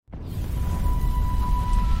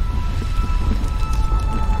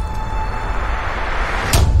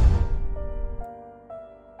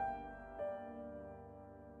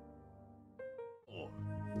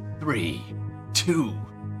2,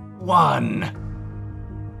 1.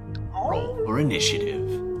 Roll for initiative.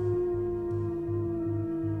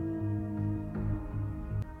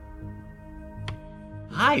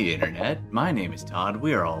 Hi, Internet. My name is Todd.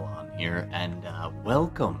 We're all on here, and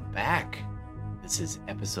welcome back. This is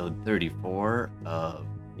episode 34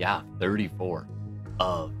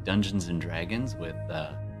 of Dungeons and Dragons with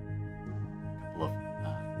a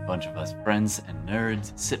bunch of us friends and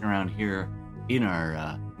nerds sitting around here in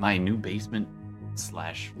our my new basement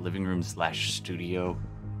 / living / studio.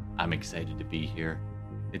 I'm excited to be here.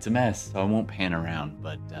 It's a mess, so I won't pan around,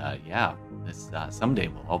 but this someday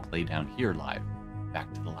we'll all play down here live,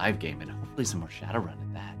 back to the live game, and hopefully some more Shadowrun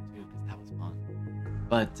at that too, because that was fun.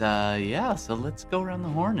 But so let's go around the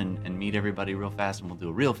horn and meet everybody real fast, and we'll do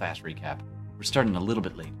a real fast recap. We're starting a little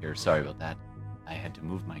bit late here. Sorry about that. I had to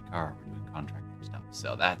move my car. We're doing contractor stuff,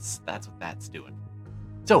 so that's what that's doing.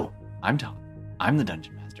 So I'm Tom. I'm the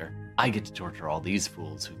dungeon master. I get to torture all these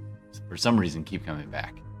fools who, for some reason, keep coming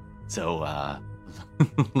back. So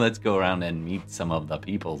let's go around and meet some of the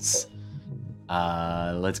peoples.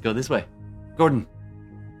 Let's go this way. Gordon.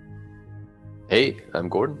 Hey, I'm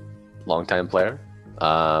Gordon, longtime player,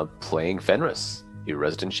 playing Fenris, your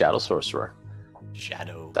resident shadow sorcerer.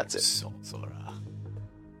 That's it. Sorcerer.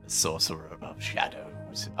 The sorcerer of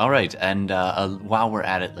shadows. All right, and while we're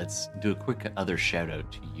at it, let's do a quick other shout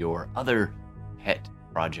out to your other pet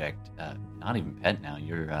project. Not even pet now.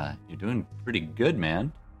 You're doing pretty good,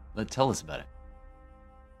 man. Tell us about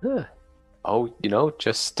it.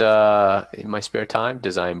 Just in my spare time,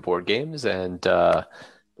 design board games, and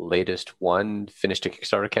latest one finished a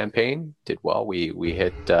Kickstarter campaign. Did well. We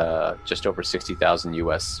hit just over 60,000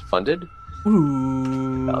 US funded.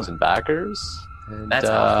 Ooh. 1,000 backers. And, that's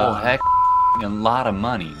a whole heck a lot of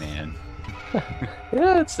money, man.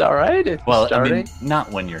 Yeah, it's all right. It's starting. I mean,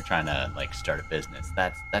 not when you're trying to start a business.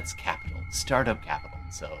 That's capital, startup capital.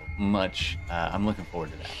 So much. I'm looking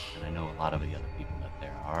forward to that, and I know a lot of the other people that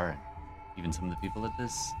there are, and even some of the people at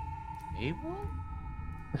this table.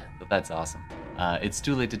 So that's awesome. It's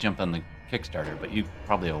too late to jump on the Kickstarter, but you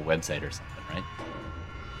probably have a website or something, right?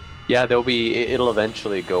 Yeah, it'll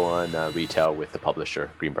eventually go on retail with the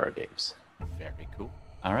publisher, Greenbrier Games. Very cool.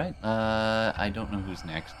 All right. I don't know who's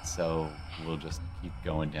next, so we'll just keep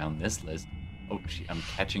going down this list. Oh, I'm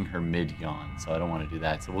catching her mid-yawn, so I don't want to do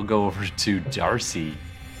that. So we'll go over to Darcy.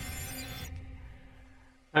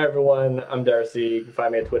 Hi everyone, I'm Darcy. You can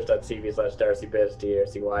find me at twitch.tv/DarcyBits,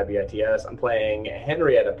 DarcyBits. I'm playing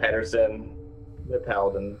Henrietta Pedersen, the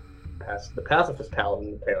paladin, the pacifist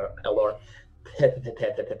paladin, Elor.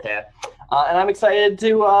 And I'm excited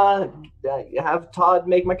to have Todd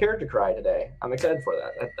make my character cry today. I'm excited for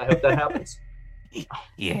that. I hope that happens.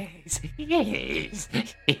 Yes. Sorry,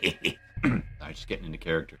 just getting into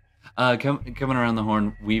character. Coming around the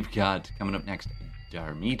horn, we've got, coming up next,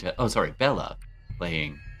 Bella,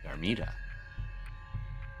 playing Darmita.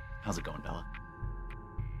 How's it going, Bella?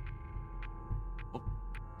 Oh,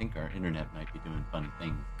 I think our internet might be doing funny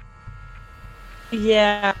things.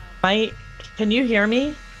 Yeah, can you hear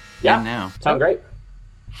me? Yeah, now. Sound great.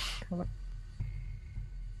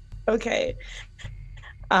 Okay.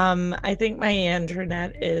 I think my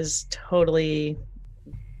internet is totally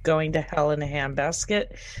going to hell in a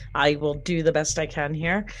handbasket. I will do the best I can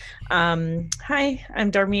here. Hi,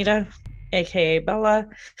 I'm Darmita, aka Bella,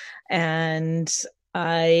 and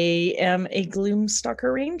I am a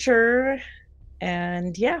Gloomstalker Ranger.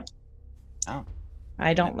 And yeah. Oh.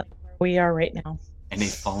 I don't know where we are right now. And a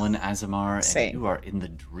fallen Azamar, Same. And you are in the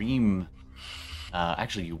dream.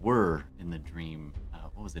 Actually, you were in the dream.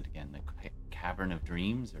 What was it again? The Cavern of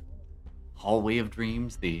Dreams or Hallway of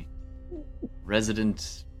Dreams? The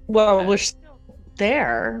resident. Well, we're still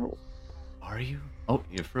there. Are you? Oh,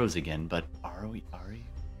 you froze again. But are you?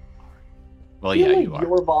 Well, I feel yeah, like you are.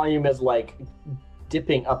 Your volume is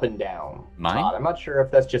dipping up and down. Mine? Todd. I'm not sure if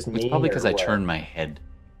that's just me. It's probably because I what. turned my head.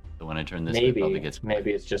 So when I turn this, it probably gets quiet.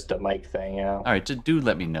 Maybe it's just a mic thing. Yeah. All right, do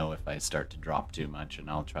let me know if I start to drop too much, and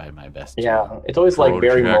I'll try my best. Yeah, it's always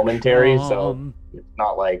very momentary, so it's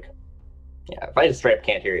not if I just straight up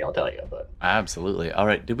can't hear you, I'll tell you. But absolutely. All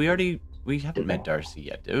right, we haven't met Darcy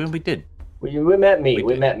yet. We did. We met me.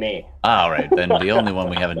 We met me. All right, then the only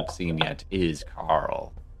one we haven't seen yet is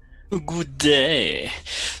Carl. Good day.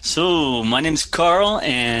 So, my name's Carl,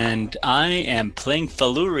 and I am playing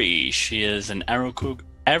Faluri. She is an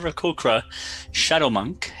Aarakocra Shadow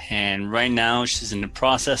Monk, and right now she's in the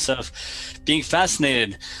process of being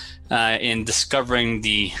fascinated in discovering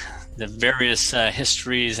the various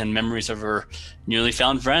histories and memories of her newly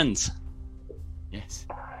found friends. Yes.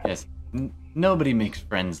 Nobody makes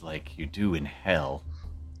friends like you do in hell.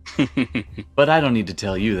 But I don't need to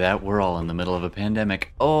tell you that. We're all in the middle of a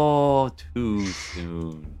pandemic. Oh, too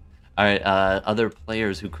soon. All right, other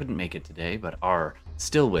players who couldn't make it today but are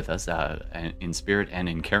still with us in spirit and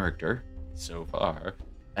in character so far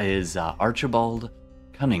is Archibald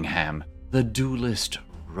Cunningham, the duelist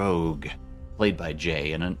rogue, played by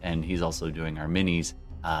Jay, and he's also doing our minis.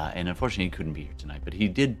 And unfortunately, he couldn't be here tonight, but he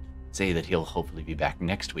did say that he'll hopefully be back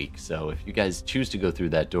next week. So if you guys choose to go through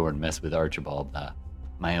that door and mess with Archibald,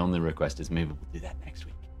 my only request is maybe we'll do that next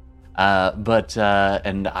week.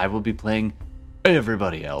 And I will be playing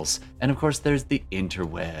everybody else. And of course, there's the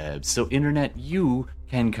interwebs. So internet, you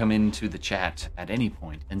can come into the chat at any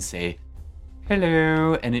point and say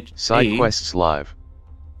hello, and it Side quests live.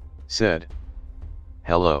 Said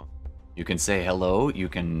hello. You can say hello. You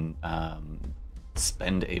can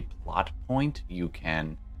spend a plot point. You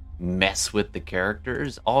can mess with the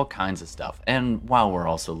characters. All kinds of stuff. And while we're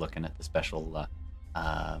also looking at the special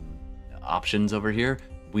options over here,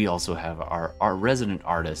 we also have our resident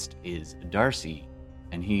artist is Darcy,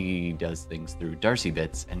 and he does things through Darcy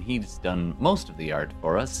Bits, and he's done most of the art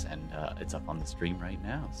for us, and it's up on the stream right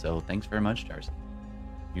now. So thanks very much, Darcy.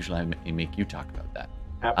 Usually I make you talk about that.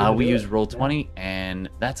 We use Roll20, and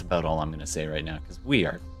that's about all I'm going to say right now, because we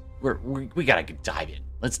gotta dive in.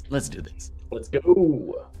 Let's do this. Let's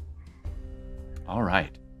go. All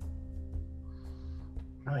right.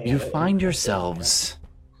 Oh, yeah, You find yourselves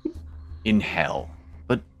in hell,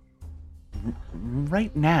 but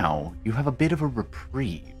right now you have a bit of a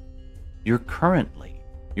reprieve. Your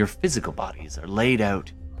physical bodies are laid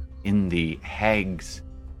out in the hag's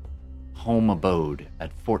home abode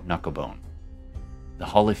at Fort Knucklebone. The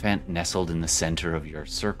Hollyphant nestled in the center of your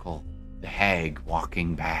circle, the hag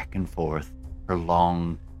walking back and forth, her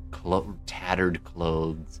long, tattered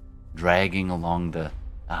clothes dragging along the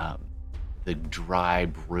dry,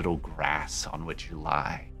 brittle grass on which you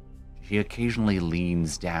lie. She occasionally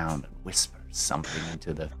leans down and whispers something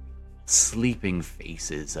into the sleeping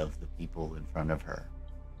faces of the people in front of her.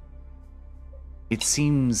 It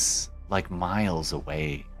seems like miles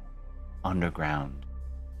away, underground.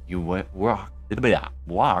 You walked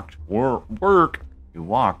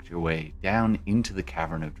your way down into the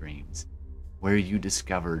Cavern of Dreams, where you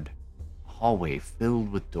discovered a hallway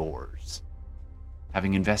filled with doors.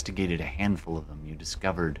 Having investigated a handful of them, you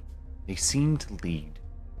discovered they seemed to lead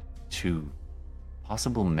to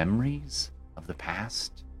possible memories of the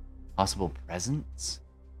past, possible presents,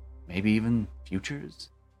 maybe even futures.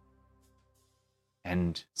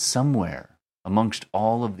 And somewhere amongst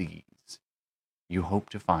all of these, you hope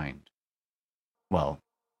to find, well,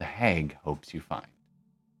 the hag hopes you find,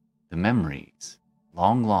 the memories,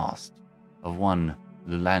 long lost, of one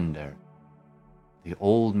Lulander, the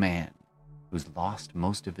old man who's lost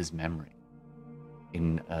most of his memory,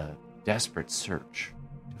 in a desperate search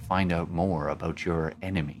to find out more about your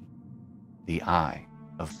enemy, the Eye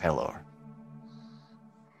of Pelor.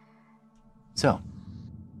 So,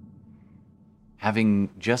 having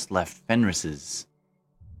just left Fenris's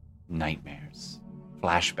nightmares,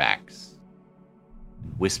 flashbacks,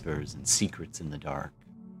 and whispers and secrets in the dark,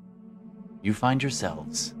 you find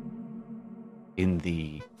yourselves in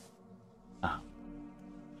the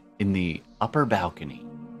upper balcony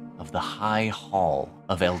of the High Hall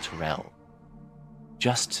of El Terrell,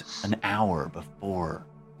 just an hour before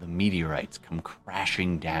the meteorites come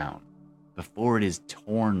crashing down, before it is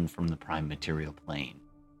torn from the prime material plane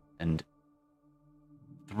and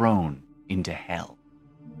thrown into hell.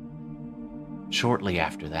 Shortly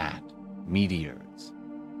after that, meteors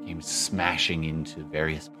came smashing into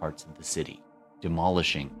various parts of the city,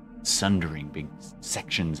 demolishing, sundering big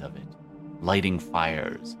sections of it, lighting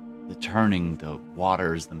fires, turning the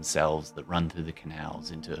waters themselves that run through the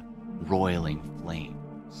canals into roiling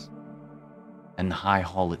flames. And the High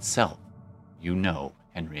Hall itself, you know,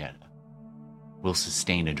 Henrietta, will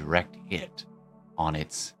sustain a direct hit on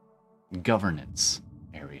its governance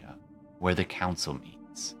area, where the council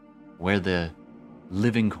meets, where the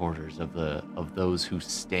living quarters of those who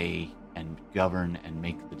stay and govern and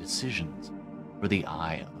make the decisions for the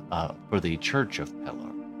Church of Pelor,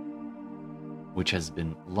 which has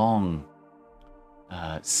been long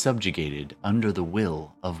subjugated under the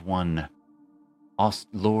will of one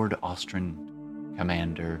Lord Austran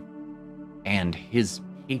Commander and his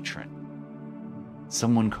patron,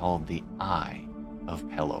 someone called the Eye of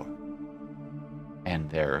Pelor, and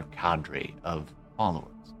their cadre of followers.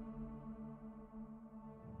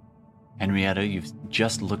 Henrietta, you've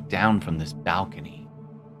just looked down from this balcony.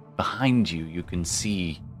 Behind you, you can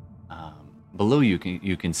see, below you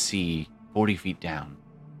can see 40 feet down,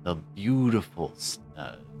 the beautiful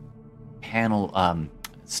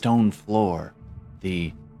stone floor,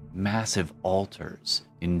 the massive altars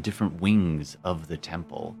in different wings of the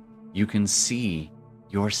temple. You can see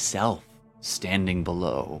yourself standing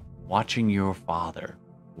below, watching your father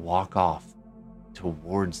walk off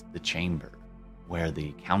towards the chamber where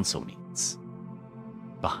the council meets.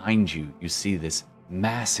 Behind you, you see this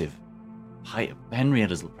massive pipe.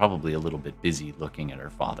 Henrietta's probably a little bit busy looking at her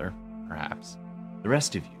father, perhaps. The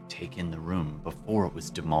rest of you take in the room before it was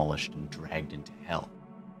demolished and dragged into hell,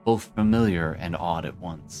 both familiar and odd at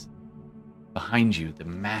once. Behind you, the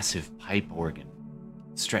massive pipe organ,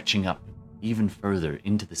 stretching up even further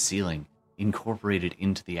into the ceiling, incorporated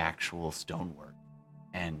into the actual stonework,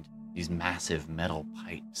 and these massive metal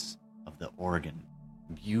pipes of the organ,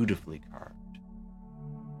 beautifully carved.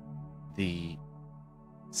 The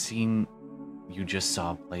scene you just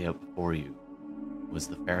saw play out before you was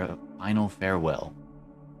the final farewell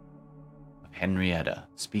of Henrietta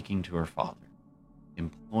speaking to her father,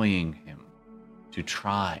 imploring him to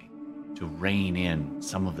try to rein in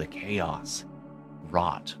some of the chaos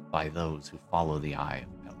wrought by those who follow the Eye of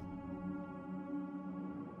Pelor.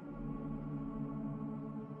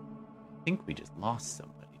 I think we just lost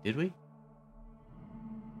somebody, did we?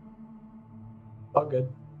 All good.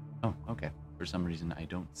 Oh, okay. For some reason, I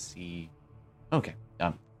don't see... Okay,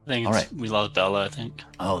 done. I think All right. we lost Bella, I think.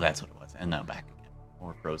 Oh, that's what it was. And now back again.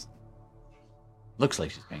 Or frozen. Looks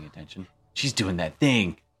like she's paying attention. She's doing that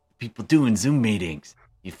thing people do in Zoom meetings.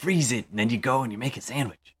 You freeze it, and then you go and you make a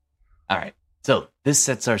sandwich. All right. So, this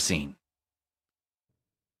sets our scene.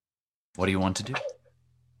 What do you want to do?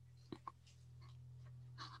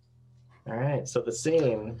 All right. So the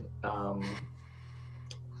scene,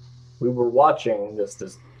 we were watching this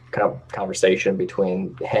kind of conversation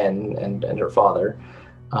between Hen and her father.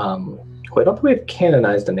 I don't think we've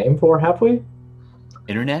canonized a name for, have we?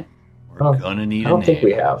 Internet? We're gonna need a name. I don't think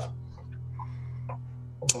we have.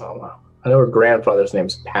 Oh, I know her grandfather's name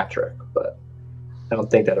is Patrick, but I don't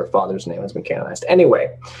think that her father's name has been canonized.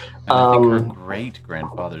 Anyway. And I think her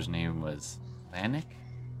great-grandfather's name was Lanik?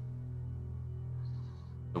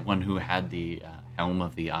 The one who had the Helm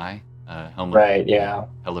of the Eye? Helm Right, of yeah.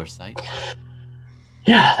 Pelor's Sight?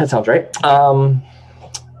 Yeah, that sounds right. So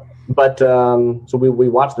we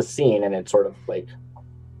watch the scene and it sort of like,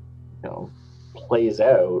 plays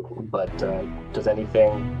out. But does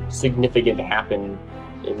anything significant happen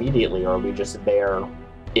immediately, or are we just there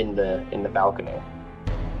in the balcony?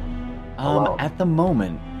 At the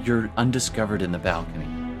moment, you're undiscovered in the balcony.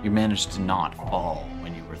 You managed to not fall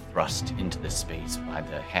when you were thrust into the space by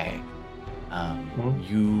the hag.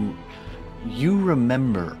 You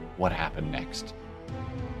remember what happened next.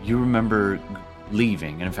 You remember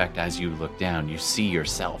leaving, and in fact, as you look down, you see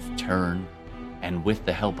yourself turn, and with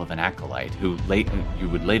the help of an acolyte, who you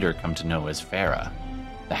would later come to know as Farah,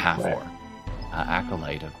 the half-orc,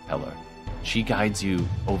 acolyte of Pelor, she guides you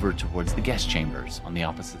over towards the guest chambers on the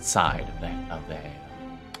opposite side of the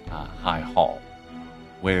high hall,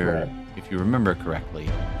 where, if you remember correctly,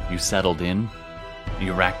 you settled in.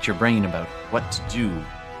 You racked your brain about what to do,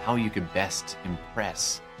 how you could best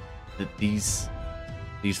impress that these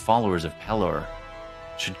followers of Pelor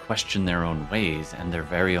should question their own ways and their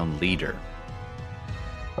very own leader.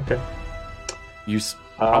 Okay. You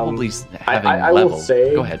probably having I level. Will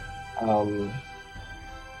say, go ahead.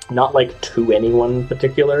 Not like to anyone in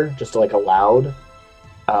particular, just like aloud.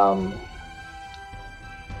 All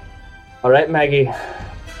right, Maggie.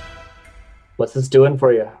 What's this doing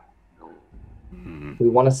for you? We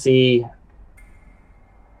want to see.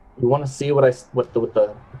 You want to see what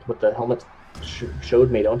the helmet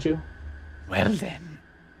showed me, don't you? Well then,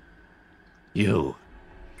 you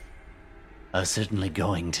are certainly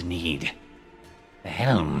going to need the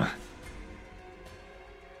helm.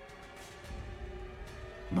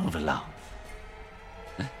 Move along.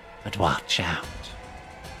 But watch out.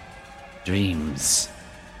 Dreams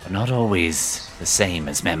are not always the same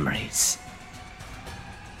as memories.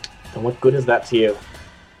 And what good is that to you?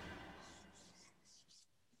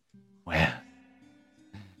 Well,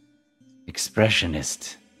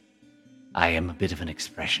 expressionist. I am a bit of an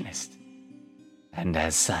expressionist. And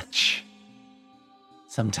as such,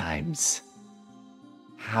 sometimes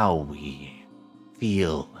how we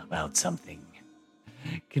feel about something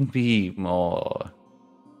can be more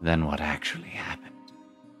than what actually happened.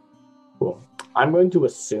 Cool. I'm going to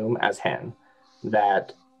assume as Hen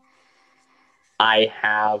that I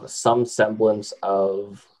have some semblance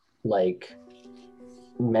of like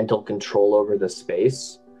mental control over the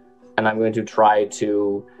space, and I'm going to try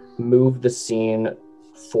to move the scene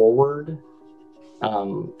forward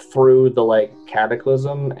through the like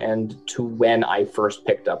cataclysm and to when I first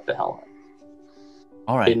picked up the helmet.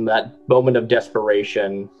 All right. In that moment of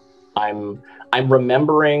desperation, I'm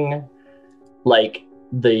remembering like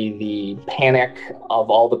the panic of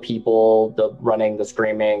all the people, the running, the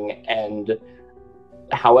screaming, and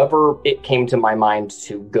however it came to my mind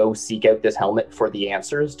to go seek out this helmet for the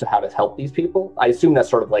answers to how to help these people. I assume that's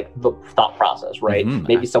sort of like the thought process, right?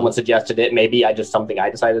 Maybe someone suggested it, maybe something I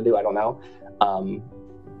decided to do, I don't know.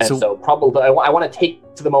 So probably I want to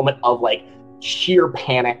take to the moment of like sheer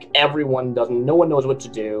panic. No one knows what to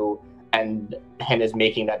do, and Hen is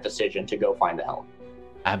making that decision to go find the helmet.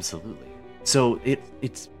 Absolutely. So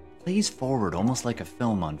it plays forward almost like a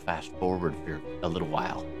film on fast forward for a little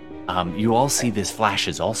while. You all see these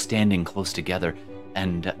flashes all standing close together,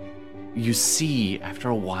 and you see after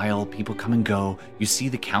a while people come and go. You see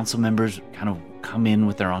the council members kind of come in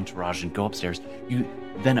with their entourage and go upstairs. You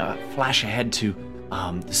then flash ahead to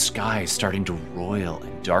the sky starting to roil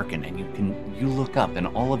and darken, and you look up, and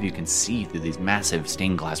all of you can see through these massive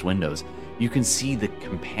stained glass windows. You can see the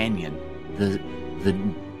companion, the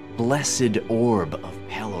blessed orb of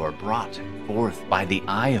Pelor, brought forth by the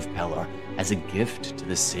Eye of Pelor as a gift to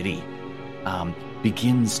the city,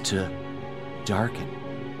 begins to darken,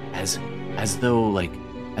 as though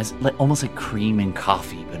almost like cream and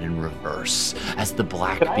coffee, but in reverse. As the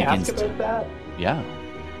black begins to. About that? Yeah.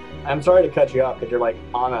 I'm sorry to cut you off because you're like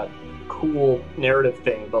on a cool narrative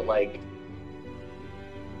thing, but like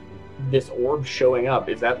this orb showing up,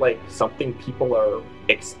 is that like something people are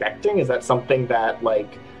expecting? Is that something that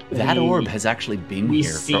like that orb has actually been we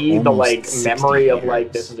here see for the like almost memory 60 of like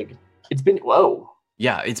years. this is it's been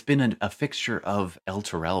Yeah, it's been a fixture of El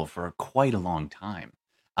Terrell for quite a long time.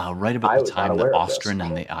 Right about the time that Ostrin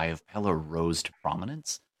and the Eye of Pelor rose to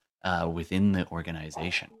prominence within the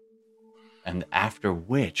organization. And after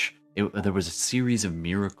which, there was a series of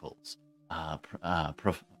miracles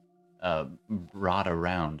brought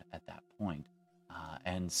around at that point.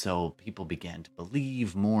 And so people began to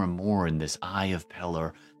believe more and more in this Eye of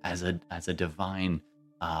Pelor as a divine,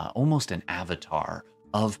 almost an avatar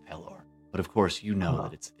of Pelor. But of course, you know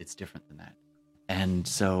that it's different than that. And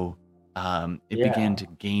so it began to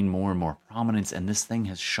gain more and more prominence, and this thing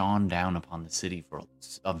has shone down upon the city for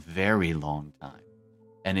a very long time.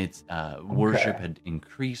 And its worship had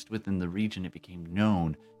increased within the region. It became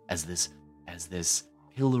known as this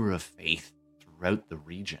pillar of faith throughout the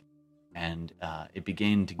region. And it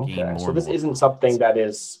began to gain more. So this isn't something that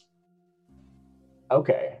is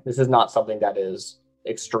This is not something that is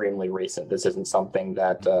extremely recent. This isn't something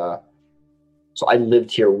that. So I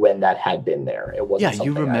lived here when that had been there. It wasn't. Yeah,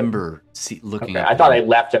 you remember looking. I thought I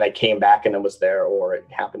left and I came back and it was there, or it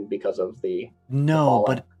happened because of the. No,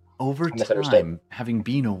 but over time, having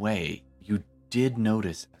been away, you did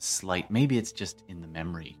notice a slight. Maybe it's just in the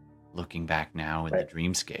memory, looking back now in the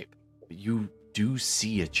dreamscape. But you do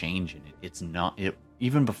see a change in it. It's not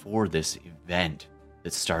even before this event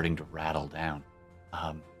that's starting to rattle down.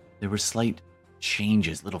 There were slight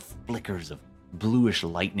changes, little flickers of bluish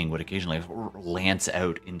lightning would occasionally lance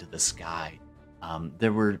out into the sky.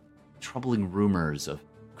 There were troubling rumors of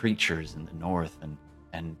creatures in the north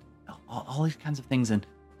and all these kinds of things, and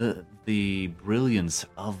the brilliance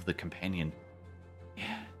of the companion.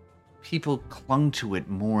 People clung to it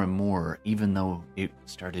more and more, even though it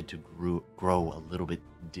started to grow a little bit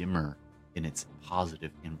dimmer in its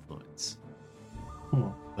positive influence.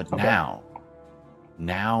 But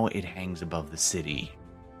now it hangs above the city,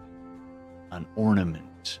 an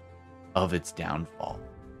ornament of its downfall,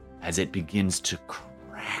 as it begins to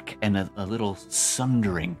crack and a little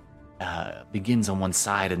sundering begins on one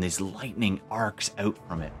side, and these lightning arcs out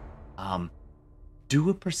from it. Do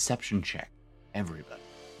a perception check, everybody.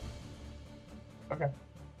 Okay.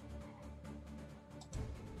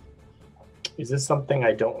 Is this something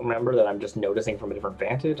I don't remember that I'm just noticing from a different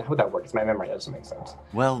vantage? How would that work? Because my memory doesn't make sense.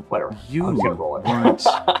 Well, whatever. You I'm just gonna roll it.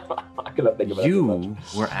 I couldn't think of it. You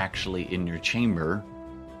were actually in your chamber,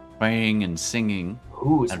 praying and singing.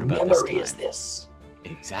 Whose memory is this?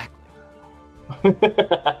 Exactly. All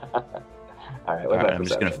right, I'm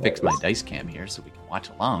just going to fix my dice cam here so we can watch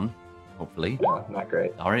along, hopefully. No, not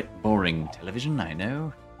great. All right, boring television, I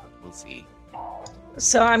know. We'll see.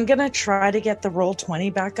 So I'm going to try to get the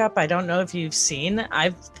Roll20 back up. I don't know if you've seen.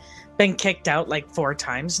 I've been kicked out like 4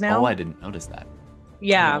 times now. Oh, I didn't notice that.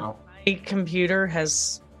 Yeah, no. My computer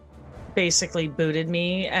has basically booted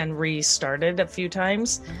me and restarted a few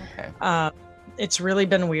times. Okay. It's really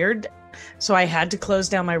been weird. So I had to close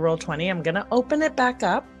down my Roll20. I'm going to open it back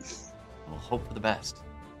up. We'll hope for the best.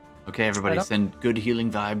 Okay, everybody, send good healing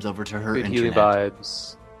vibes over to her. Good internet. Healing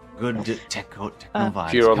vibes. Good techno vibes.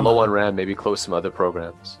 If you're low on RAM, maybe close some other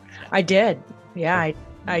programs. I did. Yeah,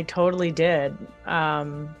 I totally did. I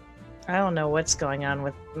don't know what's going on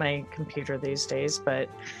with my computer these days, but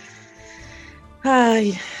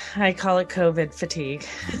I call it COVID fatigue.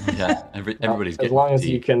 Yeah, everybody's As getting long as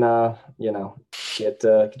you fatigued. can,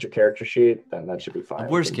 get your character sheet, then that should be fine.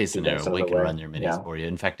 Worst We case can do that scenario, some we other can way. run your minis Yeah. for you.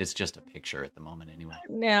 In fact, it's just a picture at the moment anyway.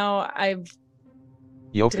 Now I've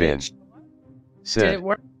Yo did Finn it, did said, it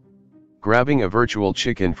work? grabbing a virtual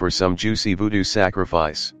chicken for some juicy voodoo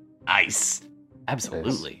sacrifice. Nice.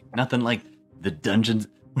 Absolutely. Nothing like the Dungeons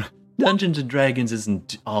and Dragons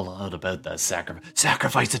isn't all out about the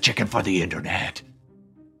sacrifice the chicken for the internet.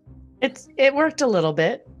 It worked a little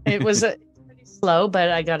bit. It was pretty slow, but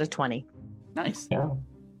I got a 20. Nice. Yeah.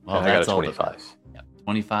 Well, I got that's a all 25. Yeah,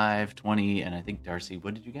 25, 20, and I think Darcy,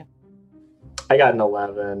 what did you get? I got an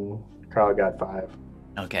 11. Carl got 5.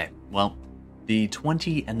 Okay, well, the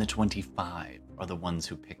 20 and the 25 are the ones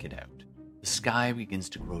who pick it out. The sky begins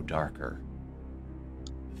to grow darker.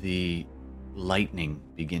 The lightning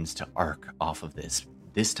begins to arc off of this.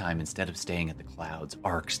 This time, instead of staying at the clouds,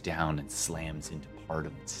 arcs down and slams into part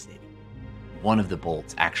of the city. One of the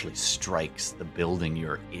bolts actually strikes the building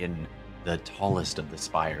you're in, the tallest of the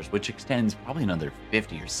spires, which extends probably another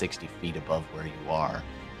 50 or 60 feet above where you are.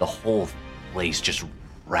 The whole place just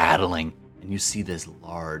rattling, and you see this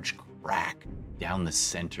large crack down the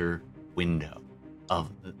center window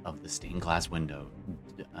of the stained glass window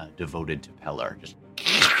devoted to Pellar. Just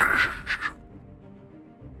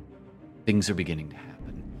things are beginning to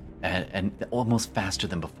happen, and almost faster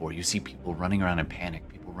than before. You see people running around in panic,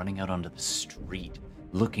 people running out onto the street,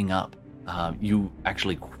 looking up. You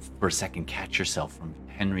actually, for a second, catch yourself from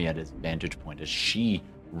Henrietta's vantage point as she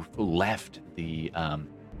left the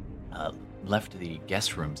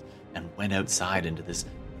guest rooms and went outside into this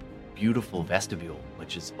beautiful vestibule,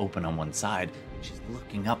 which is open on one side. She's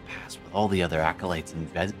looking up past with all the other acolytes and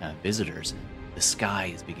visitors. The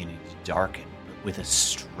sky is beginning to darken, but with a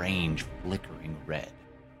strange flickering red.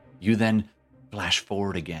 You then flash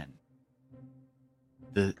forward again.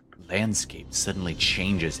 The landscape suddenly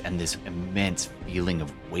changes, and this immense feeling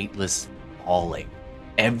of weightless falling.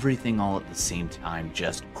 Everything all at the same time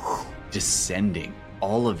just descending.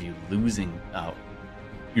 All of you losing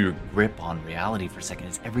your grip on reality for a second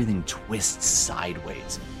as everything twists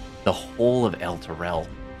sideways. The whole of El Terrell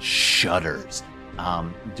shudders.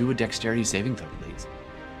 Do a dexterity saving throw, please.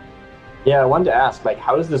 Yeah, I wanted to ask,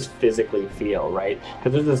 how does this physically feel, right?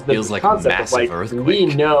 Because there's Feels this like a concept massive of, earthquake. we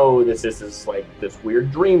know this is this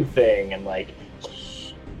weird dream thing, and,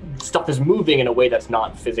 stuff is moving in a way that's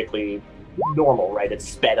not physically normal, right? It's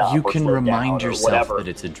sped up. You or can slowed remind down or yourself whatever. that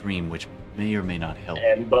it's a dream, which may or may not help.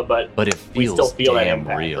 But it we feels still feel that damn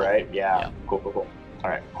impact, real. right? Yeah. Yeah. Cool. All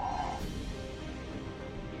right.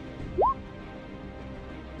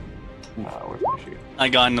 Where's my sheet? I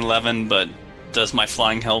got an 11, but does my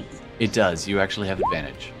flying help? It does. You actually have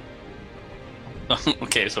advantage.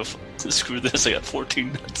 Okay, so screw this. I got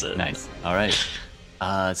 14. That's it. Nice. All right.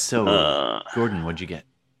 So, Gordon, what'd you get?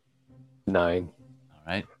 9. All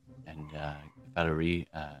right. And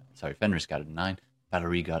Fenris got a 9.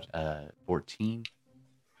 Valerie got 14.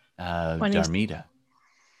 20. Darmida.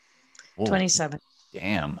 Whoa, 27.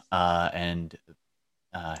 Damn. And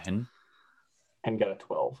Hen. And got a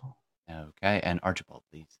 12. Okay. And Archibald,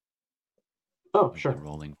 please. Oh, We'll be sure.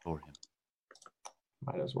 rolling for him.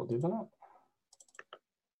 Might as well do that.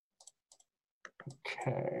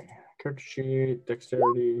 Okay. Character sheet,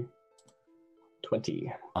 dexterity,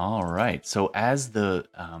 20. All right. So as the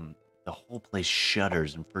whole place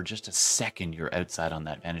shudders, and for just a second you're outside on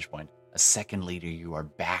that vantage point. A second later you are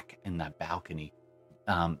back in that balcony.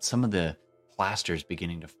 Some of the plaster's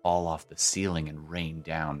beginning to fall off the ceiling and rain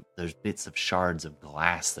down. There's bits of shards of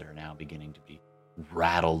glass that are now beginning to be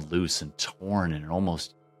rattled loose and torn in an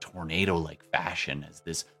almost tornado-like fashion as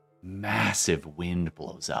this massive wind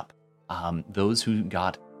blows up. Those who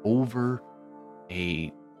got over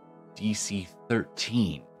a DC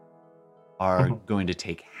 13 are going to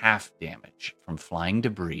take half damage from flying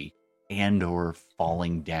debris and or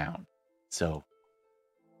falling down. So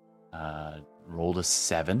rolled a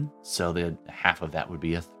 7, so the half of that would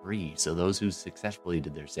be a 3. So those who successfully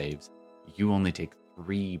did their saves, you only take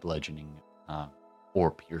 3 bludgeoning or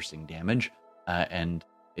piercing damage, and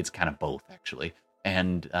it's kind of both actually.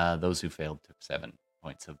 And those who failed took 7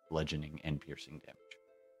 points of bludgeoning and piercing damage.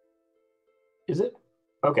 Is it?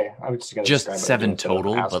 Okay, I was just going to Just describe it 7 instead of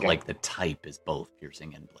total, but asking. like the type is both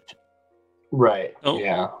piercing and bludgeoning. Right. Oh.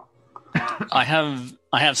 Yeah. I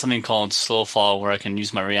have something called slow fall where I can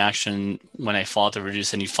use my reaction when I fall to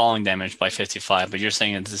reduce any falling damage by 55. But you're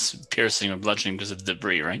saying it's this piercing or bludgeoning because of the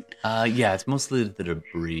debris, right? Yeah, it's mostly the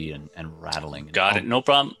debris and rattling. Got it. No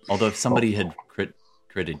problem. Although if somebody had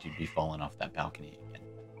critted, you'd be falling off that balcony again.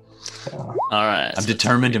 All right. I'm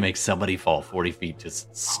determined to make somebody fall 40 feet,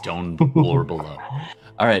 just stone floor below.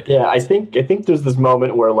 All right. Yeah, I think there's this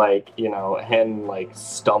moment where Hen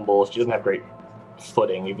stumbles. She doesn't have great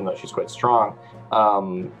footing, even though she's quite strong.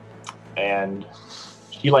 And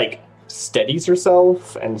she steadies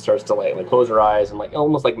herself and starts to close her eyes and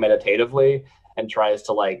almost meditatively, and tries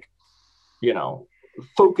to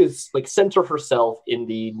focus, center herself in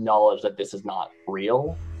the knowledge that this is not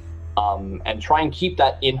real, and try and keep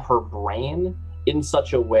that in her brain in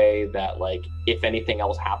such a way that if anything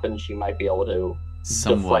else happens, she might be able to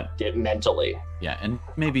deflect it mentally. Yeah, and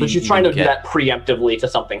maybe. But she's trying to do that preemptively to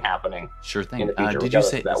something happening. Sure thing. In the future, did you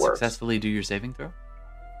successfully do your saving throw?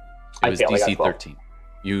 It was failed. DC 13.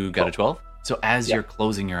 You got 12. a 12? So as you're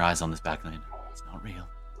closing your eyes on this backline, it's not real.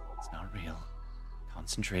 It's not real.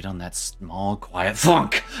 Concentrate on that small, quiet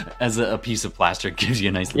thunk as a piece of plaster gives you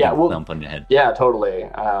a nice little thump on your head. Yeah, totally.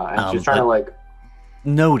 And she's trying to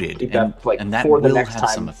noted, keep and that for the will next have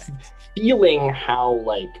time, some effect. feeling how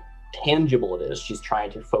tangible it is. She's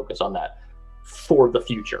trying to focus on that for the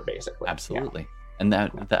future, basically. Absolutely. And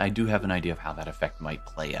that I do have an idea of how that effect might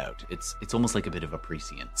play out. It's almost like a bit of a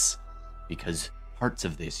prescience, because parts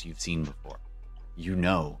of this you've seen before. You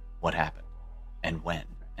know what happened and when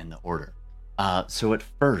and the order. So at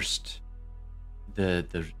first,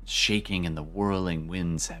 the shaking and the whirling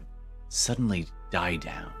winds have suddenly died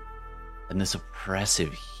down, and this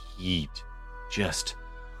oppressive heat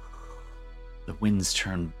the winds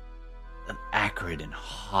turn acrid and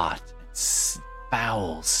hot, and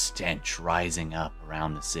foul stench rising up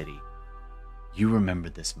around the city. You remember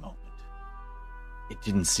this moment. It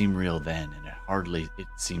didn't seem real then, and it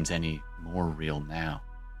seems any more real now.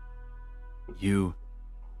 You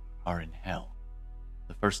are in hell.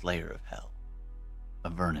 The first layer of hell.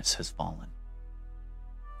 Avernus has fallen.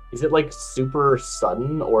 Is it super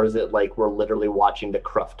sudden, or is it we're literally watching the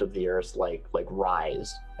crust of the earth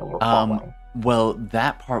rise and we're falling? Well,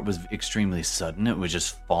 that part was extremely sudden. It was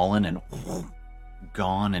just fallen and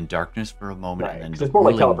gone in darkness for a moment. Right, and then it's more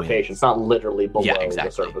like teleportation. Winds. It's not literally below exactly.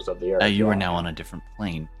 the surface of the earth. You are now on a different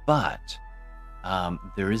plane, but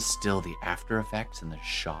there is still the after effects and the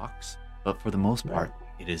shocks. But for the most part,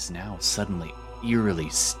 it is now suddenly eerily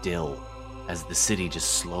still as the city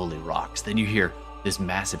just slowly rocks. Then you hear this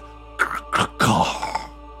massive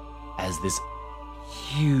as this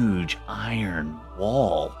huge iron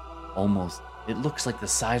wall, almost, it looks like the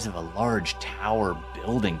size of a large tower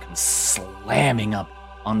building, comes slamming up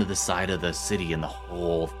onto the side of the city, and the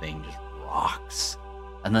whole thing just rocks.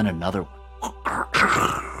 And then another one.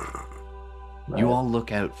 Right. You all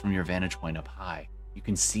look out from your vantage point up high. You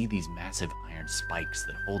can see these massive iron spikes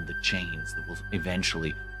that hold the chains that will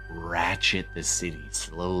eventually ratchet the city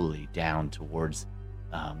slowly down towards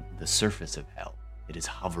the surface of hell. It is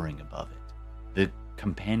hovering above it. The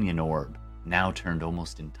companion orb, now turned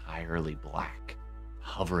almost entirely black,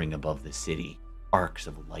 hovering above the city, arcs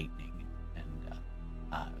of lightning and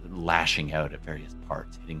lashing out at various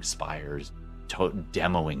parts, hitting spires,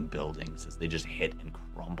 demoing buildings as they just hit and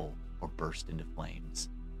crumble or burst into flames.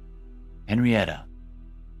 Henrietta,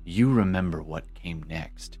 you remember what came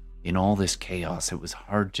next. In all this chaos, it was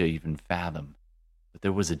hard to even fathom, but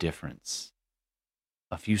there was a difference.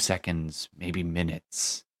 A few seconds, maybe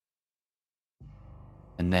minutes.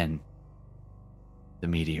 And then, the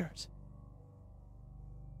meteors.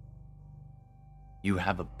 You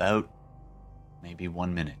have about maybe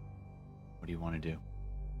 1 minute. What do you want to do?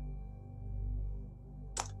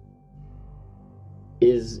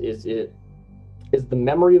 Is the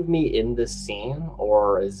memory of me in this scene,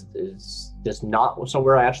 or is this not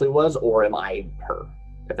somewhere I actually was, or am I her?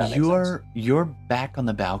 If that makes sense. You're back on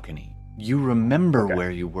the balcony. You remember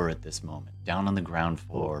where you were at this moment, down on the ground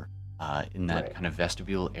floor, in that kind of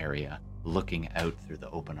vestibule area, looking out through the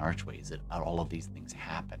open archways at all of these things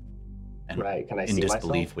happen. And Can I in see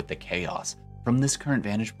disbelief myself? with the chaos. From this current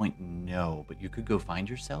vantage point, no, but you could go find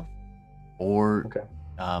yourself, or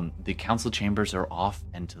the council chambers are off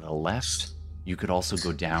and to the left. You could also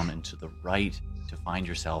go down and to the right to find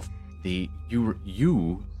yourself.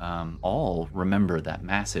 You all remember that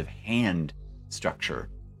massive hand structure,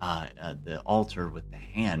 the altar with the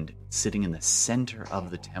hand sitting in the center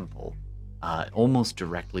of the temple, almost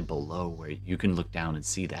directly below where you can look down and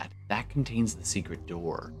see that. That contains the secret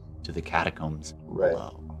door to the catacombs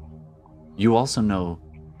below. You also know,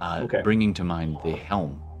 bringing to mind the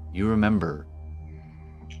helm, you remember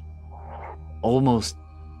almost,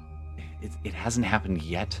 it hasn't happened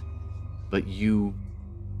yet, but you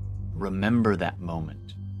remember that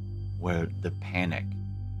moment where the panic,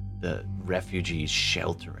 the refugees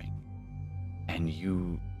sheltering, and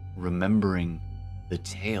you remembering the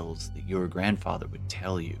tales that your grandfather would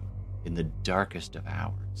tell you in the darkest of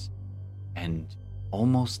hours. And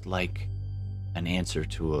almost like an answer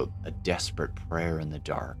to a desperate prayer in the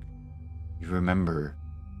dark, you remember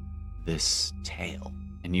this tale,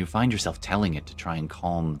 and you find yourself telling it to try and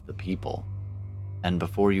calm the people. And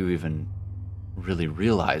before you even really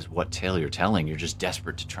realize what tale you're telling, you're just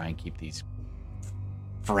desperate to try and keep these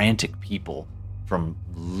frantic people from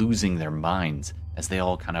losing their minds as they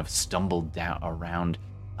all kind of stumbled down around,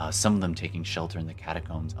 some of them taking shelter in the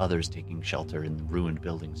catacombs, others taking shelter in the ruined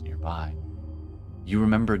buildings nearby. You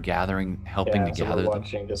remember helping to so gather we're them?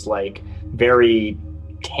 watching just like very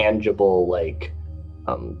tangible, like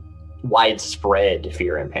widespread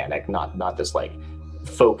fear and panic, not this like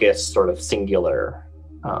focused sort of singular.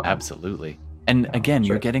 Absolutely. And again,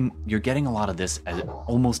 sure. you're getting a lot of this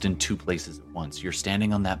almost in two places at once. You're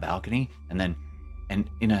standing on that balcony, and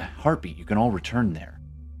in a heartbeat, you can all return there.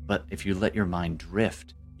 But if you let your mind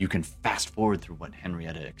drift, you can fast forward through what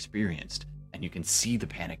Henrietta experienced, and you can see the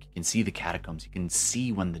panic, you can see the catacombs, you can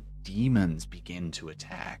see when the demons begin to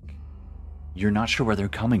attack. You're not sure where they're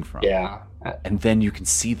coming from. Yeah. And then you can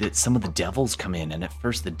see that some of the devils come in, and at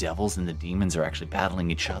first the devils and the demons are actually battling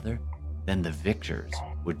each other. Then the victors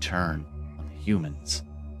would turn on the humans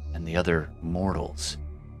and the other mortals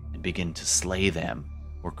and begin to slay them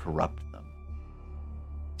or corrupt them,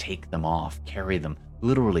 take them off, carry them.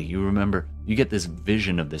 Literally, you remember, you get this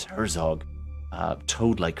vision of this Herzog,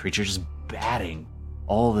 toad-like creature just batting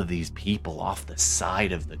all of these people off the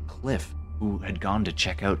side of the cliff who had gone to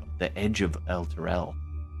check out the edge of El Terrell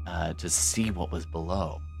to see what was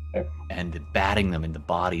below. Okay. And batting them in the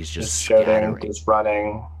bodies, just shooting, scattering. just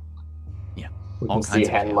running. Yeah, We all can see kinds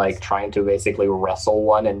of Hen chaos. like trying to basically wrestle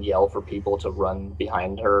one and yell for people to run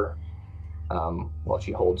behind her while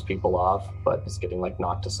she holds people off, but is getting like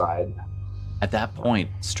knocked aside. At that point,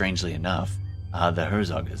 strangely enough, the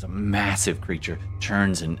Herzog is a massive creature,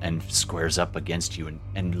 turns and squares up against you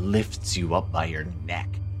and lifts you up by your neck.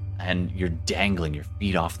 And you're dangling your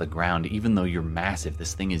feet off the ground. Even though you're massive,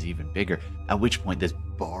 this thing is even bigger. At which point, this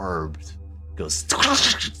barb goes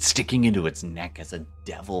sticking into its neck as a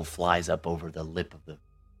devil flies up over the lip of the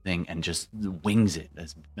thing and just wings it,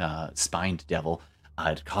 this spined devil,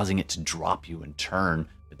 causing it to drop you and turn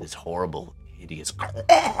with this horrible, hideous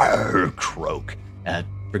croak,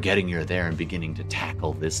 forgetting you're there and beginning to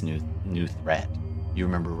tackle this new threat. You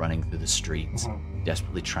remember running through the streets,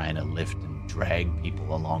 desperately trying to lift and drag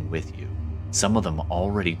people along with you. Some of them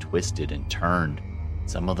already twisted and turned.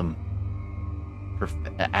 Some of them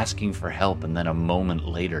asking for help, and then a moment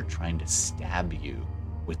later trying to stab you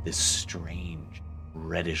with this strange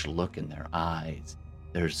reddish look in their eyes,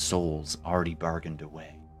 their souls already bargained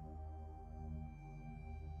away.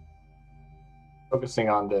 Focusing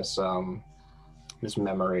on this this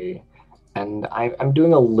memory, and I'm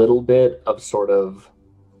doing a little bit of sort of,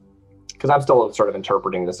 because I'm still sort of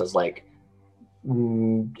interpreting this as like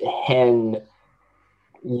Hen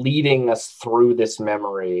leading us through this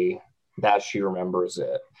memory that she remembers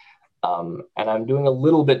it, and I'm doing a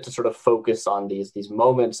little bit to sort of focus on these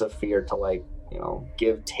moments of fear to, like, you know,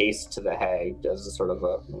 give taste to the hag as a sort of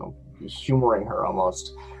a, you know, humoring her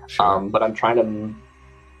almost. Sure. But I'm trying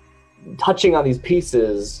to touching on these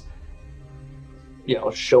pieces, you know,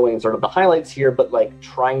 showing sort of the highlights here, but like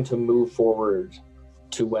trying to move forward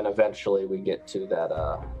to when eventually we get to that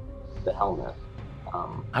the helmet.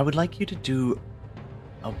 I would like you to do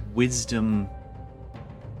a wisdom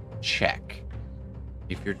check.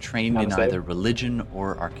 If you're trained Not a in save? either religion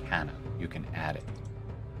or arcana, you can add it.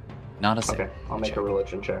 Not a save. Okay, I'll make check. a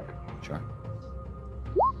religion check. Sure.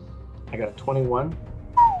 I got a 21.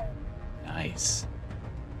 Nice.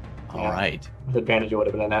 All Yeah. right. With advantage, it would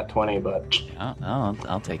have been a nat 20, but Yeah, no,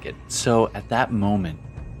 I'll take it. So at that moment,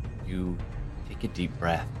 you take a deep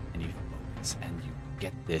breath and you focus and you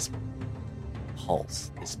get this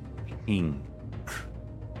pulse, this ping,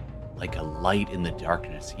 like a light in the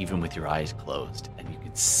darkness, even with your eyes closed, and you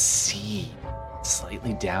can see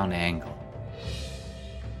slightly down angle.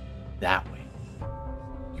 That way,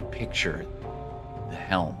 you picture the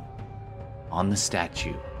helm on the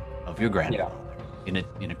statue of your grandfather in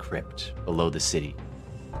a crypt below the city.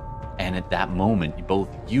 And at that moment, both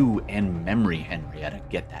you and Memory Henrietta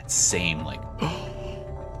get that same, like,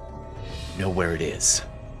 know where it is.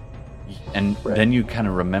 And Right. then you kind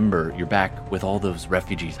of remember you're back with all those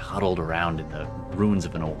refugees huddled around in the ruins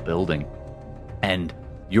of an old building. And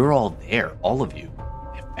you're all there, all of you.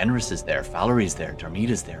 Fenris is there, Valerie's there,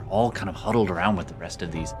 Darmita's there, all kind of huddled around with the rest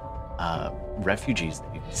of these refugees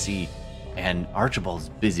that you can see. And Archibald's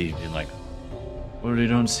busy being like, well, you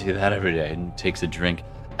don't see that every day, and takes a drink.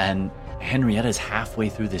 And Henrietta's halfway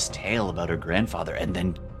through this tale about her grandfather and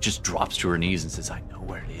then just drops to her knees and says, I know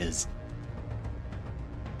where it is.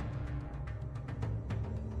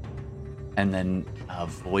 And then a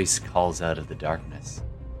voice calls out of the darkness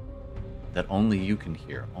that only you can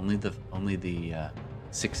hear. Only the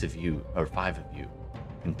 6 of you, or 5 of you,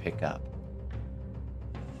 can pick up.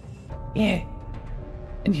 Yeah,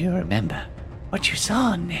 and you remember what you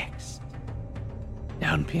saw next.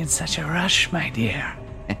 Don't be in such a rush, my dear.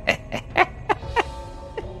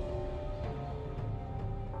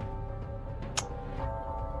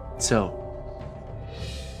 So,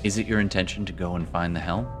 is it your intention to go and find the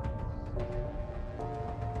helm?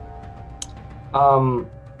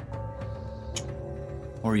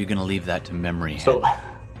 Or are you going to leave that to memory? So,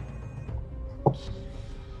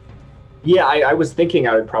 yeah, I was thinking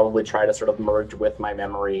I would probably try to sort of merge with my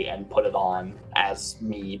memory and put it on as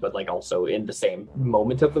me, but like also in the same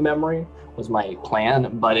moment of the memory was my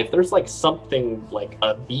plan. But if there's like something like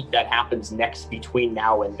a beat that happens next between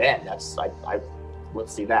now and then, that's I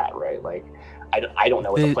let's see that, right? Like I don't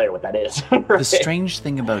know as a player what that is. Right? The strange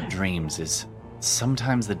thing about dreams is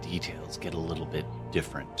sometimes the details get a little bit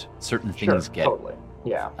different. Certain things get totally.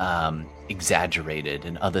 Exaggerated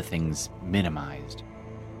and other things minimized.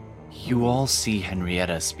 You all see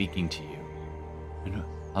Henrietta speaking to you.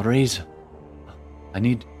 I'll raise. I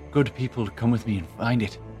need good people to come with me and find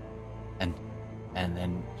it. And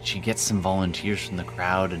then she gets some volunteers from the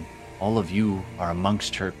crowd, and all of you are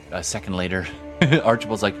amongst her. A second later,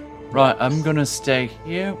 Archibald's like, right, I'm gonna stay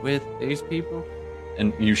here with these people.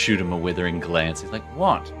 And you shoot him a withering glance. He's like,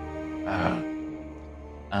 what?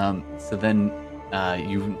 So then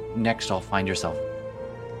you next all find yourself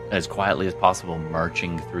as quietly as possible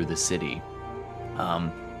marching through the city,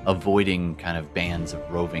 avoiding kind of bands of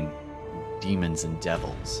roving demons and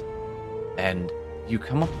devils. And you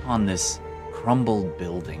come upon this crumbled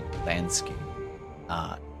building landscape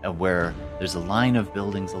where there's a line of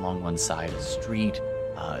buildings along one side, a street.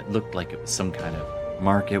 It looked like it was some kind of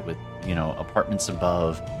market with, apartments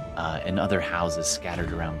above and other houses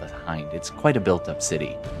scattered around behind. It's quite a built-up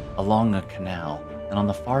city along a canal. And on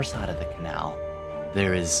the far side of the canal,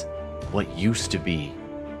 there is what used to be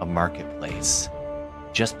a marketplace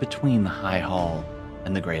just between the High Hall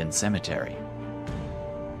and the Grand Cemetery.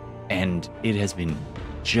 And it has been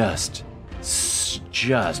just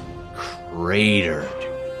cratered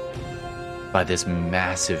by this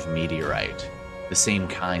massive meteorite, the same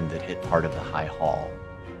kind that hit part of the High Hall.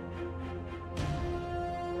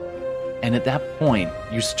 And at that point,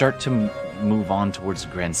 you start to move on towards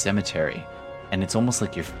the Grand Cemetery, and it's almost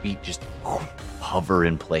like your feet just hover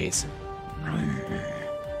in place.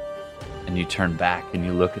 And you turn back and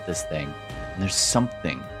you look at this thing, and there's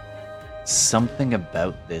something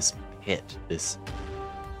about this pit, this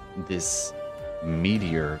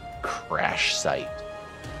meteor crash site.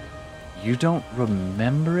 You don't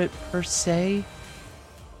remember it per se.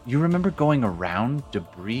 You remember going around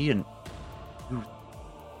debris, and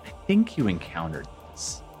I think you encountered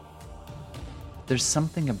this. There's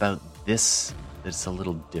something about this that's a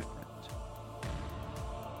little different.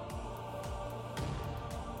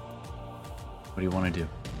 What do you want to do?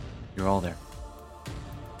 You're all there.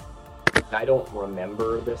 I don't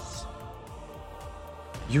remember this.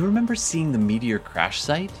 You remember seeing the meteor crash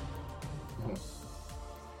site?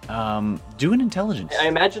 Do an intelligence. I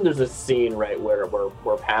imagine there's a scene, right, where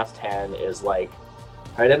past Hen is like,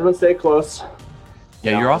 all right, everyone stay close.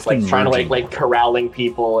 Yeah, you're often like trying merging. to like corralling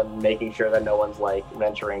people and making sure that no one's like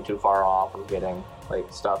venturing too far off or getting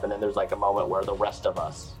like stuff. And then there's like a moment where the rest of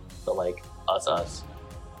us, so like us,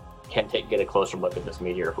 can get a closer look at this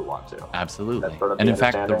meteor if we want to. Absolutely. That's sort of And the in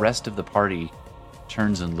fact, the understanding. rest of the party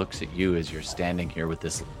turns and looks at you as you're standing here with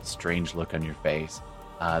this strange look on your face.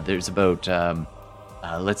 There's about,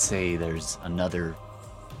 let's say there's another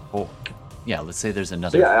four. Yeah, let's say there's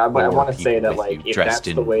another. So yeah, I four want to say people that with like you, if dressed that's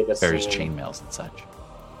in the way the various scene, chainmails and such.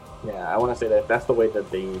 yeah, I want to say that if that's the way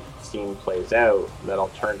that the scene plays out, that I'll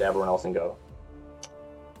turn to everyone else and go,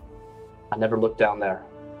 I never looked down there.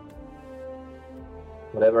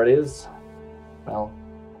 Whatever it is, well,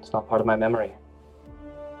 it's not part of my memory.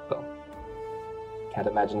 So, can't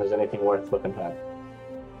imagine there's anything worth looking at.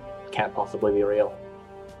 Can't possibly be real.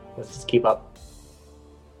 Let's just keep up.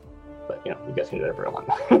 But, you guys can do it for everyone.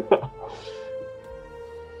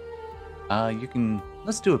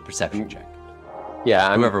 Let's do a perception check.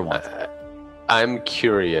 Yeah, Whoever wants. I'm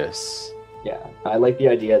curious. Yeah, I like the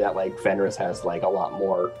idea that, like, Fenris has, like, a lot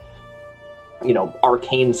more,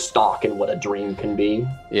 arcane stock in what a dream can be.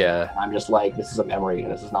 Yeah. I'm just like, this is a memory,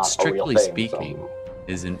 and this is not Strictly a real thing. speaking, so.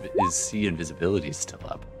 is see invisibility still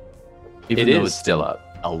up? It Even though is it's still been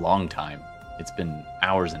up. a long time. It's been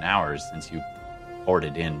hours and hours since you poured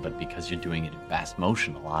it in, but because you're doing it in fast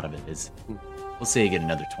motion, a lot of it is. We'll say you get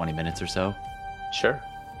another 20 minutes or so. Sure.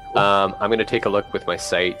 I'm going to take a look with my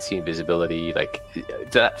sight, see invisibility, like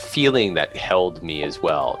that feeling that held me as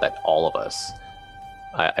well, that all of us.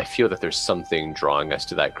 I feel that there's something drawing us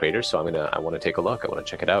to that crater, so I want to take a look. I want to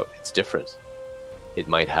check it out. It's different. It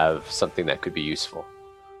might have something that could be useful.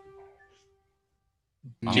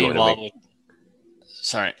 Meanwhile,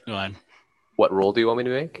 sorry, go on. What roll do you want me to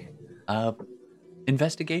make?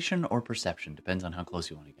 Investigation or perception, depends on how close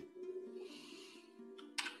you want to get.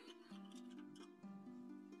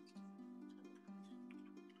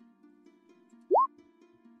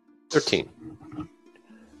 $13.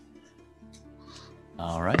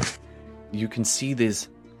 All right. You can see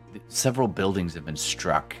several buildings have been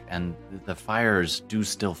struck, and the fires do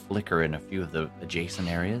still flicker in a few of the adjacent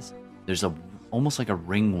areas. There's almost like a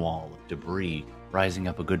ring wall of debris rising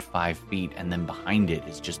up a good 5 feet, and then behind it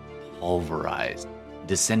is just pulverized,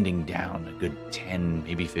 descending down a good 10,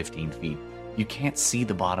 maybe 15 feet. You can't see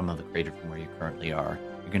the bottom of the crater from where you currently are.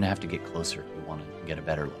 You're going to have to get closer if you want to get a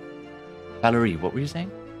better look. Valerie, what were you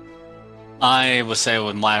saying? I would say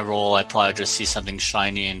with my roll, I probably just see something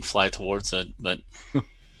shiny and fly towards it, but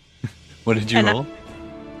What did you roll?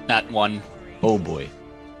 not one. Oh boy.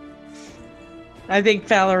 I think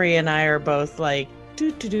Valerie and I are both like,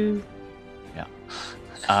 doo-doo-doo.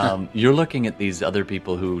 You're looking at these other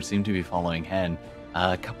people who seem to be following Hen.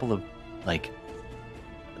 A couple of,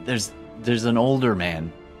 there's an older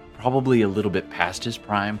man, probably a little bit past his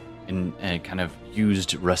prime, in a kind of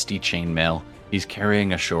used rusty chainmail. He's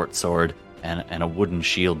carrying a short sword and a wooden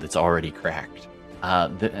shield that's already cracked.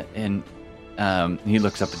 He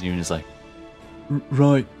looks up at you and is like,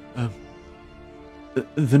 "Right,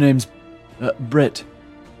 the name's Britt."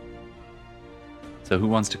 So who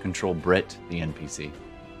wants to control Britt, the NPC?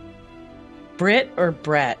 Britt or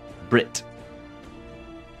Brett? Britt.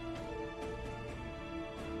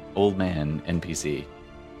 Old man NPC.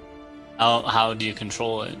 How do you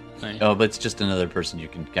control it? Oh, but it's just another person you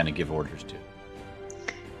can kind of give orders to.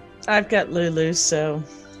 I've got Lulu, so...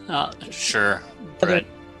 Sure. Brett.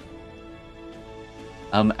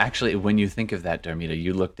 Actually, when you think of that, Darmita,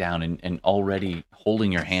 you look down and already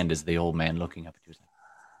holding your hand is the old man looking up at you.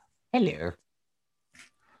 Hello.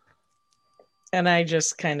 And I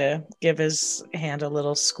just kind of give his hand a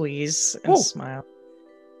little squeeze and smile.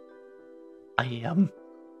 I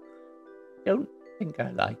don't think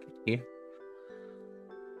I like it here.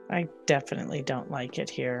 I definitely don't like it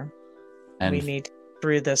here. And we need to get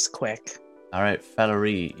through this quick. All right,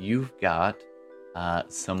 Valerie, you've got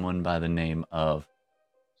someone by the name of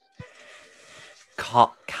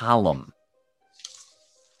Callum.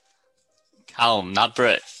 Callum, not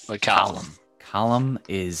Britt, but Callum. Callum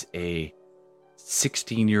is a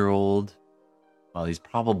 16-year-old. Well, he's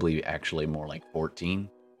probably actually more like 14.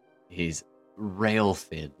 He's rail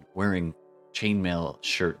thin, wearing chainmail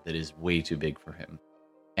shirt that is way too big for him,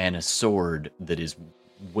 and a sword that is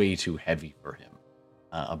way too heavy for him.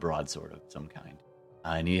 A broadsword of some kind.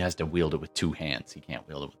 And he has to wield it with 2 hands. He can't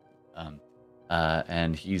wield it with...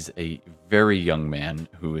 and he's a very young man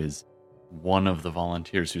who is one of the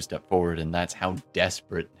volunteers who stepped forward, and that's how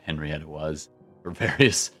desperate Henrietta was for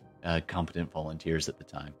various competent volunteers at the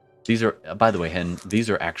time. These are, by the way, Hen, these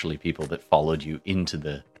are actually people that followed you into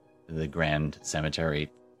the Grand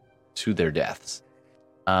Cemetery to their deaths.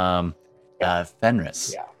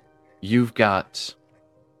 Fenris, you've got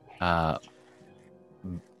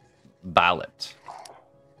Ballot.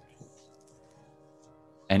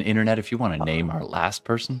 And Internet, if you want to name our last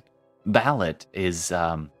person, Ballot is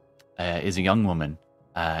a young woman,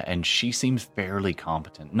 and she seems fairly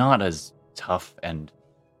competent. Not as tough and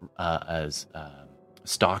as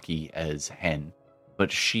stocky as Hen,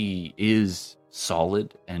 but she is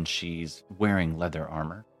solid, and she's wearing leather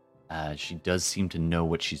armor. She does seem to know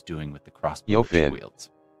what she's doing with the crossbow she wields.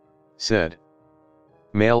 Said.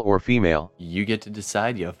 Male or female? You get to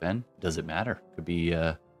decide, Yofen. Does it matter? Could be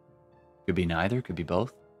neither. Could be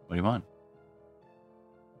both. What do you want?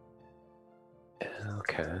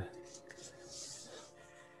 Okay.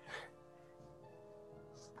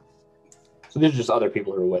 So these are just other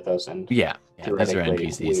people who are with us, and yeah, those are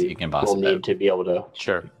NPCs that you can boss we'll about. need to be able to.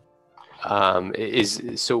 Sure.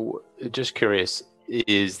 So just curious,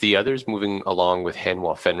 is the others moving along with Hen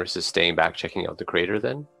while Fenris is staying back checking out the crater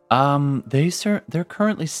then? They're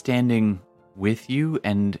currently standing with you,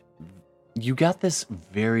 and you got this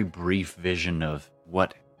very brief vision of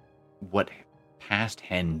what past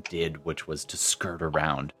Hen did, which was to skirt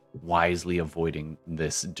around, wisely avoiding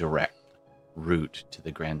this direct route to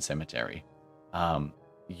the Grand Cemetery.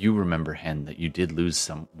 You remember, Hen, that you did lose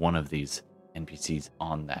one of these NPCs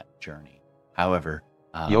on that journey. However,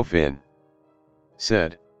 Yofin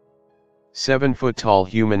said, 7-foot tall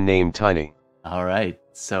human named Tiny. all right.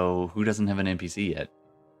 So who doesn't have an NPC yet?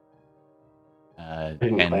 I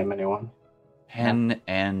didn't claim anyone. Hen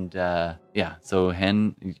and so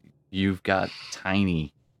Hen, you've got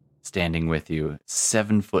Tiny standing with you,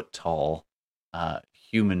 7-foot tall,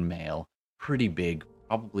 human male, pretty big,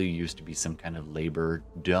 probably used to be some kind of labor,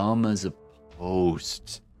 dumb as a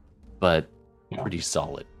post, but pretty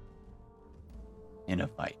solid in a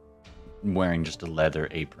fight, wearing just a leather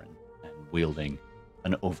apron and wielding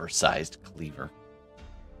an oversized cleaver.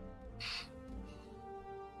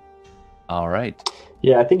 All right.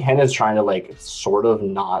 Yeah, I think Henna's trying to like sort of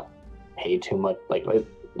not pay too much, like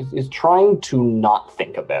is trying to not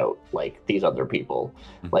think about like these other people.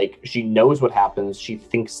 Mhm. Like she knows what happens. She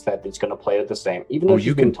thinks that it's going to play out the same, even though Oh, she's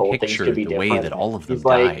you been can told things picture could be the way different. that all of them She's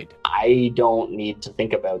like, died. I don't need to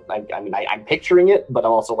think about. I'm picturing it, but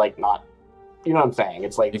I'm also like not. You know what I'm saying?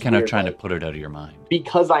 It's like You're kind of weird, trying like, to put it out of your mind.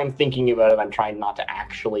 because I'm thinking about it. I'm trying not to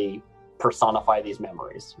actually personify these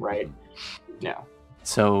memories, right? Yeah.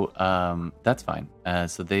 So that's fine.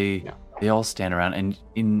 So they all stand around, and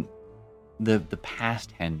in the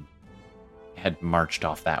past Hen had marched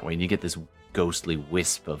off that way, and you get this ghostly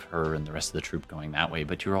wisp of her and the rest of the troop going that way,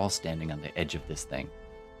 but you're all standing on the edge of this thing.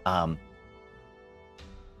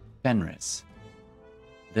 Fenris,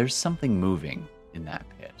 there's something moving in that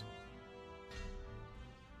pit.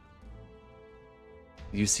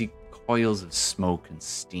 You see coils of smoke and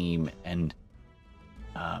steam, and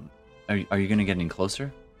are you going to get any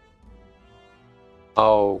closer?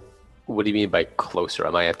 Oh, what do you mean by closer?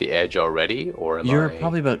 Am I at the edge already, or am You're I...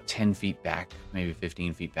 probably about 10 feet back, maybe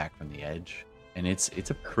 15 feet back from the edge, and it's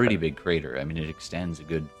a pretty big crater. I mean, it extends a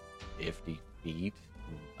good 50 feet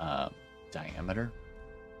diameter.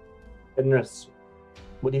 Fenris,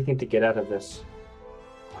 what do you think to get out of this?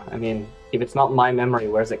 I mean, if it's not my memory,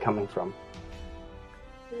 where's it coming from?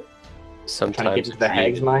 Sometimes into the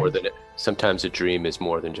hag's mind? Sometimes a dream is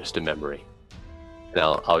more than just a memory. And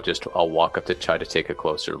I'll walk up to try to take a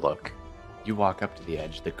closer look. You walk up to the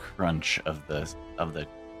edge, the crunch of the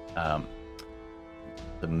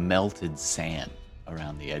melted sand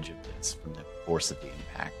around the edge of this from the force of the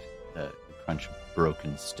impact, the crunch of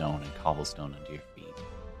broken stone and cobblestone under your feet.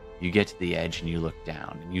 You get to the edge and you look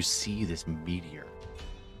down and you see this meteor.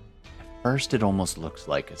 At first it almost looks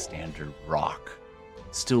like a standard rock,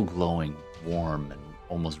 still glowing warm and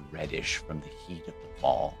almost reddish from the heat of the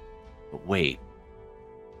fall. But wait.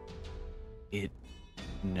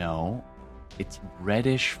 It's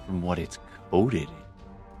reddish from what it's coated in.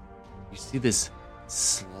 You see this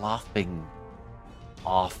sloughing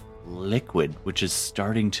off liquid, which is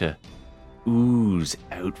starting to ooze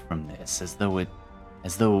out from this, as though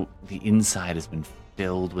the inside has been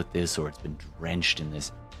filled with this, or it's been drenched in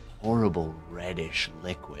this horrible reddish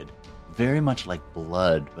liquid, very much like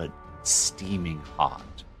blood, but steaming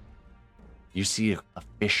hot. You see a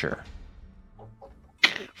fissure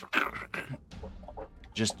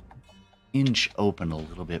just inch open a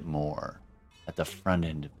little bit more at the front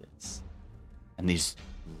end of this, and these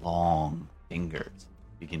long fingers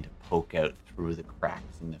begin to poke out through the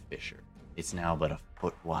cracks in the fissure. It's now about a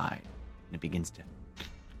foot wide, and it begins to...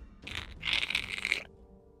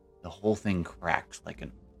 The whole thing cracks like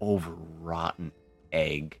an overrotten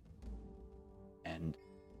egg and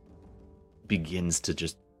begins to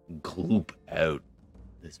just gloop out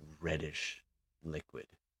this reddish liquid.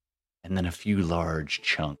 And then a few large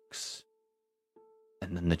chunks.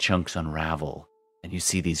 And then the chunks unravel, and you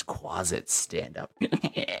see these quasits stand up.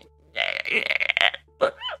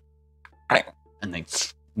 And they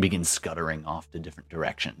begin scuttering off to different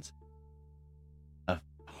directions. A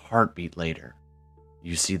heartbeat later,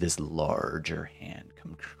 you see this larger hand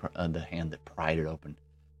come, the hand that pried it open,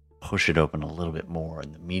 push it open a little bit more,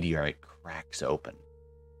 and the meteorite cracks open.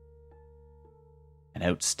 And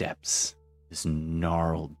out steps this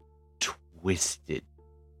gnarled, twisted,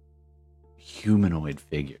 humanoid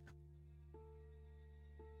figure.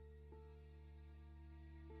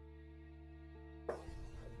 What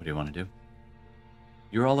do you want to do?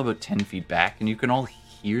 You're all about 10 feet back, and you can all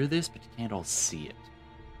hear this, but you can't all see it.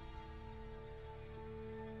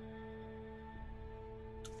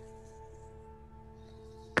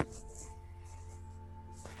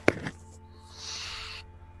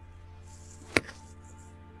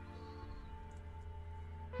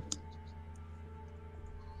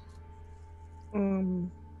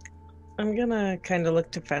 I'm gonna kind of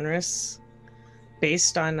look to Fenris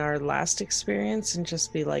based on our last experience and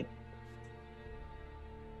just be like,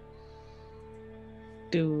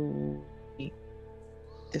 do we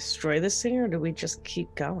destroy this thing or do we just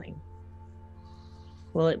keep going?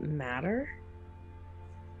 Will it matter?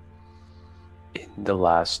 In the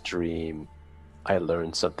last dream, I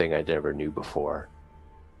learned something I never knew before.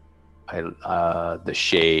 The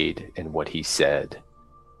shade and what he said,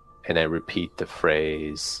 and I repeat the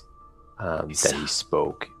phrase that he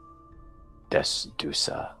spoke, Des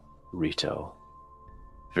Dusa Rito,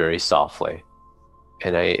 very softly.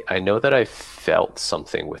 And I know that I felt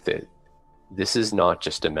something with it. This is not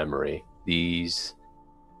just a memory. These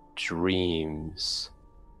dreams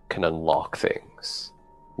can unlock things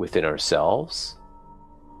within ourselves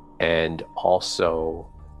and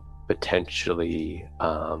also potentially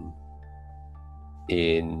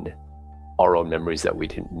in our own memories that we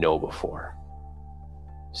didn't know before.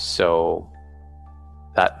 So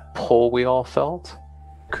that pull we all felt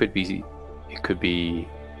could be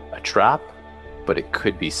a trap, but it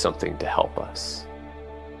could be something to help us.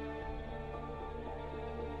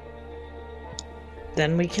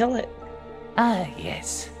 Then we kill it. Ah,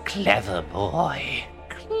 yes. Clever boy.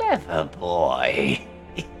 Clever boy.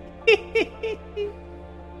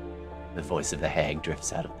 The voice of the hag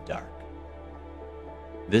drifts out of the dark.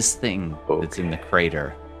 This thing that's in the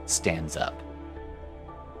crater stands up.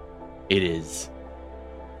 It is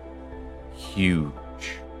huge.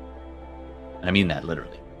 And I mean that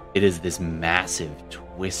literally. It is this massive,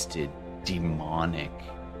 twisted, demonic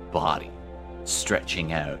body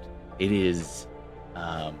stretching out. It is,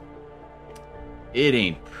 it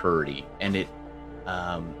ain't pretty. And it,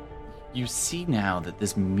 you see now that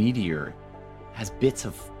this meteor has bits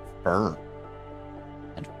of fur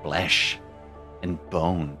and flesh and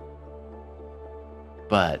bone.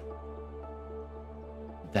 But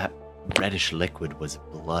that reddish liquid was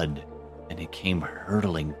blood, and it came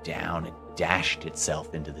hurtling down and dashed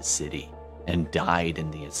itself into the city and died in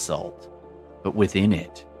the assault. But within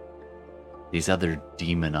it, these other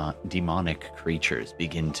demonic creatures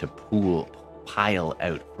begin to pile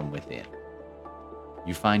out from within.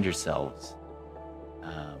 You find yourselves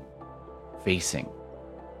facing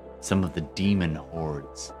some of the demon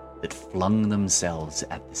hordes that flung themselves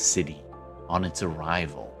at the city on its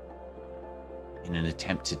arrival in an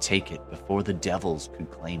attempt to take it before the devils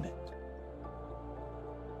could claim it.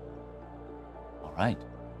 All right.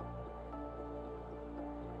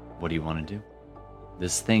 What do you want to do?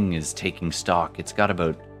 This thing is taking stock. It's got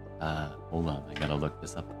about... hold on, I gotta look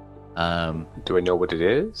this up. Do I know what it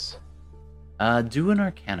is? Do an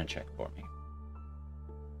Arcana check for me.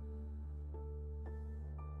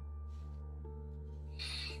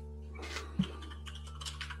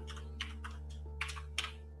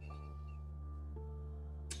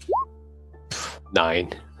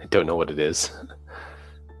 Nine. I don't know what it is.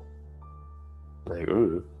 Like,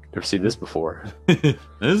 ooh, never seen this before. This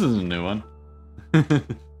is a new one.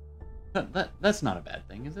 That's not a bad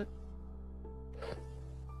thing, is it?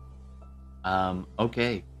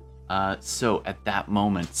 Okay. So at that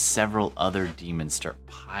moment, several other demons start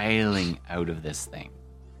piling out of this thing,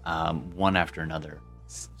 one after another,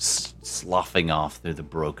 sloughing off through the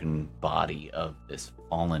broken body of this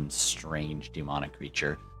fallen, strange demonic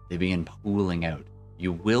creature. They begin pooling out.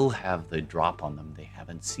 You will have the drop on them. They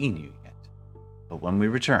haven't seen you yet. But when we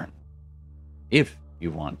return, if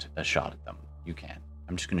you want a shot at them, you can.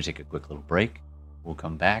 I'm just going to take a quick little break. We'll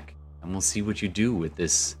come back, and we'll see what you do with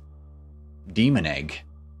this demon egg.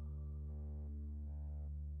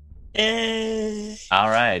 All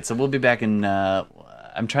right, so we'll be back in...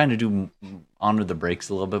 I'm trying to honor the breaks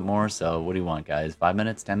a little bit more, so what do you want, guys? 5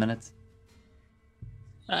 minutes? 10 minutes?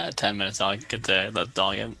 10 minutes. I'll get the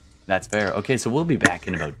dog in. That's fair. Okay, so we'll be back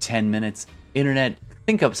in about 10 minutes. Internet,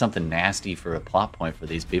 think up something nasty for a plot point for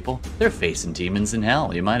these people. They're facing demons in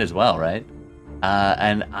hell. You might as well, right?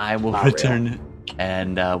 And I will return,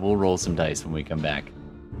 and we'll roll some dice when we come back.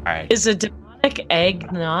 All right. Is a demonic egg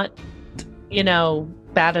not,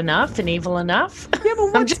 bad enough and evil enough? Yeah,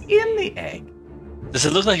 but what's in the egg? Does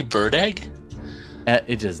it look like a bird egg?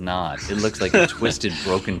 It does not. It looks like a twisted,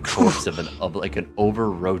 broken corpse of like an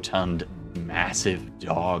over-rotund, massive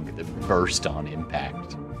dog that burst on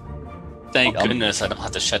impact. Thank goodness I don't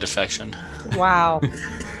have to shed affection. Wow. All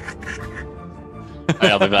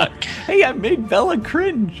right, I'll be back. Hey, I made Bella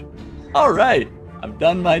cringe. All right, I've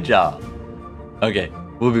done my job. Okay,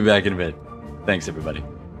 we'll be back in a bit. Thanks, everybody.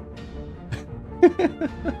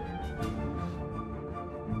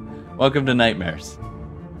 Welcome to Nightmares.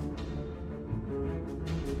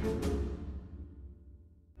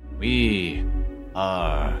 We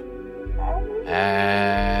are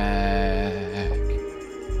back.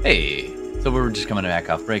 Hey, so we're just coming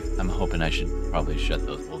back off break. I'm hoping I should probably shut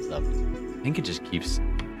those wolves up. I think it just keeps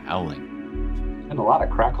howling. And a lot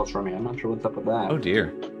of crackles from me. I'm not sure what's up with that. Oh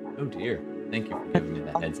dear. Oh dear. Thank you for giving me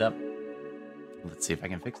that heads up. Let's see if I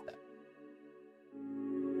can fix that.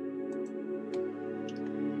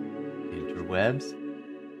 Interwebs.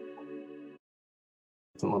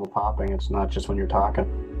 It's a little popping. It's not just when you're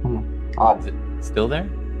talking. Odd. Is it still there?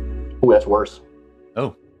 Ooh, that's worse.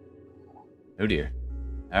 Oh. Oh dear.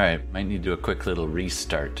 Alright, might need to do a quick little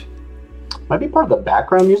restart. Might be part of the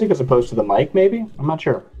background music as opposed to the mic, maybe? I'm not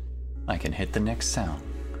sure. I can hit the next sound.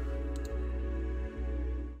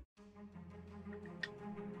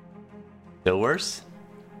 Still worse?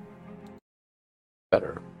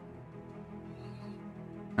 Better.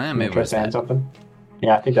 Maybe Try it's saying that. something?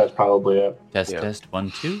 Yeah, I think that's probably it. Test, Yeah. test, 1,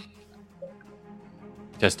 2.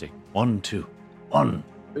 Testing. 1, 2. 1.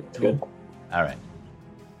 Good. Alright.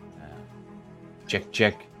 Check,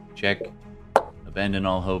 check, check. Abandon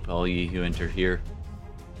all hope, all ye who enter here.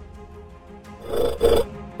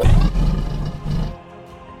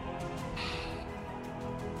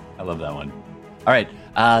 I love that one. Alright,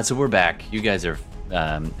 so we're back. You guys are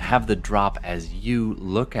have the drop as you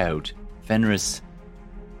look out. Fenris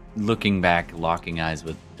looking back, locking eyes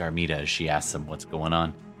with Darmida as she asks him what's going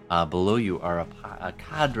on. Below you are a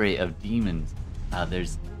cadre of demons.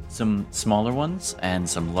 There's some smaller ones and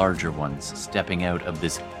some larger ones stepping out of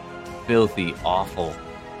this filthy, awful,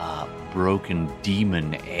 broken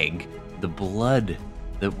demon egg. The blood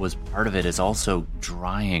that was part of it is also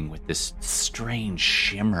drying with this strange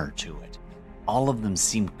shimmer to it. All of them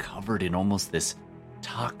seem covered in almost this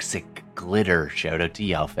toxic glitter. Shout out to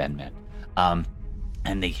Yalfenman.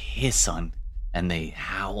 And they hiss on and they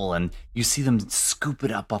howl, and you see them scoop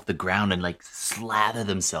it up off the ground and like slather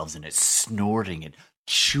themselves in it, snorting it,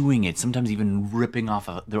 chewing it, sometimes even ripping off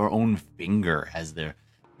of their own finger as they're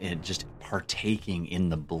just partaking in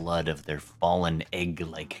the blood of their fallen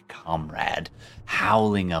egg-like comrade,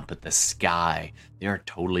 howling up at the sky. They are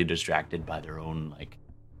totally distracted by their own like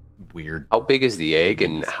weird. How big is the egg,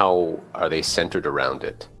 and how are they centered around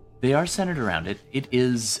it? They are centered around it. It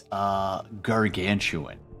is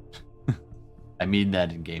gargantuan. I mean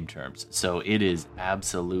that in game terms. So it is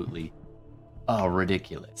absolutely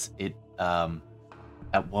ridiculous. It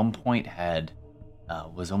at one point had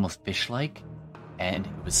was almost fish-like, and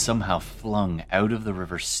it was somehow flung out of the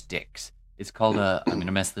river Styx. It's called a, I'm going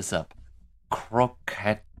to mess this up,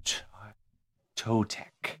 Kroketotek.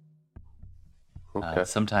 Okay.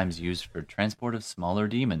 Sometimes used for transport of smaller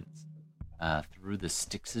demons through the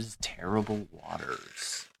Styx's terrible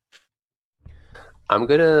waters. I'm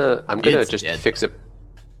gonna It's just dead, fix a.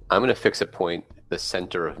 I'm gonna fix a point. The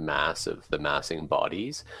center of mass of the massing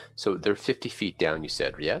bodies. So they're 50 feet down. You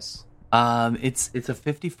said yes. It's a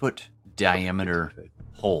 50-foot diameter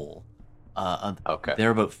hole. Okay.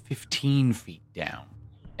 They're about 15 feet down,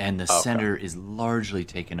 and the Okay. center is largely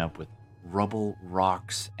taken up with rubble,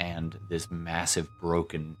 rocks, and this massive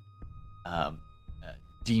broken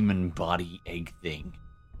demon body egg thing.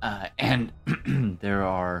 And there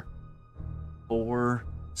are four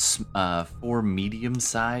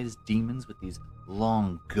medium-sized demons with these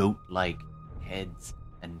long goat-like heads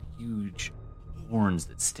and huge horns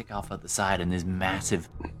that stick off at the side, and this massive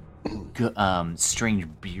strange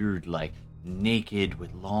beard, like naked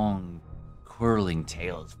with long curling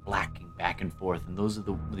tails flacking back and forth, and those are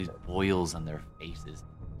these boils on their faces,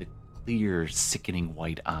 the clear sickening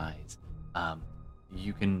white eyes.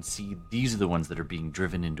 You can see these are the ones that are being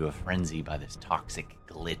driven into a frenzy by this toxic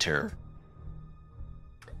glitter.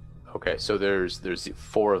 Okay. So there's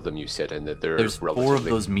 4 of them. You said, and that they're There's 4 of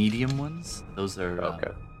relatively- those medium ones. Those are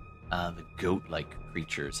Okay. the goat-like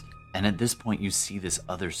creatures. And at this point, you see this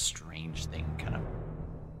other strange thing kind of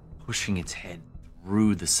pushing its head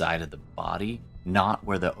through the side of the body, not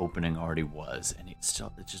where the opening already was, and it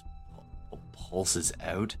just pulses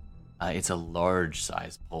out. It's a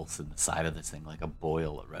large-sized pulse in the side of this thing, like a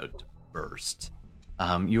boil about to burst.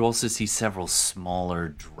 You also see several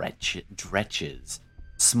smaller dretches,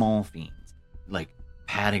 small fiends, like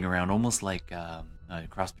padding around, almost like a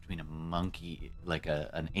cross between a monkey, like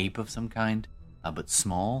an ape of some kind, but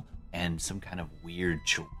small, and some kind of weird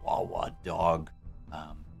Chihuahua dog.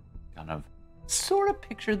 Kind of, sort of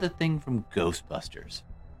picture the thing from Ghostbusters.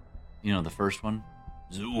 You know, the first one?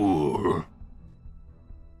 Zoor.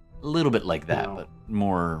 A little bit like that, but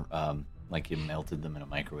more like you melted them in a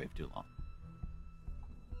microwave too long.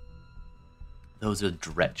 Those are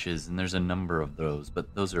dretches, and there's a number of those,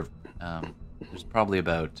 but those are, there's probably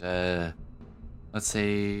about, let's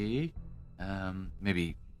say,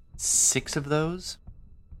 maybe 6 of those.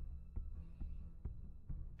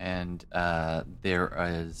 And there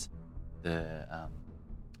is the,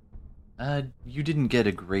 you didn't get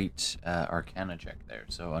a great Arcana check there,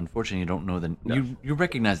 so unfortunately you don't know you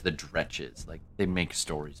recognize the dretches, like they make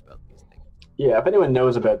stories about these things. Yeah, if anyone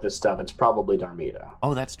knows about this stuff, it's probably Darmida.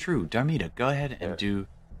 Oh, that's true. Darmida, go ahead and Yeah. do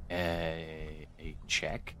a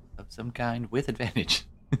check of some kind with advantage.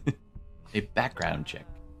 A background check.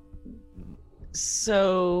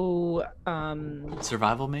 So,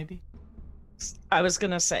 Survival, maybe? I was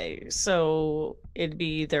gonna say, so it'd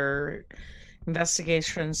be either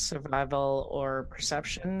investigation, survival, or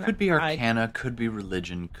perception. Could be Arcana, could be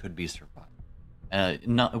religion, could be survival.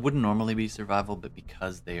 It wouldn't normally be survival, but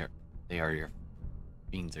because they are your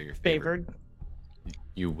fiends are your favorite, Favored.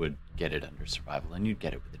 you would get it under survival, and you'd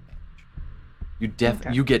get it with advantage.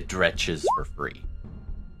 Okay. You get dretches for free.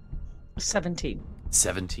 17.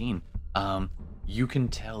 17. You can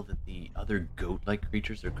tell that the other goat-like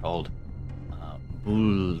creatures are called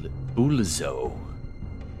Bulzo.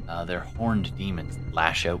 They're horned demons that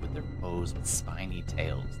lash out with their foes with spiny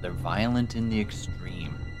tails. They're violent in the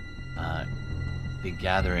extreme. They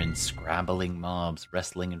gather in scrabbling mobs,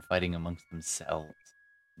 wrestling and fighting amongst themselves.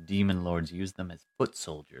 Demon lords use them as foot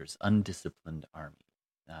soldiers, undisciplined army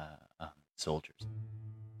soldiers.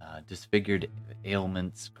 Disfigured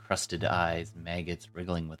ailments, crusted eyes, maggots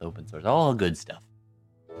wriggling with open sores. All good stuff.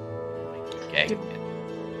 Okay.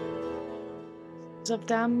 Of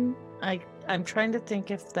them, I'm trying to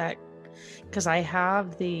think if that, because I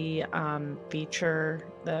have the feature,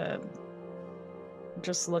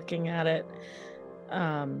 just looking at it,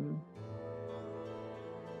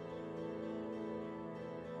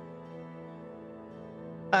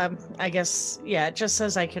 I guess, yeah, it just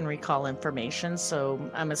says I can recall information, so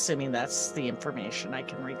I'm assuming that's the information I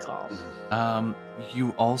can recall.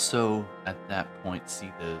 You also at that point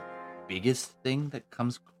see the biggest thing that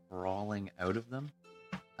comes crawling out of them,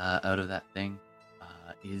 out of that thing,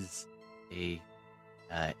 is a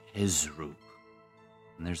Hezru,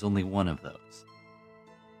 and there's only one of those,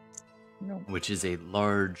 No. which is a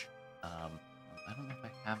large. I don't know if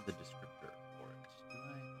I have the descriptor for it. Do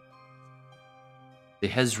I? The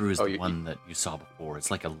Hezru is the one that you saw before.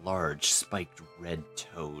 It's like a large, spiked red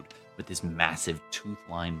toad with this massive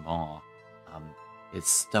tooth-lined maw, its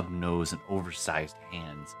stub nose and oversized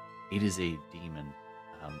hands. It is a demon.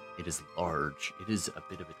 It is large. It is a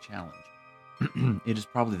bit of a challenge. It is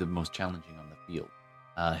probably the most challenging on the field.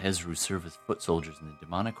 Hezru serve as foot soldiers in the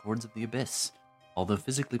demonic hordes of the Abyss. Although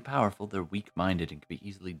physically powerful, they're weak-minded and can be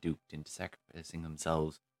easily duped into sacrificing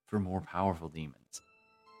themselves for more powerful demons.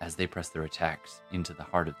 As they press their attacks into the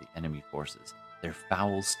heart of the enemy forces, their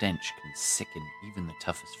foul stench can sicken even the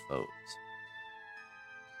toughest foes.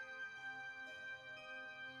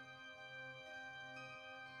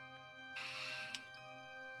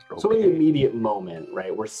 So in the immediate moment,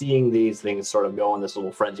 right, we're seeing these things sort of go in this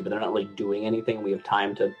little frenzy, but they're not like doing anything. We have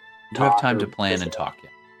time to You have time to or plan and listen. talk, yeah.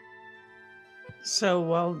 So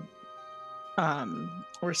while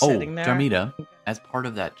we're sitting there, Darmida, as part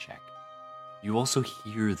of that check, you also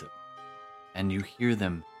hear them, and you hear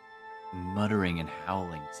them muttering and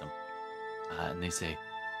howling something. And they say,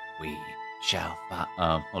 "We shall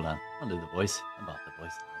hold on, I'll do the voice. How about the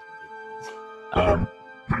voice?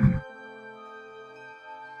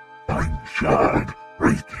 Find the shard,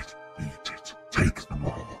 break it, eat it, take them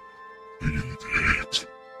all. Eat it.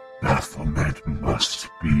 Baphomet must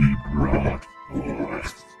be brought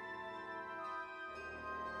forth.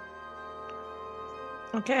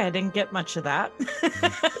 Okay, I didn't get much of that.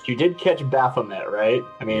 You did catch Baphomet, right?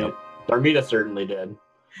 I mean, Yep. Darmida certainly did.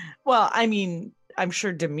 Well, I mean, I'm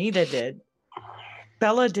sure Demita did.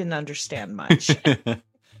 Bella didn't understand much.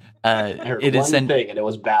 I heard It one is thing, and it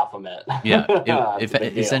was Baphomet. Yeah, It's a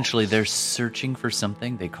big deal. essentially they're searching for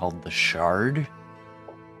something they called the shard,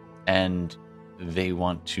 and they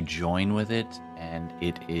want to join with it, and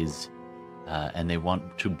it is, and they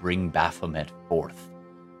want to bring Baphomet forth.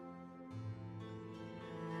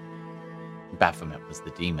 Baphomet was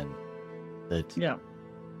the demon that. Yeah.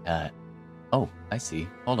 Oh, I see.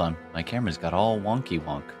 Hold on, my camera's got all wonky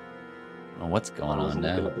wonk. I don't know what's going I was on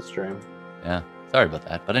looking now. at the stream. Yeah, sorry about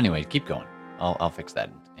that. But anyway, keep going. I'll fix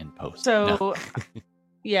that in post. So, No.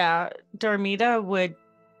 yeah, Darmida would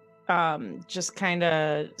just kind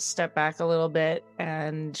of step back a little bit,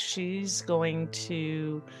 and she's going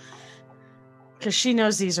to, because she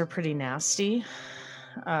knows these are pretty nasty,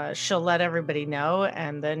 she'll let everybody know,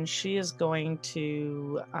 and then she is going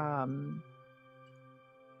to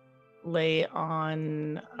lay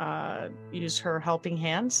on, use her helping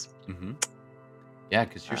hands. Mm-hmm. Yeah,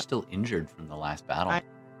 because you're still injured from the last battle.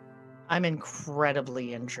 I'm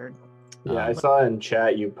incredibly injured. Yeah, I saw in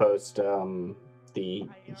chat you post the. I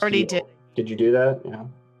already heal. did. Did you do that? Yeah.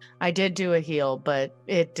 I did do a heal, but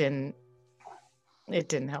it didn't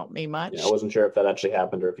help me much. Yeah, I wasn't sure if that actually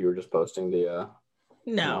happened or if you were just posting the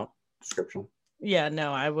No. description. Yeah,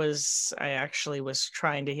 no, I actually was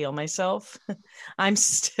trying to heal myself. I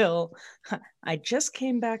just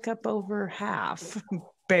came back up over half,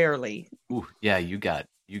 barely. Ooh, yeah, you got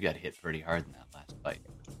hit pretty hard in that last fight.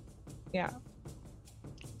 Yeah.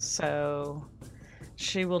 So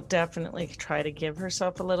she will definitely try to give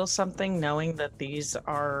herself a little something, knowing that these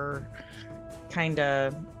are kind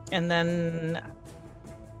of, and then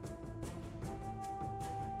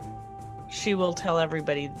she will tell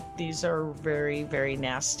everybody these are very, very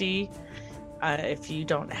nasty. If you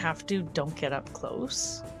don't have to, don't get up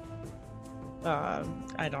close. I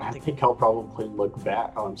think I'll probably look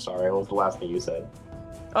back. Oh, I'm sorry. What was the last thing you said?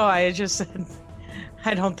 Oh, I just said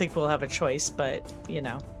I don't think we'll have a choice, but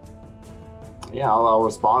Yeah, I'll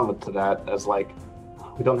respond to that as like,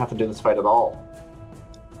 we don't have to do this fight at all.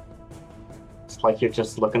 It's like you're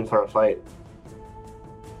just looking for a fight.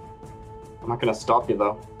 I'm not gonna stop you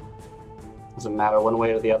though. Doesn't matter one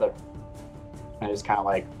way or the other. I just kind of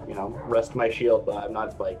like, rest my shield, but I'm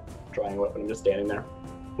not like drawing a weapon. I'm just standing there,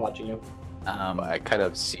 watching you. I kind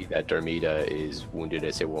of see that Darmida is wounded.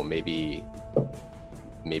 I say, well, maybe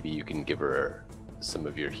you can give her some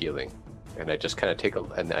of your healing. And I just kind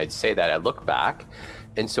of and I'd say that I look back,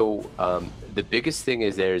 and so the biggest thing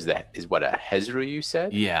is is what, a Hezru you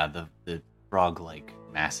said? Yeah, the frog-like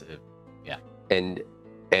massive. Yeah. And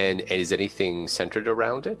is anything centered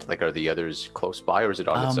around it? Like, are the others close by, or is it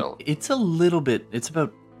on its own? It's a little bit. It's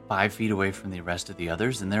about 5 feet away from the rest of the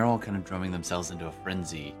others, and they're all kind of drumming themselves into a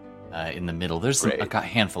frenzy in the middle. There's a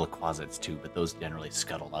handful of closets too, but those generally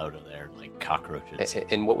scuttle out of there like cockroaches.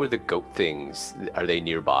 And what were the goat things? Are they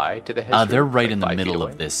nearby to the Hezru? They're right in the middle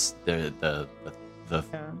of this. The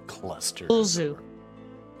cluster. Bulzu.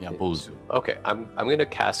 Yeah, Bulzu. Okay, I'm gonna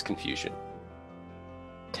cast Confusion.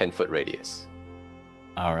 10-foot radius.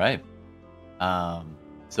 All right.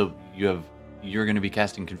 So you're going to be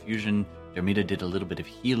casting Confusion. Darmida did a little bit of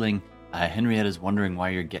healing. Henrietta's wondering why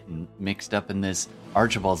you're getting mixed up in this.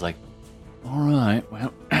 Archibald's like, all right,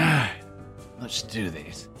 well, let's do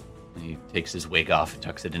this. And he takes his wig off and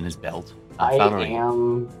tucks it in his belt. I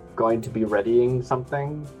am going to be readying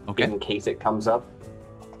something in case it comes up.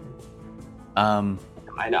 I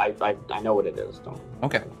know what it is. Don't.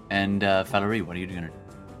 Okay. And Valerie, what are you going to do?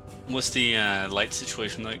 What's the light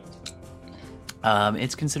situation like?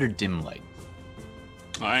 It's considered dim light.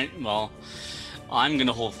 All right, well, I'm going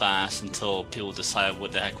to hold fast until people decide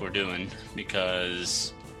what the heck we're doing,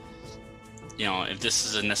 because, if this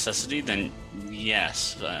is a necessity, then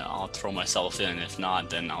yes, I'll throw myself in. If not,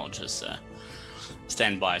 then I'll just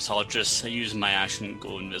stand by. So I'll just use my action and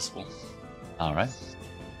go invisible. All right.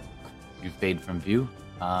 You fade from view.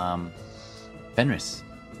 Fenris,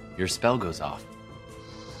 your spell goes off.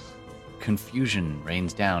 Confusion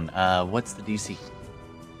rains down. What's the DC?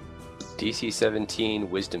 DC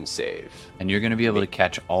 17, Wisdom save. And you're going to be able to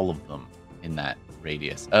catch all of them in that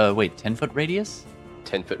radius. Wait, 10-foot radius?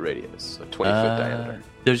 10-foot radius, so 20-foot diameter.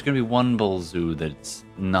 There's going to be one Bulzu that's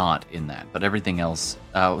not in that, but everything else...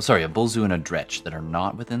 a Bulzu and a Dretch that are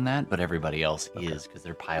not within that, but everybody else is, because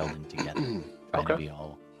they're piled in together. Trying to be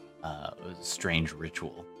all a strange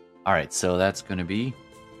ritual. All right, so that's going to be...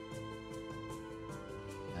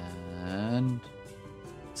 And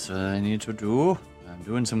so I need to do... I'm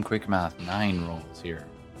doing some quick math. 9 rolls here.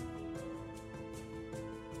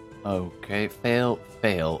 Okay, fail,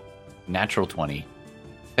 natural 20.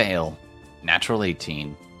 Fail, natural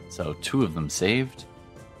 18. So 2 of them saved.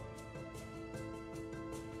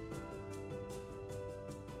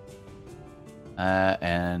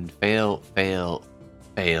 And fail,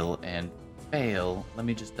 and fail. Let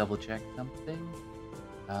me just double check something.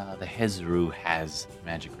 The Hezru has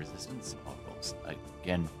magic resistance. I'll roll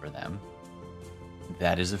again for them.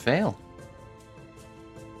 That is a fail.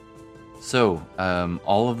 So,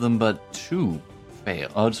 all of them but 2 fail.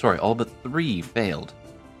 Oh, sorry, all but 3 failed.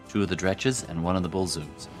 2 of the Dretches and 1 of the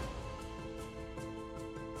Bulzus.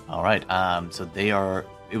 All right, so they are...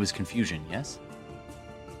 It was confusion, yes?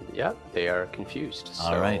 Yeah, they are confused.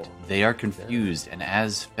 All right, they are confused, and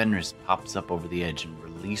as Fenris pops up over the edge and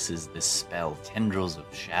releases this spell, tendrils of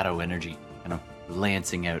shadow energy kind of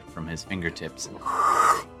lancing out from his fingertips,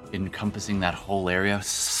 encompassing that whole area.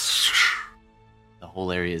 The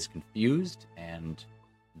whole area is confused, and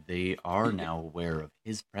they are now aware of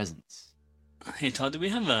his presence. Hey, Todd, do we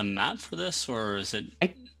have a map for this, or is it...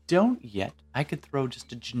 I don't yet. I could throw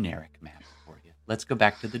just a generic map for you. Let's go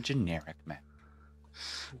back to the generic map.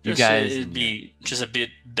 You guys... It'd be just a bit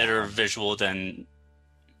better visual than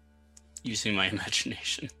using my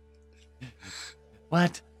imagination.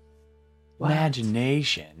 What?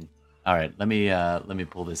 Imagination? All right, let me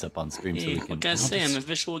pull this up on stream so we can... What can I say? I'm a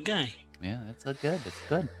visual guy. Yeah, that's good. That's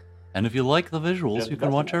good. And if you like the visuals, Just you can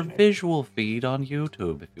best watch our imagination. visual feed on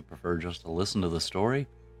YouTube. If you prefer just to listen to the story,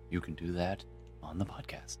 you can do that on the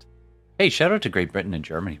podcast. Hey, shout out to Great Britain and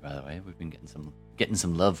Germany, by the way. We've been getting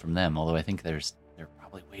some love from them, although I think they're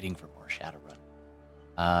probably waiting for more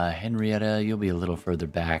Shadowrun. Henrietta, you'll be a little further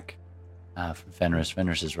back from Fenris.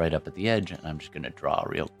 Fenris is right up at the edge, and I'm just going to draw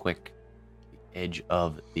real quick. The edge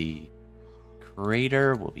of the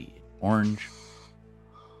crater will be orange.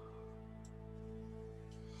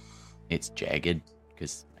 It's jagged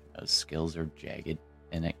because those skills are jagged,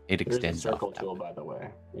 and it There's a extends circle off. tool, by the way.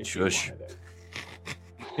 if you Shush. wanted it.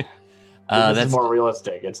 This That's is more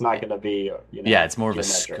realistic. It's not going to be, yeah, it's more of a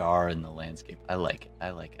geometric. scar in the landscape. I like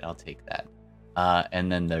it. I'll take that. And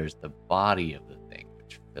then there's the body of the thing,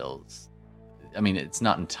 which fills. I mean, it's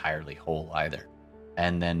not entirely whole either.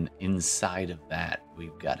 And then inside of that,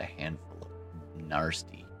 we've got a handful of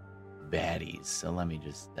nasty baddies. So let me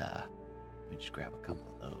just grab a couple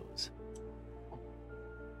of those.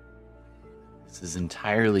 This is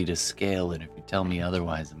entirely to scale, and if you tell me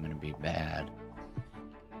otherwise, I'm going to be bad.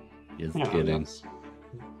 Just Yeah, kidding. that's-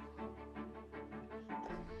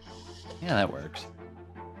 Yeah, that works.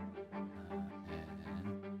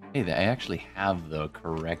 And, hey, I actually have the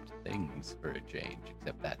correct things for a change,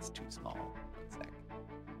 except that's too small. One sec.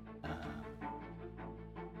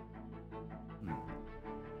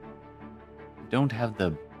 Don't have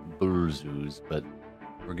the Burzus, but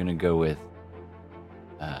we're gonna go with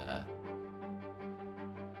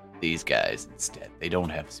these guys instead. They don't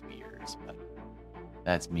have spears, but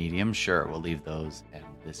that's medium. Sure, we'll leave those, and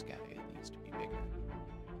this guy needs to be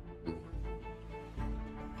bigger.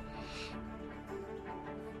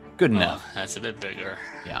 Good enough. Oh, that's a bit bigger.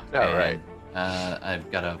 Yeah. All right.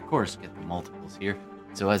 I've got to, of course, get the multiples here.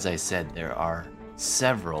 So as I said, there are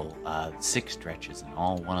several, 6 stretches in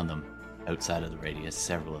all, one of them outside of the radius,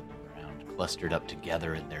 several of them around, clustered up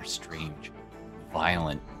together in their strange,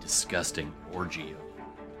 violent, disgusting orgy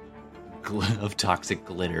of toxic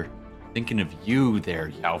glitter. Thinking of you there,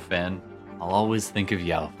 Yaofen. I'll always think of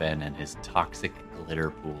Yaofen and his toxic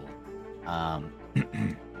glitter pool.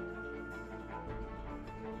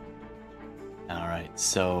 Alright,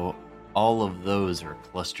 so all of those are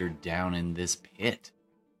clustered down in this pit.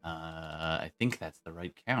 I think that's the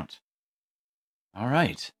right count.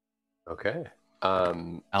 Alright. Okay. I'll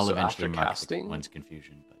So eventually after mark casting, one's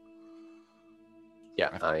confusion, but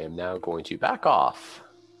yeah, I am now going to back off.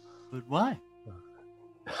 why?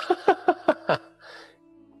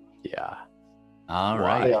 Yeah.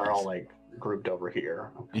 Alright. They are all like grouped over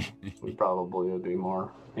here. We probably would be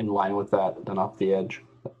more in line with that than off the edge.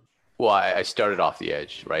 Well, I started off the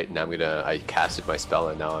edge, right? And I casted my spell,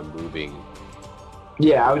 and now I'm moving.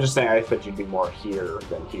 Yeah, I was just saying I thought you'd be more here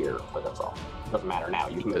than here, but that's all. Doesn't matter now.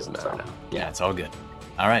 You can Doesn't move, matter so. now. Yeah, it's all good.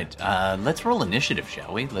 Alright, let's roll initiative,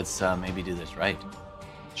 shall we? Let's maybe do this right.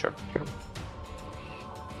 Sure.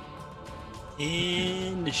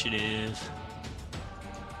 Initiative.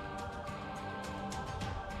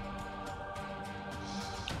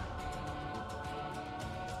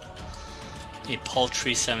 A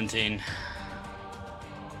paltry 17.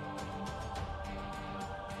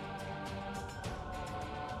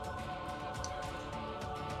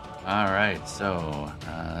 Alright, so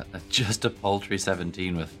just a paltry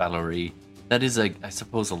 17 with Valerie. That is, I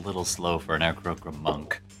suppose, a little slow for an Aarakocra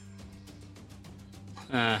monk.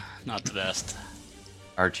 Not the best.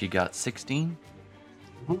 Archie got 16.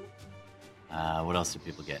 Mhm. What else do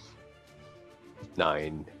people get?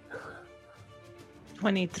 9.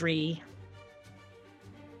 23.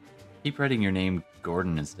 Keep writing your name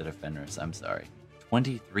Gordon instead of Fenris. I'm sorry.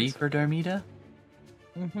 23 for Darmida?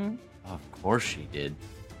 Mm-hmm. Of course she did.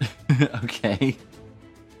 Okay.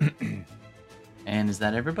 And is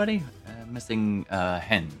that everybody? Missing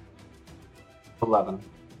Hen. 11.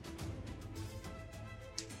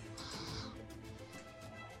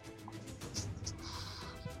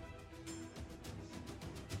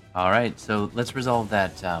 All right, so let's resolve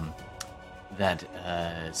that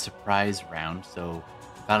surprise round. So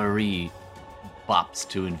Valerie bops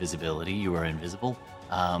to invisibility. You are invisible.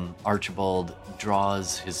 Archibald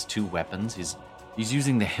draws his 2 weapons. He's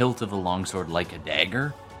using the hilt of the longsword like a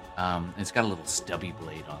dagger. It's got a little stubby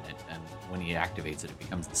blade on it, and when he activates it, it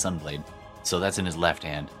becomes the Sunblade. So that's in his left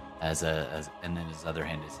hand, and then his other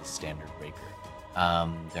hand is his standard rapier.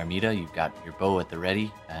 Darmida, you've got your bow at the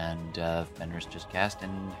ready, and Fenris just cast.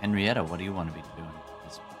 And Henrietta, what do you want to be doing?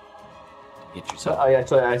 Just to get So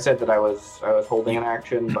yourself. I said that I was holding an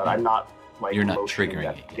action, but I'm not like You're not motioning triggering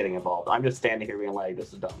that- it yet. getting involved. I'm just standing here being like,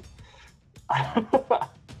 this is dumb.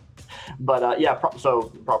 But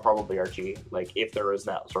probably Archie. Like if there is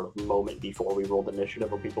that sort of moment before we rolled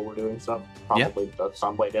initiative where people were doing stuff, probably the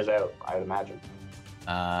Sunblade is out. I would imagine.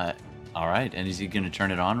 All right. And is he going to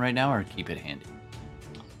turn it on right now or keep it handy?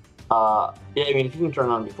 Yeah, I mean, if you can turn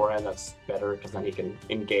it on beforehand, that's better because then he can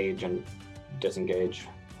engage and disengage.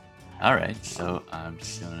 All right. So I'm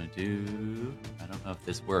just going to do. I don't know if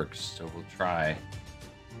this works, so we'll try.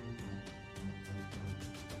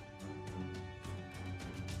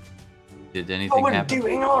 Did anything happen?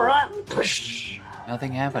 Doing all right.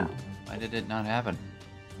 Nothing happened. Why did it not happen?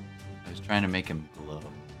 I was trying to make him glow.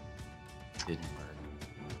 Didn't work.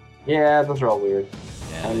 Yeah, those are all weird.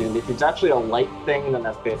 Yeah. I mean, if it's actually a light thing, then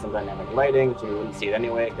that's based on dynamic lighting, so you wouldn't see it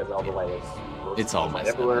anyway because all the light is. It's all light messed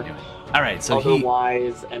up everywhere. anyway. All right, so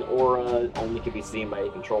Otherwise, an aura only can be seen by a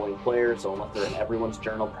controlling player, so unless they're in everyone's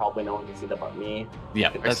journal, probably no one can see that but me. Yeah,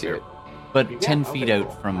 I that's see fair. it. But Yeah, 10 okay, feet cool.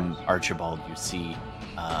 out from Archibald, you see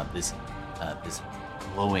this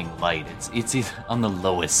glowing light. It's on the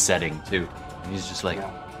lowest setting too, and he's just like,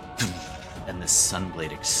 and the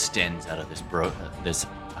sunblade extends out of this.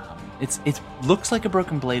 It looks like a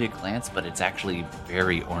broken bladed lance, but it's actually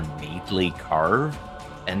very ornately carved,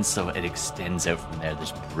 and so it extends out from there.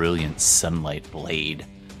 This brilliant sunlight blade,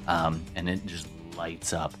 and it just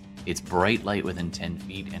lights up. It's bright light within 10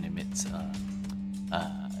 feet and emits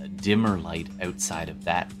dimmer light outside of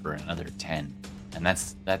that for another 10, and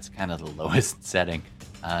that's kind of the lowest setting.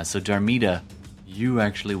 So Darmida, you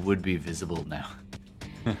actually would be visible now.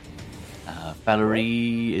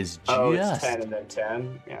 Valerie is it's 10 and then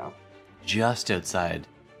 10. Yeah. just outside.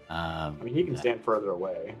 I mean, he can stand further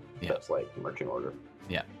away. Yeah. That's like marching order.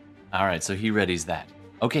 Yeah. All right. So he readies that.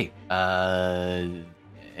 Okay.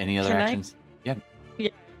 Any other Can I- actions? Yeah.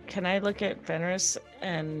 Can I look at Fenris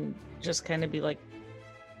and just kind of be like,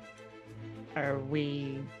 are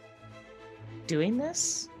we doing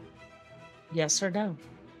this? Yes or no?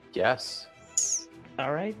 Yes.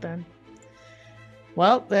 All right, then.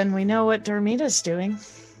 Well, then we know what Dormita's doing.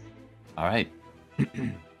 All right.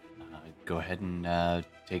 Go ahead and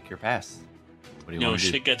take your pass. What do you No, want to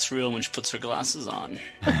shit gets real when she puts her glasses on.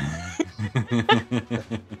 do?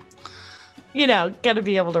 You know, gotta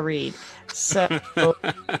be able to read. So,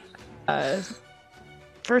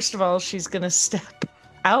 first of all, she's gonna step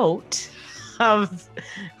out of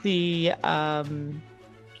the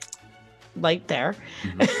light there.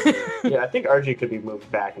 Yeah, I think RG could be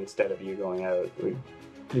moved back instead of you going out.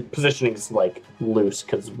 The positioning's like loose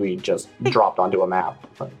because we just dropped onto a map.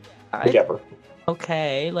 But whichever.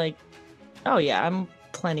 Okay, like, oh yeah, I'm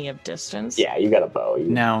plenty of distance. Yeah, you got a bow. You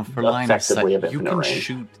Now, for line of sight, effectively have you infinite can range.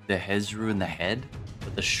 shoot the Hezru in the head,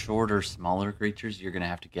 but the shorter, smaller creatures, you're going to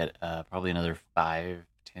have to get probably another 5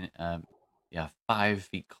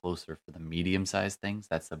 feet closer for the medium-sized things.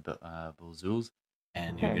 That's the Bulzuls.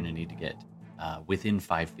 And you're Okay. going to need to get within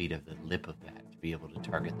 5 feet of the lip of that to be able to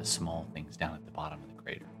target the small things down at the bottom of the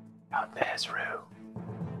crater. Out the Hezru.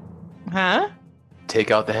 Huh?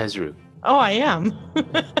 Take out the Hezru. Oh, I am.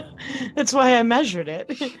 That's why I measured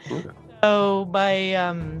it. So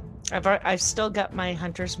I've still got my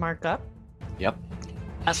hunter's mark up. Yep.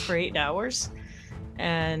 That's for 8 hours,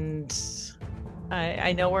 and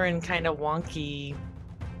I know we're in kind of wonky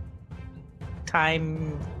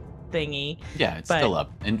time thingy. Yeah, it's But- still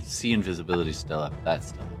up. And see invisibility's still up. That's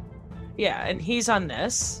still up. Yeah, and he's on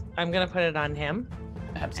this. I'm gonna put it on him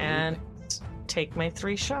Absolutely. and take my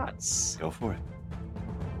 3 shots. Go for it.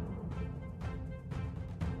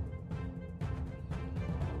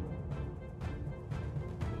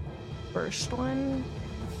 First one,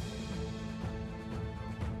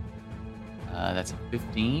 That's a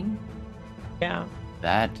 15. yeah.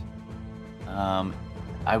 That,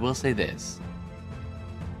 I will say this.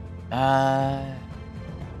 Can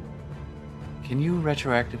you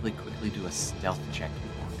retroactively quickly do a stealth check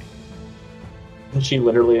for me? Is she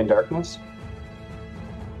literally in darkness?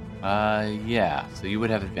 Yeah. So you would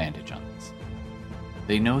have advantage on this.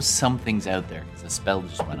 They know something's out there because the spell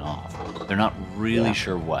just went off. They're not really Yeah.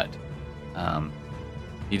 sure what.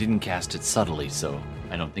 You didn't cast it subtly, so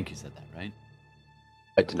I don't think you said that, right?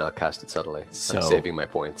 I did not cast it subtly. So- I'm saving my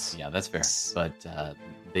points. Yeah, that's fair. But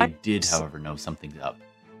they did, however, know something's up.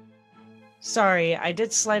 Sorry, I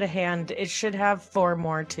did sleight of hand. It should have 4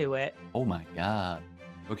 more to it. Oh my god.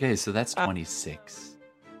 Okay, so that's Uh, 26.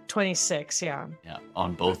 26, yeah. Yeah,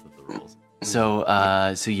 on both of the rolls. So,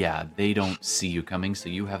 so yeah, they don't see you coming, so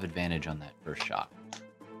you have advantage on that first shot.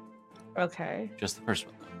 Okay. Just the first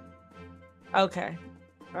one, Okay.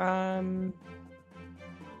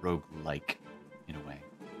 rogue-like, in a way.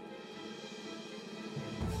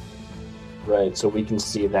 Right, so we can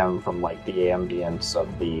see them from like the ambience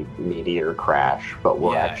of the meteor crash, but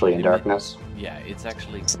we're Yeah, actually in and darkness. Yeah, it's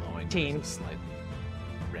actually glowing Team. slightly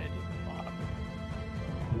red at the bottom.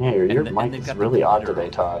 Yeah, your And mic they've is got really the odd glitter today,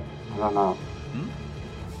 on. Todd. I don't know. Hmm?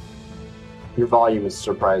 Your volume is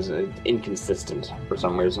surprisingly inconsistent for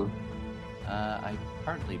some reason. I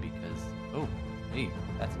partly because hey,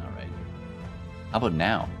 that's not right. How about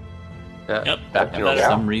now? Yeah, Yep. back to For Better. normal.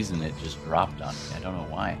 some reason it just dropped on me. I don't know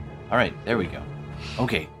why. All right, there we go.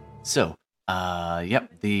 Okay, so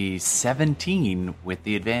the 17 with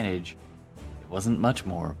the advantage. It wasn't much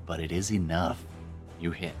more, but it is enough.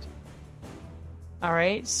 You hit. All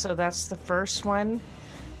right, so that's the first one.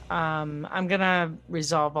 I'm gonna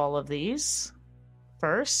resolve all of these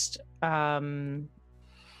first.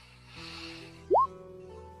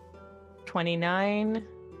 29.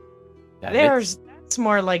 That That's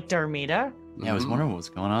more like Darmida. hits. Yeah, I was wondering what was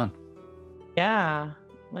going on. Yeah,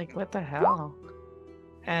 like what the hell?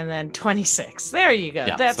 And then 26. There you go.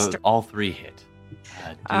 Yeah, That's so all three hit.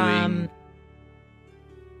 Doing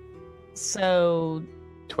so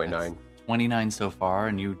 29. 29 so far,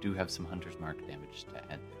 and you do have some Hunter's Mark damage to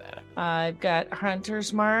add to that. I've got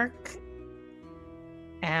Hunter's Mark,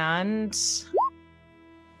 and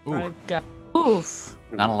Ooh, I've got oof.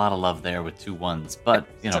 not a lot of love there with 2 1s, but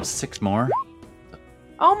 6 more.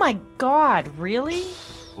 Oh my God! Really?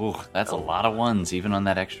 Ooh, that's a lot of 1s, even on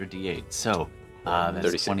that extra D8. So, that's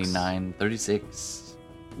 36. 29, 36.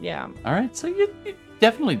 Yeah. All right, so you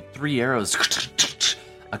definitely 3 arrows.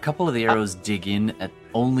 A couple of the arrows dig in at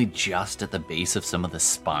only just at the base of some of the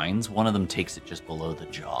spines. One of them takes it just below the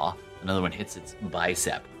jaw. Another one hits its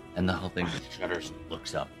bicep, and the whole thing shudders,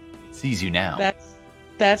 looks up. It sees you now.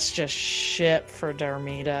 That's just shit for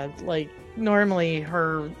Darmida. Like normally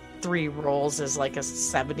her 3 rolls is like a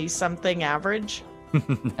 70-something average.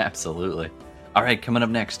 Absolutely. All right, coming up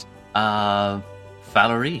next,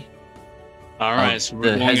 Valerie. All right, so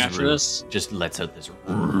we're the going after Hezru this. just lets out this.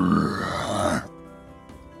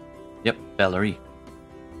 Yep, Valerie.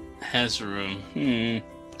 Hezru.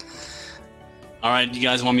 All right, you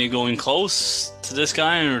guys want me to go in close to this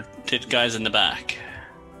guy, or to the guys in the back?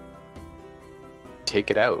 Take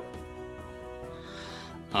it out.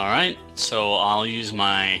 All right, so I'll use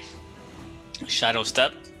my Shadow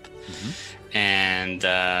Step and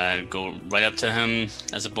go right up to him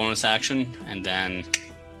as a bonus action, and then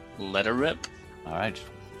let it rip. All right.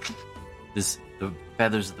 The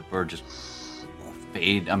feathers of the bird just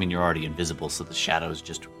fade. I mean, you're already invisible, so the shadows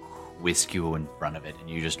just whisk you in front of it, and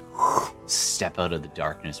you just step out of the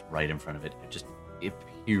darkness right in front of it, just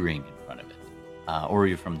appearing in front of it, or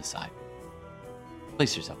you're from the side.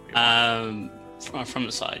 Place yourself here. From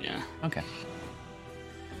the side, yeah. Okay.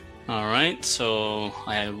 All right, so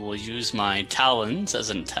I will use my talons as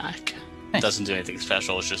an attack. Nice. It doesn't do anything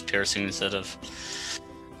special; it's just piercing instead of.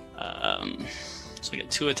 So I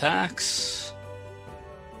get 2 attacks.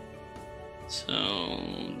 So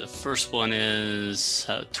the first one is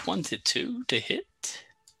 22 to hit.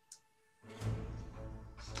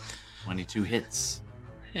 22 hits.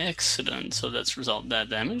 Excellent. So let's resolve that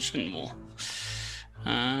damage, and we'll.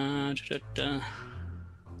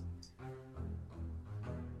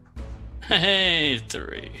 Hey,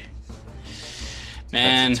 3.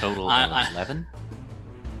 Man, That's a total of 11.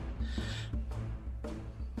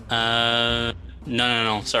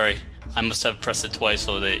 No. Sorry, I must have pressed it twice,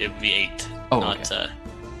 so that it would be 8. Oh, not, okay.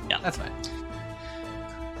 Yeah. That's fine.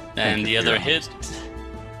 And Thank the you for other your hit, honesty.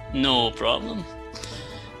 no problem.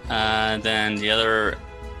 Then the other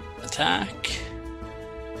attack,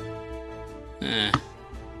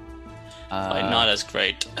 not as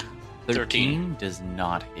great. 13 does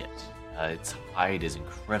not hit. Its hide is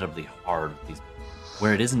incredibly hard.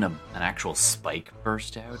 Where it isn't an actual spike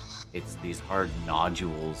burst out, it's these hard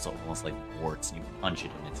nodules, almost like warts, and you punch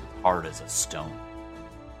it, and it's as hard as a stone.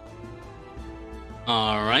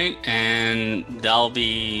 All right, and that'll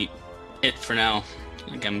be it for now.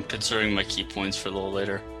 Like, I'm considering my key points for a little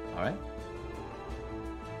later. All right.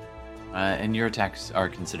 And your attacks are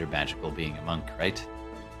considered magical, being a monk, right?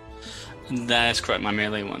 That is correct. My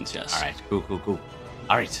melee ones, yes. All right, cool.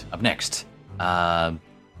 All right, up next. Now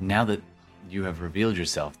that you have revealed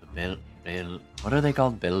yourself, the what are they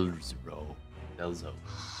called? Belzo,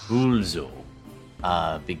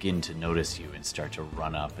 begin to notice you and start to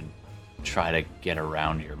run up and try to get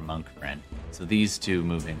around your monk friend. So these two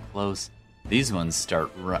move in close. These ones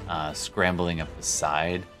start scrambling up the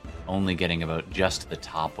side, only getting about just to the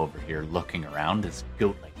top over here, looking around as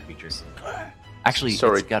goat-like creatures. Actually,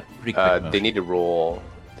 Sorry, it's got pretty quick motion. they need to roll.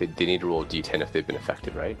 They need to roll D10 if they've been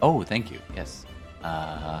affected, right? Oh, thank you. Yes.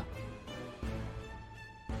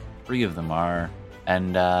 3 of them are.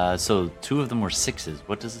 And so 2 of them were 6s.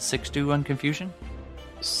 What does a 6 do on confusion?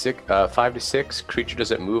 5 to 6. Creature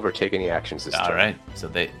doesn't move or take any actions this turn. All right. So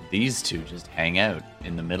these 2 just hang out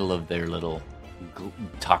in the middle of their little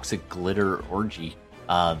toxic glitter orgy.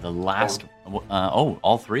 The last,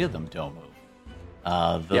 all 3 of them don't move.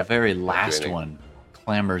 The very last one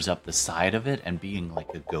clambers up the side of it, and being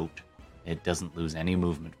like a goat, it doesn't lose any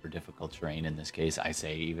movement for difficult terrain. In this case, I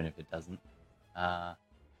say even if it doesn't.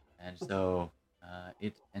 And so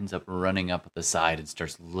it ends up running up at the side and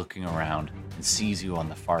starts looking around and sees you on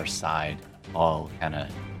the far side, all kind of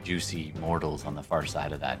juicy mortals on the far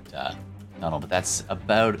side of that tunnel. But that's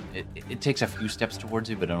about it. It takes a few steps towards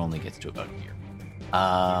you, but it only gets to about here.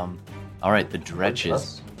 All right, the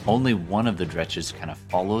dretches. Only one of the dretches kind of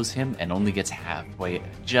follows him and only gets halfway,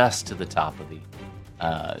 just to the top of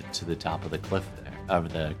the cliff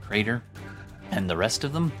of the crater, and the rest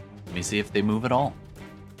of them, let me see if they move at all.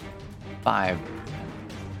 5.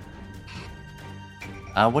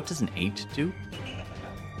 What does an 8 do?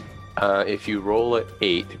 If you roll an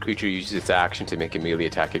 8, the creature uses its action to make a melee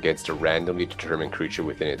attack against a randomly determined creature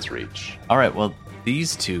within its reach. All right, well,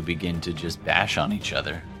 these 2 begin to just bash on each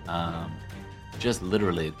other. Just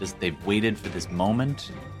literally, they've waited for this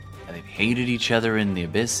moment, and they've hated each other in the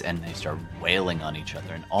abyss, and they start wailing on each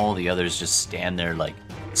other, and all the others just stand there like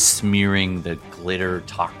smearing the glitter,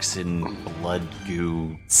 toxin, blood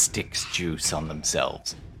goo, Styx juice on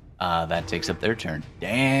themselves. That takes up their turn.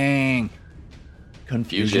 Dang!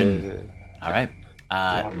 Confusion. All right.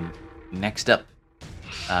 Next up,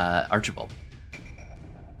 Archibald.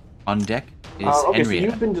 On deck is okay, Henrietta.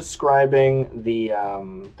 so you've been describing the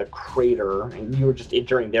crater, and you were just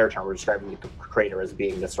during their turn, we're describing the crater as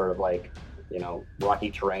being this sort of like,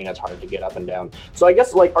 rocky terrain that's hard to get up and down. So I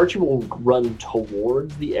guess like Archie will run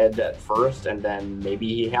towards the edge at first, and then maybe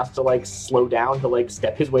he has to like slow down to like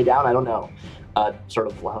step his way down. I don't know. Sort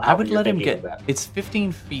of. I would let him get. It's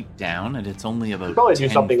 15 feet down, and it's only about. Probably do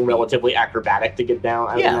 10 something feet. relatively acrobatic to get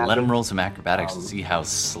down. Let him roll some acrobatics to see how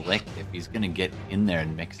slick, if he's gonna get in there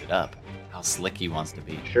and mix it up, how slick he wants to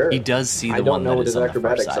be. Sure. He does see the I don't one know that what is his on the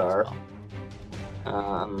far acrobatics side are. as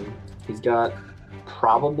well. He's got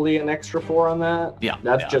probably an extra 4 on that. Yeah,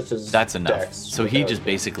 that's just his. That's enough. Dex So he without just it.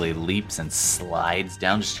 basically leaps and slides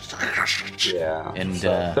down. Yeah. And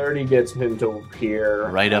so 30 gets him to here.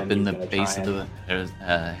 right up and in he's the gonna base try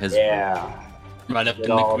of his. Yeah. Right up the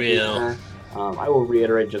Get all McRail. here. I will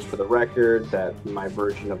reiterate just for the record that my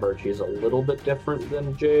version of Archie is a little bit different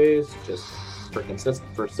than Jay's, just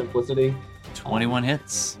for simplicity. 21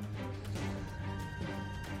 hits.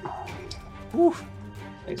 Woof.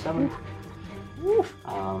 27.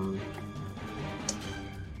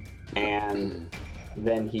 And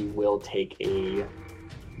then he will take a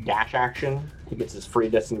dash action. He gets his free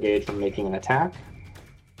disengage from making an attack.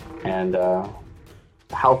 And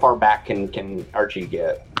how far back can Archie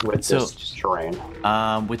get with this terrain?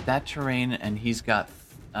 With that terrain, and he's got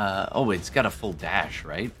it's got a full dash,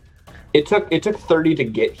 right? It took 30 to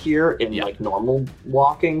get here in like normal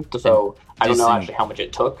walking, so I don't know actually how much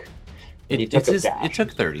it took. It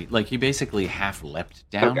took 30. Like he basically half leapt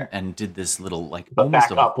down and did this little But almost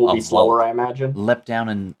back up will be slower, I imagine. Leapt down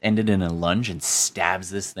and ended in a lunge and stabs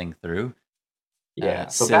this thing through. Yeah,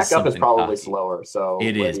 so back up is probably slower. So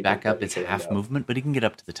it is back up. It's half movement, but he can get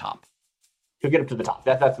up to the top. He'll get up to the top.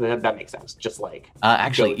 That makes sense. Just like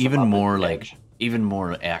actually, even more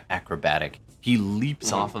acrobatic. He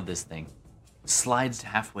leaps off of this thing, slides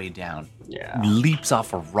halfway down, leaps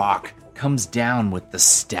off a rock, comes down with the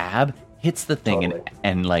stab, hits the thing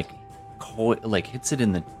and hits it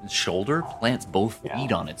in the shoulder, plants both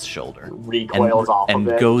feet on its shoulder, recoils off of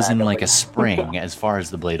it, and goes in like a spring as far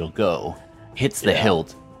as the blade will go, hits the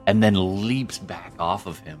hilt, and then leaps back off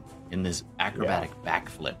of him in this acrobatic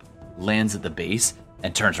backflip, lands at the base,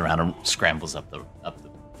 and turns around and scrambles up the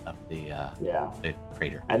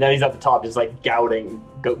crater. And then he's at the top, just like goading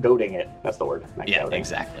it. That's the word. Goading.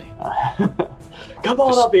 Exactly. Come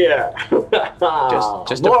on up here.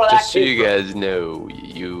 just so you guys know,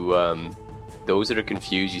 you those that are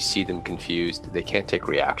confused, you see them confused. They can't take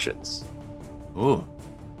reactions. Ooh,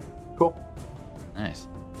 cool, nice.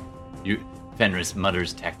 Fenris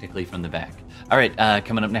mutters tactically from the back. All right,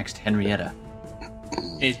 coming up next, Henrietta.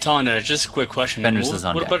 Hey, Tonda, just a quick question. Fenris is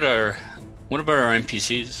on deck. What about our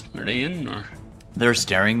NPCs? Are they in, or? They're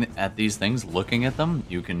staring at these things, looking at them.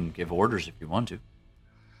 You can give orders if you want to.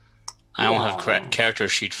 I don't have character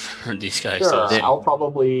sheet for these guys. Sure, so I'll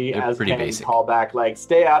probably, as pretty Ken, basic. call back, like,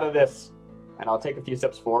 stay out of this. And I'll take a few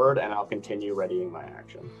steps forward, and I'll continue readying my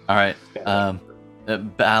action. All right.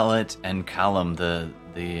 Ballet and Callum, the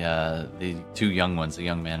two young ones, the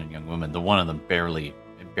young man and young woman, the one of them barely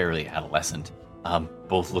adolescent,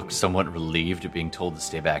 both look somewhat relieved at being told to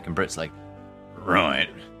stay back, and Britt's like, right.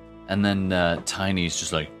 And then Tiny's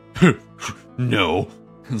just like, no.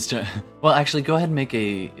 Well, actually, go ahead and make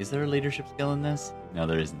a... Is there a leadership skill in this? No,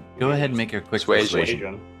 there isn't. Go ahead and make a quick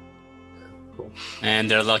persuasion. Cool. And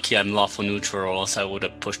they're lucky I'm lawful neutral, or else I would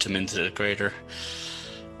have pushed him into the crater.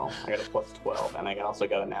 Oh, I got a plus 12, and I also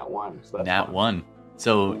got a nat 1. So that's Nat fun. 1.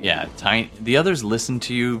 So, yeah, the others listen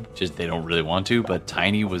to you, just they don't really want to, but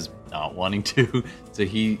Tiny was not wanting to, so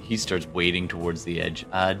he starts wading towards the edge.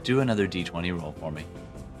 Do another d20 roll for me.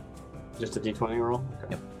 Just a d20 roll?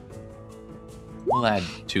 Okay. Yep. We'll add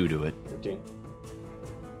 2 to it. 15.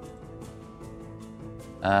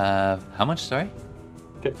 How much, sorry?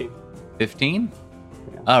 15. 15?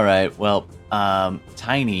 Yeah. All right, well,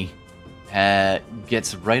 Tiny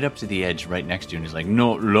gets right up to the edge right next to you, and he's like,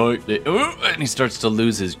 not like that. And he starts to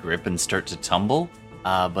lose his grip and start to tumble.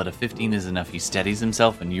 But a 15 is enough. He steadies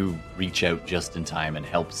himself, and you reach out just in time and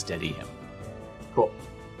help steady him Cool.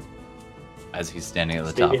 as he's standing at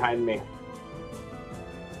the Stay top. behind me.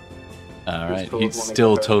 All right, still he's wanting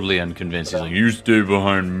still to- totally unconvinced. He's like, you stay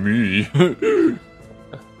behind me.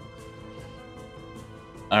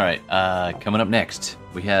 All right, coming up next,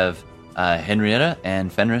 we have Henrietta,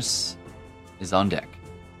 and Fenris is on deck.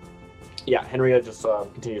 Yeah, Henrietta just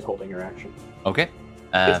continues holding her action. Okay.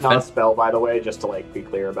 It's not a spell, by the way, just to be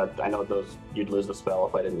clear about. I know you'd lose the spell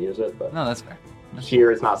if I didn't use it, but No, that's fair.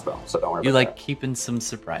 here it's not a spell, so don't worry You about like keeping some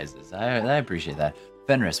surprises. I appreciate that.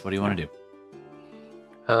 Fenris, what do you want to do?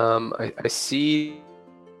 I see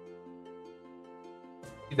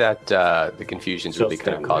that the confusion's She'll really kind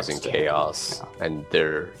of stand causing next to him. chaos, Yeah. and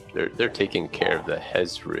they're taking care of the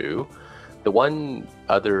Hezru. The one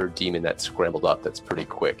other demon that scrambled up that's pretty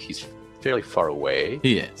quick. He's fairly far away.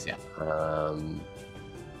 He is, yeah.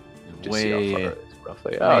 Just see how Way, far it is,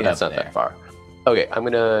 roughly. way Oh, that's up not there. that far. Okay, I'm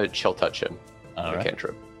gonna chill touch him. all with a right,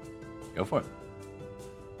 cantrip. go for it.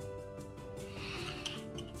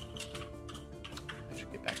 I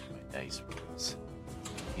should get back to my dice rolls.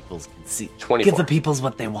 Peoples can see. 24. Give the peoples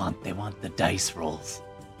what they want. They want the dice rolls.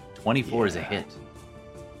 24 is a Yeah. hit.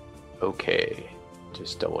 Okay,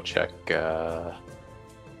 just double check.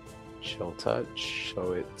 Chill touch.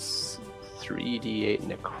 So it's 3d8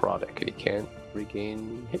 necrotic, and he can't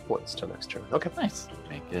regain hit points till next turn. Okay, Nice.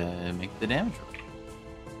 Make the damage roll.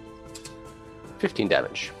 15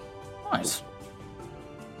 damage. Nice.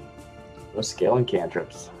 No scaling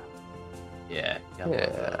cantrips. Yeah.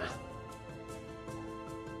 Yeah.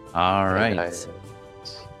 All right.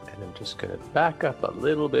 And I'm just gonna back up a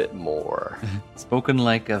little bit more. Spoken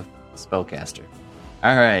like a spellcaster.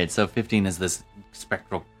 All right. So 15 is this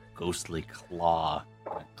spectral, ghostly claw.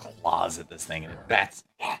 It claws at this thing and it bats.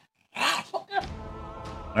 All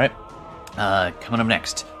right. Coming up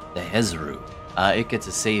next, the Hezru. It gets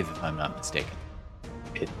a save if I'm not mistaken.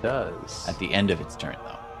 It does. At the end of its turn,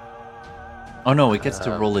 though. Oh no, it gets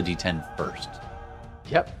to roll a d10 first.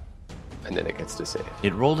 Yep. And then it gets to save.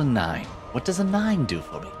 It rolled a 9. What does a 9 do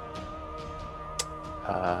for me?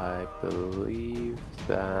 I believe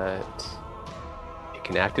that it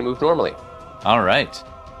can act and move normally. All right.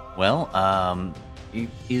 Well, it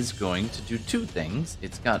is going to do 2 things.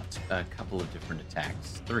 It's got a couple of different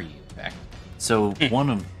attacks, 3 in fact. So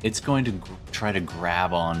it's going to try to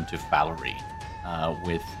grab on to Valerie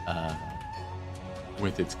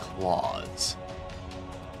with its claws.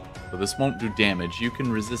 So this won't do damage. You can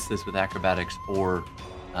resist this with acrobatics or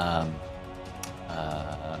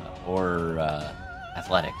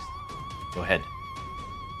athletics. Go ahead.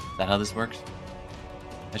 Is that how this works?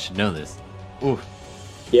 I should know this. Ooh.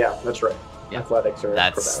 Yeah, that's right. Yeah. Athletics or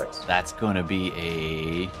That's acrobatics. going to be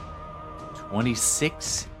a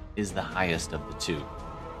 26 is the highest of the 2.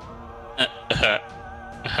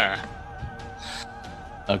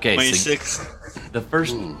 Okay, so 26. the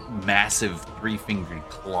first massive 3-fingered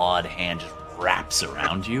clawed hand just wraps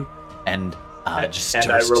around you and just And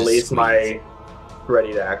I starts to release squeeze. my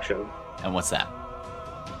ready to action. And what's that?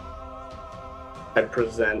 I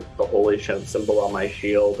present the holy symbol on my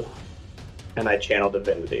shield, and I channel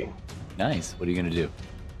divinity. Nice. What are you going to do?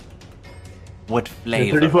 What In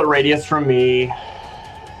a flavor? 30-foot radius from me,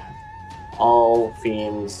 all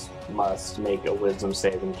fiends must make a wisdom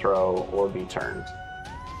saving throw or be turned.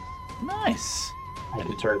 Nice. I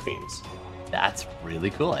can turn fiends. That's really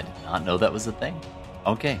cool. I did not know that was a thing.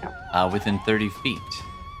 Okay. Within 30 feet.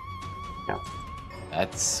 Yeah.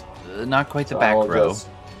 That's not quite the So back I'll row. just-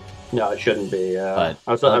 No, it shouldn't be. But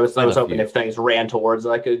I was quite a hoping few. if things ran towards it,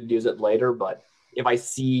 I could use it later. But if I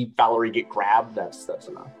see Valerie get grabbed, that's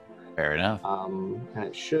enough. Fair enough. And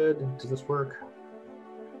it should. Does this work?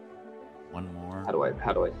 one more. How do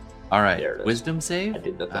I? All right, There it is. wisdom save. I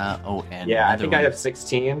did the thing. And Yeah, I another think I one. have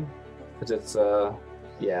 16 because it's I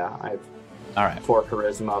have All right. 4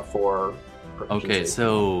 charisma, 4. Okay, proficiency.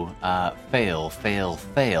 so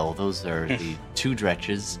fail. Those are the 2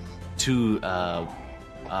 dretches, 2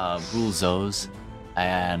 Bulzos,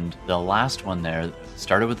 and the last one there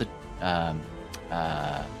started with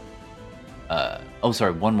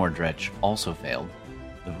one more dretch also failed.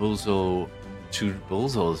 The Bulzo, 2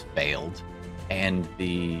 Bulzos failed, and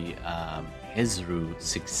the Hezru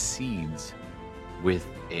succeeds with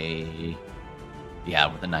a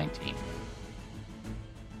 19.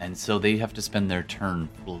 And so they have to spend their turn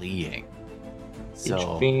fleeing. So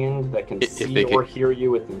Each fiend that can If see they or get- hear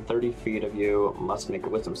you within 30 feet of you must make a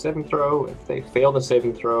wisdom saving throw. If they fail the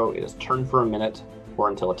saving throw, it is turned for a minute or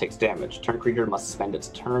until it takes damage. Turn creature must spend its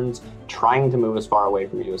turns trying to move as far away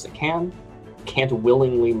from you as it can. Can't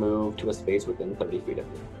willingly move to a space within 30 feet of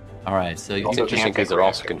you. all right, so you It's Also interesting can't because take they're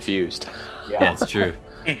also reaction. confused. yeah, it's true.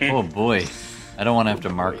 Oh boy, I don't want to have to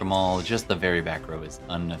mark them all. Just the very back row is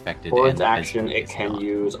unaffected. For and its the action, Hezru it is can not.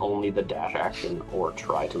 use only the dash action or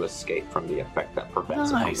try to escape from the effect that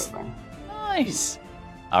prevents Nice. it from moving. Nice.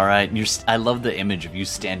 All right, I love the image of you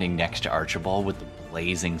standing next to Archibald with the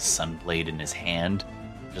blazing sunblade in his hand,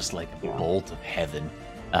 just like a Yeah. bolt of heaven,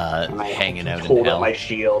 And I hanging out in hold hell. up my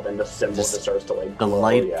shield, and the symbol Just just starts to like The glow,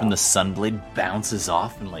 light yeah. from the sunblade bounces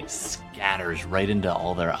off and like scatters right into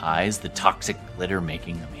all their eyes. The toxic glitter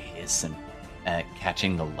making them hiss and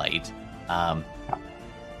catching the light.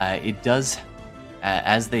 It does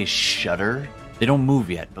as they shudder. They don't move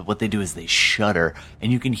yet, but what they do is they shudder,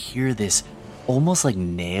 and you can hear this almost like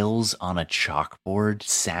nails on a chalkboard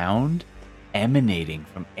sound emanating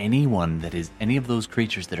from any of those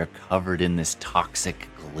creatures that are covered in this toxic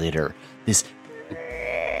glitter. This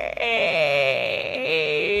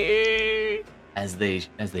as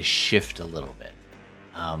they shift a little bit.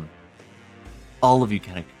 All of you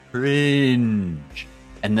kind of cringe,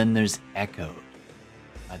 and then there's echoed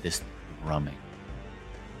by this thrumming.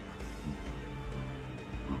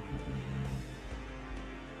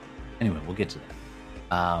 Anyway, we'll get to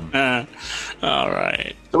that. All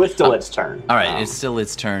right. So it's still its turn. All right, it's still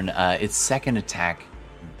its turn. Its second attack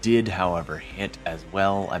did, however, hit as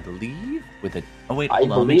well, I believe, with a... Oh, wait, I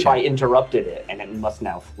hold on, let me believe I check. interrupted it, and it must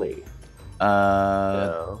now flee.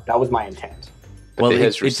 No. That was my intent. But well, the it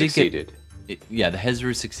Hezru did get- succeeded. Yeah, the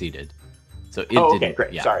Hezru succeeded. So it Oh, didn't... okay,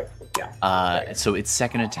 great. Yeah. Sorry. Yeah. So its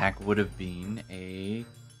second attack would have been a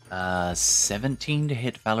 17 to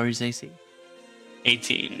hit Valerie's AC.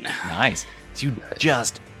 18. Nice. So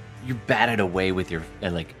you bat it away with your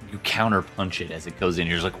you counter punch it as it goes in.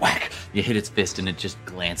 You're just like whack. You hit its fist and it just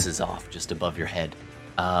glances off just above your head.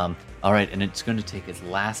 All right, and it's going to take its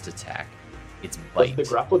last attack. Its bite. Was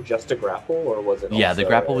the grapple just a grapple, or was it? Yeah, also the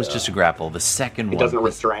grapple was just a grapple. The second It one doesn't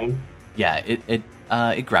was- restrain. Yeah,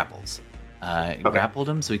 it grapples. It grappled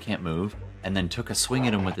him so he can't move, and then took a swing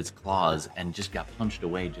at him with its claws and just got punched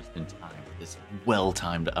away just in time with this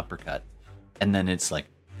well-timed uppercut. And then it's like,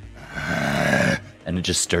 and it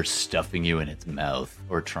just starts stuffing you in its mouth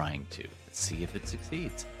or trying to. Let's see if it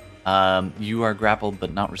succeeds. You are grappled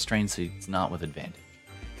but not restrained, so it's not with advantage.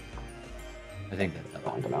 I think that's I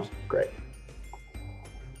how want to know. Great.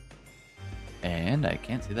 And I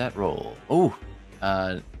can't see that roll. Oh,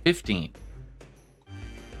 15.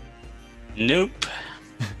 Nope.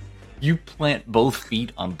 You plant both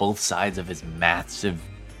feet on both sides of his massive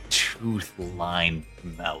tooth-lined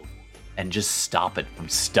mouth and just stop it from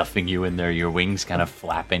stuffing you in there, your wings kind of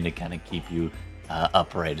flapping to kind of keep you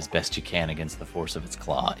upright as best you can against the force of its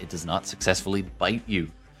claw. It does not successfully bite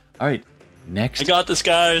you. All right, next. I got this,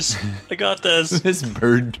 guys. I got this. This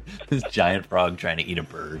bird, this giant frog trying to eat a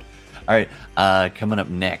bird. All right, coming up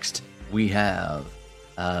next, we have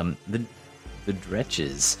the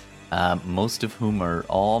Dretches, most of whom are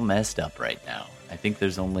all messed up right now. I think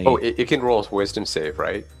there's only... Oh, it can roll a wisdom save,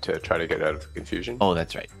 right? To try to get out of the confusion. Oh,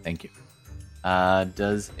 that's right. Thank you.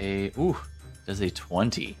 Does a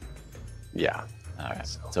 20. Yeah. All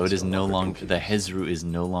right. So it is no longer... The Hezru is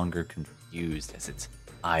no longer confused as its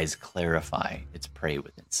eyes clarify its prey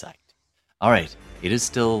within sight. All right. It is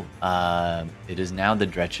still... it is now the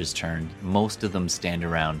Dretch's turn. Most of them stand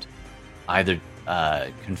around either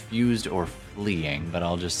confused or fleeing, but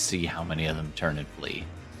I'll just see how many of them turn and flee.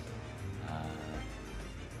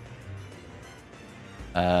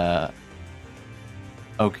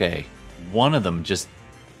 Okay. One of them just...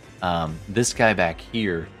 this guy back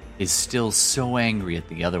here is still so angry at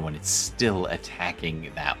the other one, it's still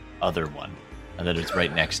attacking that other one that it's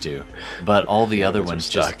right next to. But all the other ones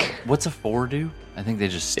just... stuck. What's a 4 do? I think they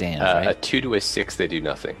just stand, A right? 2 to a 6, they do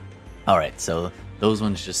nothing. All right, so those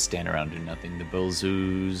ones just stand around and do nothing. The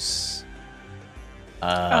Bilzoos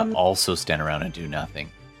also stand around and do nothing.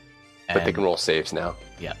 But they And- can roll saves now.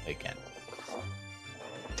 Yeah, they can.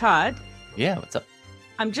 Todd, Yeah, what's up?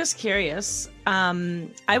 I'm just curious.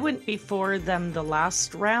 I went before them the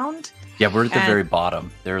last round. Yeah, we're at the And- very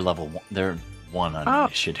bottom. They're level 1. They're 1 on Oh.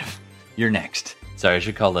 initiative. You're next. Sorry, I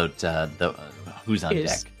should call out the who's on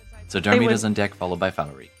Yes. deck. So They Darmita's went- on deck, followed by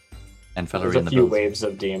Valerie. And Valerie There's and a the few Bills. waves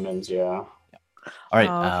of demons, yeah. All right.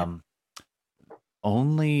 Oh, okay.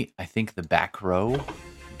 Only I think the back row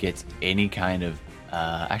gets any kind of.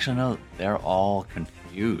 Actually, no, they're all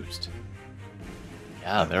confused.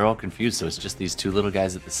 Yeah, they're all confused. So it's just these two little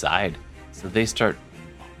guys at the side. So they start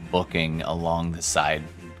booking along the side,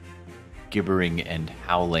 gibbering and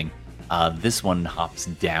howling. This one hops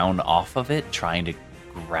down off of it, trying to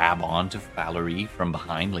grab onto Valerie from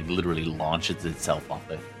behind, like literally launches itself off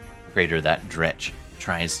the crater. That Dretch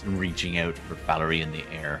tries reaching out for Valerie in the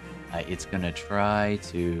air. It's gonna try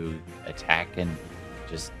to attack and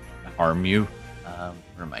just harm you. Where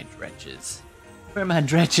are my Dretches? Where are my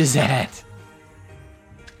Dretches at?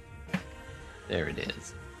 There it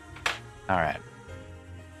is. All right.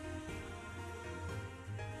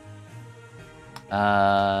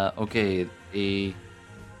 Okay, a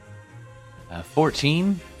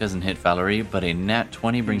 14 doesn't hit Valerie, but a nat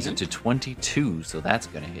 20 brings it to 22, so that's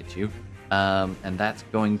going to hit you. And that's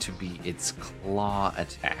going to be its claw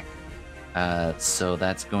attack. So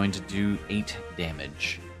that's going to do 8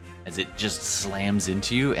 damage as it just slams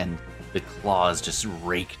into you, and the claws just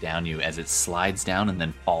rake down you as it slides down and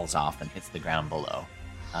then falls off and hits the ground below.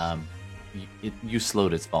 You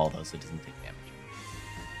slowed its fall, though, so it doesn't take damage.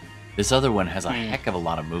 This other one has a heck of a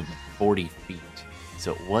lot of movement, 40 feet.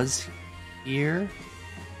 So it was here.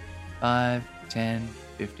 5, 10,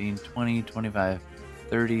 15, 20, 25,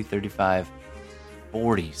 30, 35,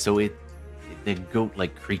 40. So the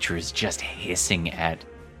goat-like creature is just hissing at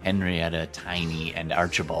Henrietta, Tiny, and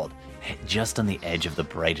Archibald. Just on the edge of the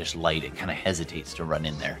brightest light, it kind of hesitates to run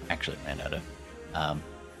in there. Actually, it ran out of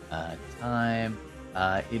time.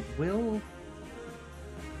 It will...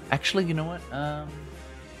 Actually, you know what?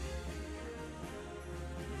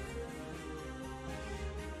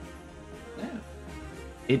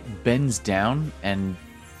 It bends down and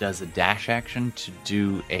does a dash action to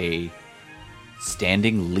do a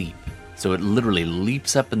standing leap. So it literally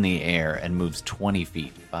leaps up in the air and moves 20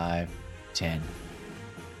 feet. 5, 10,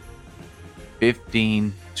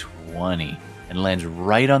 15, 20. And lands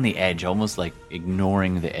right on the edge, almost like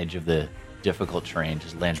ignoring the edge of the difficult terrain.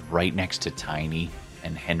 Just lands right next to Tiny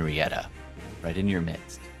and Henrietta. Right in your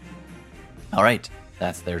midst. All right,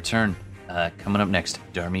 that's their turn. Coming up next,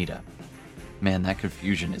 Darmita. Man, that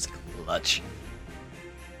confusion is clutch.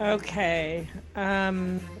 Okay.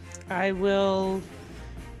 I will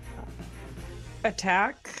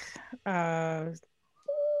attack.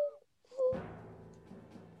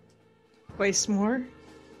 Waste more.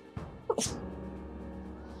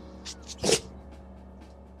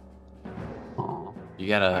 You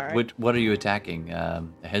gotta. All right. What are you attacking?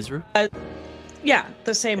 Hezru? Yeah,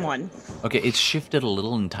 the same one. Okay, it's shifted a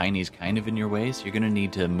little, and Tiny's kind of in your way, so you're gonna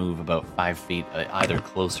need to move about 5 feet, either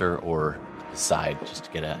closer or to the side, just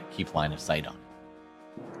to get a keep line of sight on.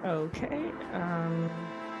 Okay.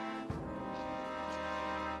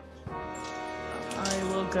 I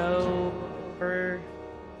will go over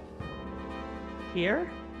here.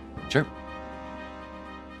 Sure.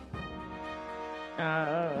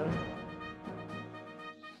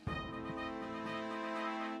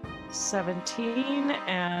 17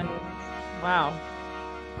 and wow.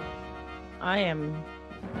 I'm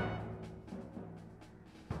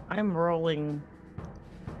rolling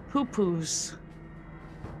poo-poos.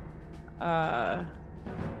 All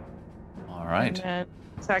right. And then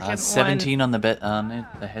second 17 on the bet on it.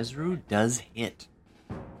 The Hezru does hit.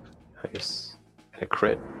 Nice. And a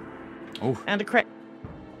crit. Oh, one and a crit.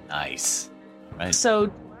 nice. All right. So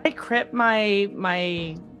do I crit my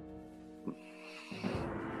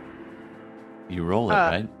You roll it,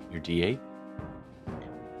 right? Your D8.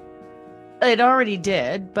 it already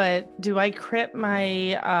did, but do I crit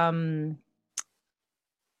my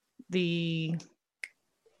the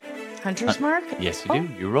hunter's mark? Yes, you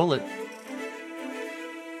do. You roll it.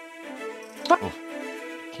 Oh,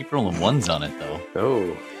 keep rolling ones on it, though.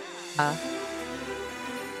 Oh,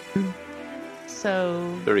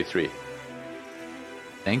 So 33.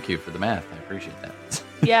 Thank you for the math. I appreciate that.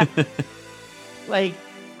 yeah, like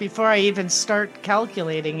before I even start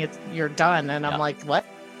calculating, you're done, and I'm Yeah. like, what?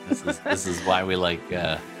 This is why we like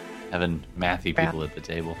having mathy people at the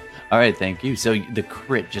table. All right, thank you. So the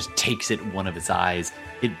crit just takes it one of its eyes.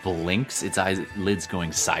 It blinks, its eyes lids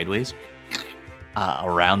going sideways,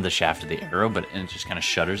 around the shaft of the arrow, and it just kind of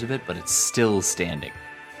shudders a bit, but it's still standing.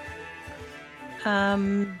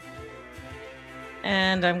 And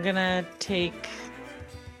I'm gonna take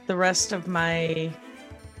the rest of my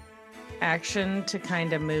action to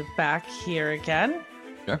kind of move back here again.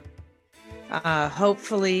 Sure.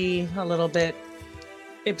 Hopefully a little bit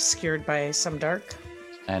obscured by some dark.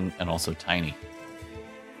 And also tiny.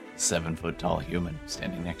 7-foot tall human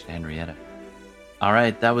standing next to Henrietta. All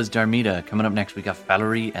right, that was Darmida. Coming up next, we got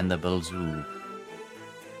Valerie and the Belzul.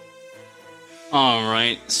 All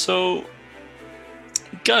right, so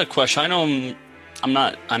got a question. I know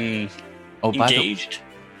I'm engaged.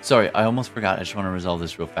 Sorry, I almost forgot. I just want to resolve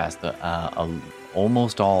this real fast.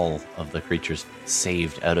 Almost all of the creatures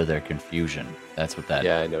saved out of their confusion. That's what that...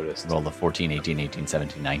 Yeah, I noticed. Roll the 14, 18, 18,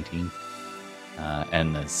 17, 19.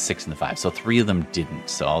 And the 6 and the 5. So 3 of them didn't.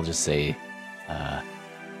 So I'll just say... A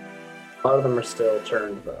lot of them are still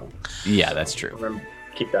turned, though. Yeah, that's true. Remember,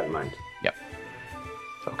 keep that in mind. Yep.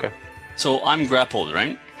 Okay. So I'm grappled,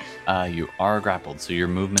 right? You are grappled, so your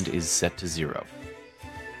movement is set to 0.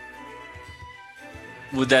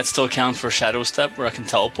 Would that still count for Shadow Step, where I can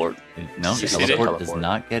teleport? No, You the see it? teleport does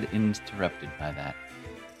not get interrupted by that.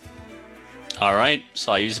 All right,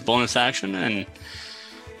 so I use a bonus action and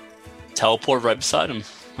teleport right beside him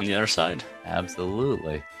on the other side.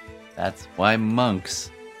 Absolutely. That's why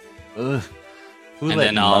monks... Ugh. Who And let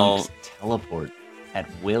then monks teleport at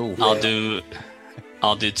will?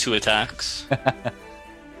 I'll do 2 attacks.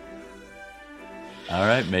 All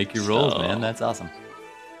right, make your rolls, So- man. That's awesome.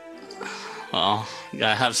 Well, you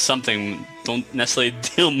gotta have something. Don't necessarily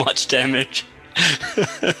deal much damage. All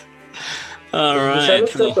Is the right. Shadow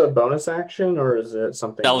Step a bonus action, or is it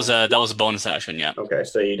something... That was a bonus action. Yeah. Okay,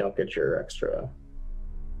 so you don't get your extra...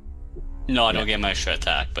 No, I don't get my extra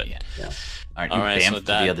attack, but Yeah. All right, All you right, bamf so to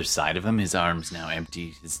that- the other side of him. His arm's now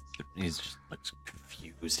empty. He's just looks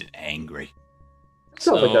confused and angry.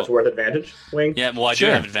 Sounds like So- that's worth advantage, Wing. yeah. Well, I Sure.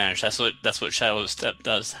 do have advantage. That's what Shadow Step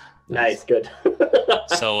does. Nice, good.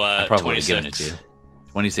 So I probably would have given it 26. to you.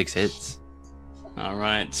 26 hits. All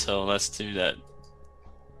right, so let's do that.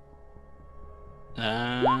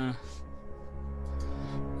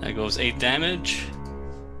 That goes 8 damage.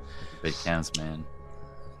 It counts, man.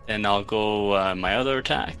 Then I'll go my other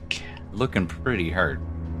attack. Looking pretty hurt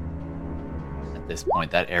at this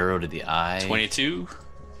point. That arrow to the eye. 22.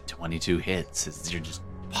 22 hits. You're just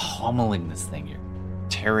pummeling this thing. You're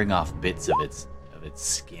tearing off bits of its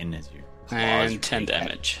skin as your claws And 10 rake at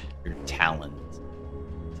damage. your talons.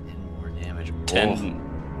 10 more damage. 10.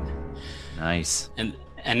 Oh, nice.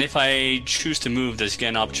 And if I choose to move, does he get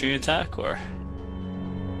an opportunity attack or?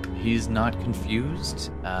 He's not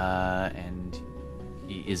confused, and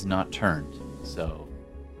he is not turned. So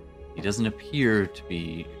he doesn't appear to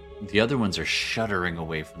be. The other ones are shuddering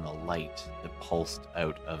away from the light that pulsed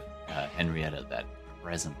out of Henrietta, that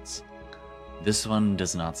presence. This one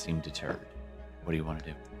does not seem deterred. What do you want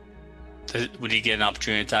to do? Would he get an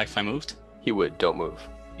opportunity attack if I moved? He would. Don't move.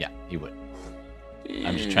 Yeah, he would.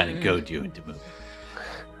 I'm just trying to goad you into moving.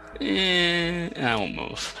 I won't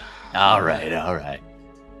move. All right.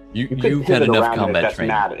 You could You've had pivot enough around him if combat that's training.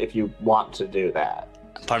 mad if you want to do that.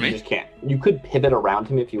 Pardon You me? just can't. You could pivot around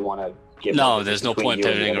him if you want to give No, him there's no between point you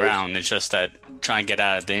and the pivoting others. around. It's just that try and get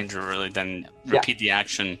out of danger, really, then Yeah. repeat the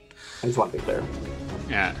action. I just want to be clear.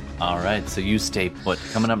 Yeah. All right, so you stay put.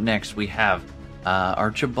 Coming up next, we have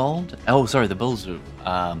Archibald. Oh, sorry, the Bullzoo.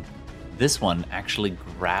 This one actually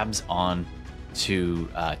grabs on to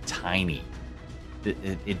Tiny.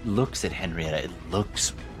 It looks at Henrietta. It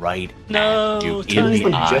looks right No, at you in Tiny. the Didn't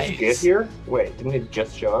we eyes. just get here? Wait, didn't it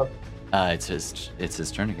just show up? It's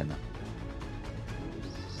his turn again, though.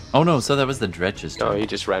 Oh no, so that was the Dretch's No, turn. he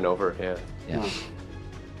just ran over. Yeah.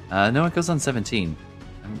 Yeah. No, it goes on 17.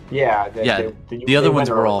 Yeah. The other ones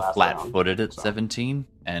were all last flat-footed round, at so. 17,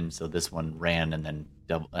 and so this one ran and then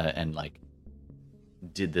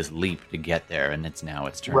did this leap to get there, and it's now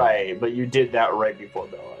its turn. Right, but you did that right before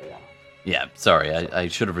Bella. Yeah. Yeah, sorry, I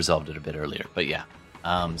should have resolved it a bit earlier, but yeah.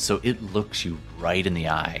 So it looks you right in the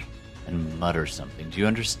eye and mutters something. Do you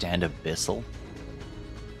understand Abyssal?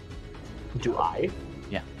 Do I?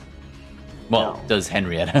 Yeah. Well, No. does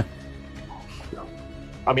Henrietta? No.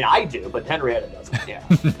 I mean, I do, but Henrietta doesn't. Yeah.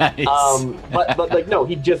 Nice. But like, no,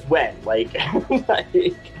 he just went. Like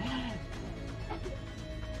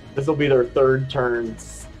this will be their third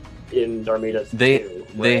turns in Darmida's. They too,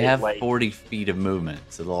 they right? have Like, 40 feet of movement,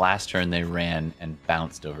 so the last turn they ran and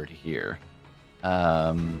bounced over to here.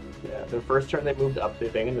 Yeah, their first turn they moved up the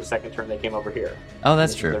thing, and the second turn they came over here. Oh,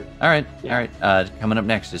 that's This is true. their- All right, Yeah. all right. Coming up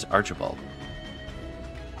next is Archibald.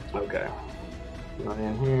 Okay. Run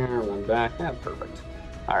in here, run back. Yeah, perfect.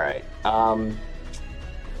 All right.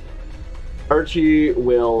 Archie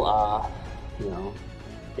will,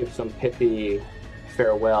 give some pithy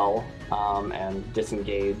farewell and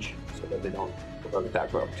disengage so that they don't provoke attack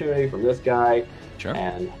for opportunity from this guy. Sure.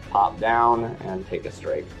 And pop down and take a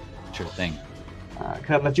strike. Sure thing.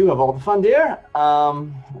 Can I let you have all the fun, dear?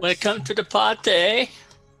 Welcome to the party.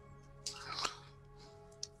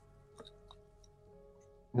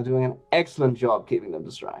 You're doing an excellent job keeping them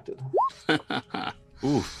distracted.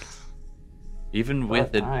 Ooh. Even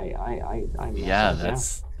with it. I Yeah,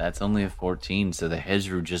 that's only a 14. So the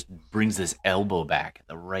Hezru just brings this elbow back at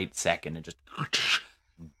the right second and just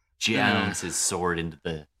jams his sword into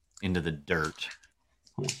the dirt.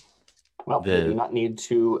 Well, they do not need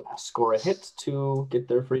to score a hit to get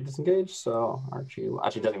their free disengage. So Archie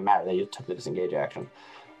actually doesn't matter. They just took the disengage action.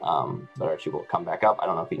 But Archie will come back up. I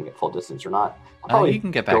don't know if he can get full distance or not. You can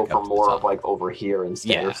get back go up for to more the of like over here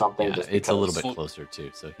instead or something. Yeah, just it's a little because- bit closer too.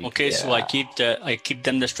 So he Okay, so I keep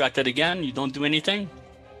them distracted again. You don't do anything.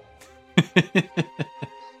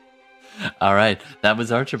 All right, that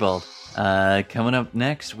was Archibald. Coming up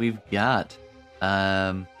next, we've got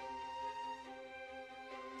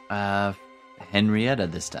Henrietta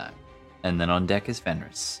this time, and then on deck is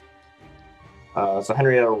Fenris. So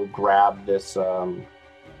Henrietta will grab this.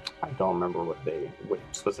 I don't remember what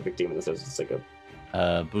specific demon this is. It's like a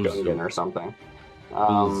Gungan or something.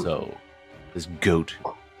 Buzo, this goat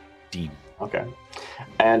demon. Okay.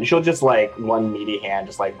 And she'll just like one meaty hand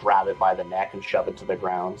just like grab it by the neck and shove it to the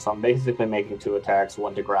ground. So I'm basically making 2 attacks,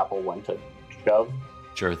 one to grapple, one to shove.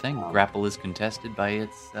 Sure thing. Grapple is contested by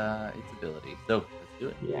its ability. So let's do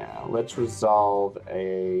it. Yeah, let's resolve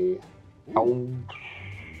a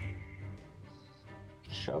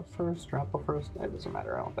shove first, grapple first. It doesn't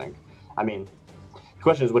matter, I don't think. I mean, the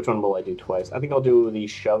question is which one will I do twice? I think I'll do the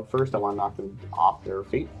shove first. I want to knock them off their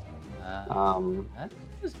feet. That's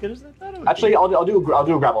as good as I thought it would Actually, be. I'll do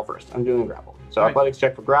a grapple first. I'm doing grapple. So Alright. athletics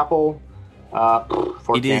check for grapple.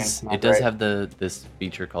 14. It does have this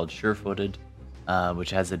feature called sure-footed,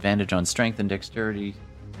 which has advantage on strength and dexterity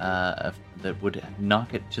that would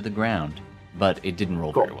knock it to the ground, but it didn't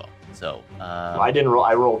roll Cool. very well. So I didn't roll.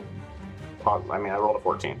 I rolled a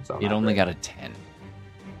 14. So it not only great. got a 10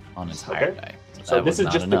 on its higher Okay. die. So that this was is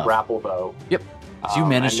not just enough. the grapple, though. Yep. So you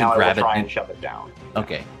managed and now to grab I will try it. and shove it down.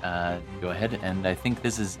 Okay. Go ahead. And I think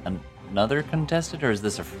this is another contested, or is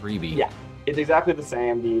this a freebie? Yeah, it's exactly the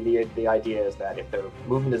same. The idea is that if they're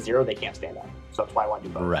moving to 0, they can't stand up. So that's why I want to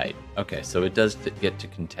do both. Right. Okay. So it does get to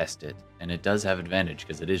contest it, and it does have advantage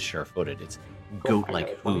because it is sure-footed. It's Cool. goat-like I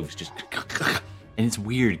got it. hooves, just and it's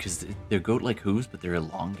weird because they're goat-like hooves, but they're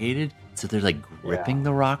elongated, so they're like gripping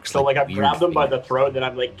the rocks. So like I've weird grabbed them by fingers. the throat, then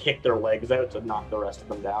I've like kicked their legs out to knock the rest of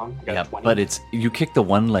them down. I got Yeah, 20. but you kick the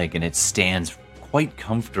one leg and it stands quite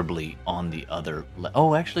comfortably on the other.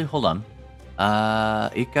 Oh, actually, hold on.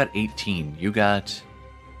 It got 18. You got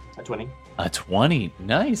a 20. a 20.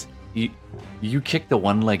 Nice. You kick the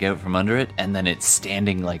one leg out from under it, and then it's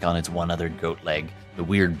standing like on its one other goat leg, the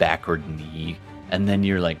weird backward knee, and then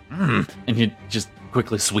you're like, and you just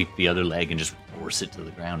quickly sweep the other leg and just force it to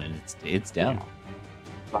the ground, and it's down. Yeah.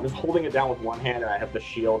 So I'm just holding it down with one hand, and I have the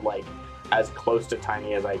shield like as close to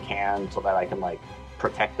Tiny as I can, so that I can like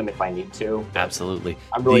protect them if I need to. Absolutely.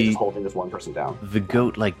 I'm really just holding this one person down. The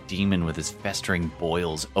goat-like demon with his festering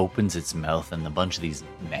boils opens its mouth, and a bunch of these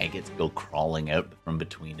maggots go crawling out from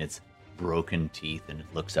between its broken teeth, and it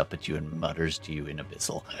looks up at you and mutters to you in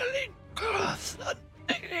abyssal.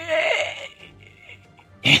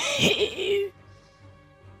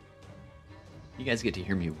 You guys get to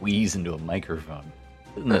hear me wheeze into a microphone.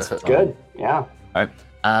 Isn't this fun? Good. Yeah.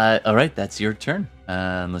 All right, that's your turn.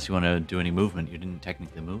 Unless you want to do any movement. You didn't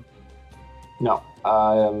technically move. No.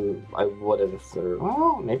 I would have.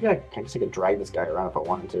 Well, maybe I guess I could drag this guy around if I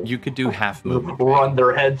wanted to. You could do half movement. Run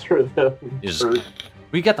their head through the. Just-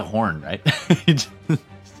 We got the horn, right?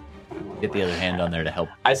 Get the other hand on there to help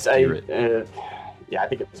steer it. Yeah, I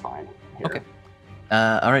think it's fine. Here. Okay.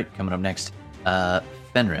 All right, coming up next,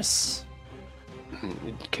 Fenris.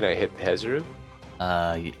 Can I hit Hezru? Do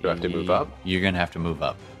I have to move up? You're gonna have to move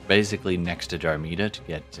up, basically next to Jarmida to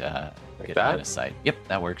get Like line that? of sight. Yep,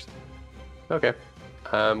 that works. Okay.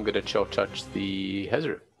 I'm gonna chill touch the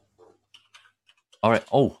Hezru. All right.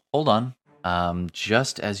 Oh, hold on.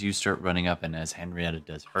 Just as you start running up, and as Henrietta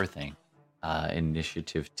does her thing,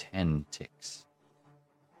 initiative 10 ticks,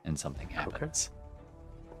 and something happens.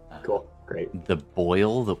 Cool. Great. The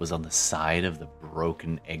boil that was on the side of the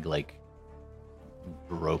broken egg-like,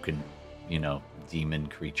 broken, demon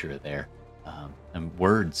creature there, and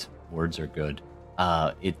words are good.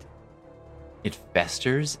 It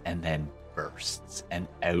festers and then bursts, and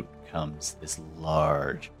out comes this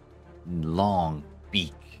large, long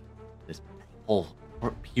beak, this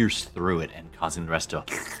pierce through it and causing the rest to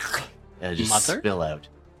just Mother? spill out.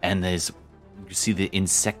 And you see the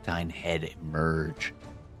insectine head emerge.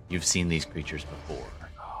 You've seen these creatures before.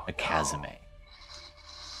 A Kazame.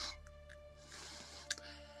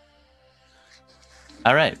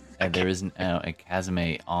 All right. There is now a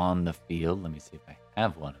Kazame on the field. Let me see if I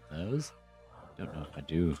have one of those. Don't know if I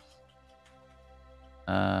do.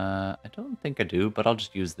 I don't think I do, but I'll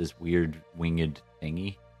just use this weird winged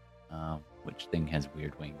thingy. Which thing has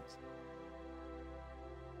weird wings?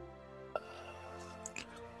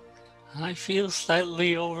 I feel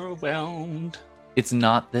slightly overwhelmed. It's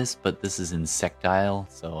not this, but this is insectile,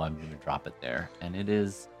 so I'm going to drop it there. And it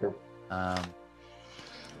is, it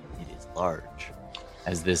is large.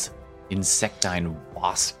 As this insectine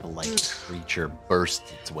wasp-like creature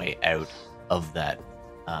bursts its way out of that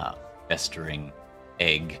festering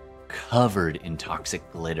egg, covered in toxic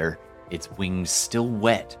glitter, its wings still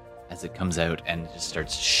wet as it comes out, and it just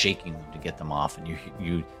starts shaking them to get them off. And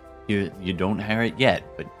you don't hear it yet,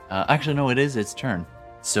 but actually no, it is its turn.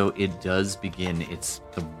 So it does begin the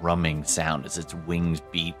thrumming sound as its wings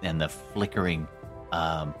beat and the flickering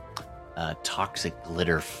toxic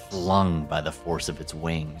glitter flung by the force of its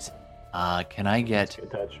wings. Can I get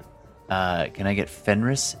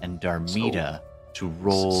Fenris and Darmida to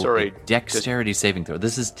roll a dexterity saving throw?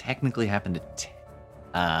 This has technically happened at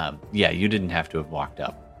you didn't have to have walked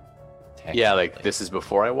up. Yeah, like this is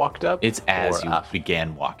before I walked up? It's as you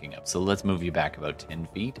began walking up. So let's move you back about 10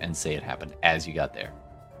 feet and say it happened as you got there.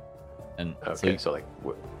 And okay,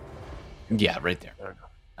 yeah, right there.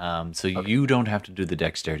 So you don't have to do the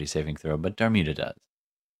dexterity saving throw, but Darmida does.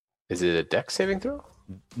 Is it a dex saving throw?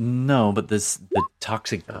 No, but the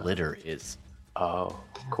toxic glitter is. Oh,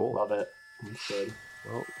 cool. Love it. That's good.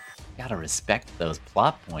 Well, gotta respect those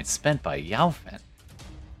plot points spent by Yaofen.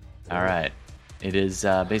 All right. It is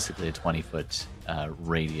basically a 20-foot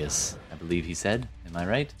radius, I believe he said. Am I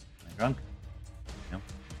right? Am I drunk? No.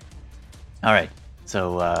 All right.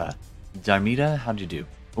 So, Darmida, how'd you do?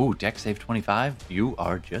 Ooh, dex save 25. You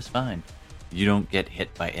are just fine. You don't get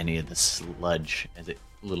hit by any of the sludge as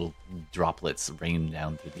little droplets rain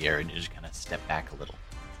down through the air, and you just kind of step back a little.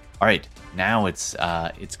 All right. Now it's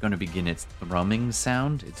going to begin its thrumming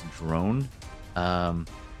sound, its drone,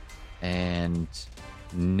 and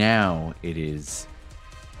now it is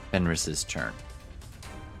Fenris's turn.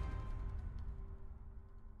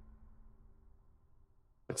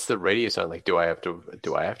 What's the radius on? Like, do I have to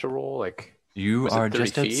roll? Like, you are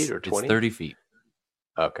just 30 feet or 20? It's 30 feet.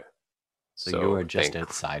 Okay. So you are just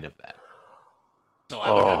outside of that. So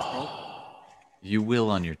I would have to roll. You will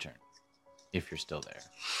on your turn, if you're still there.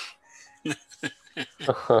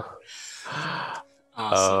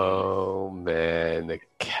 Awesome. Oh man, the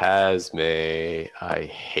Kazme I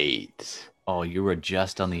hate. Oh, you were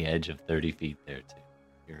just on the edge of 30 feet there too.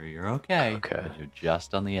 You're okay. Okay. But you're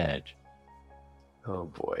just on the edge. Oh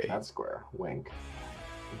boy. That's square. Wink.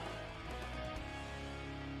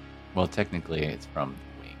 Well, technically it's from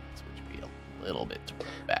the wings, which would be a little bit toward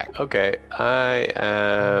the back. Okay, I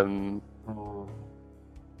am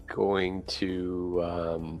going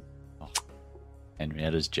to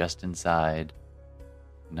Henrietta's just inside.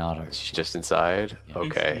 Not our. She's just inside. Yeah.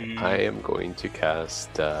 Okay, I am going to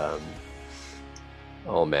cast.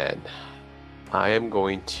 Oh man, I am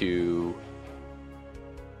going to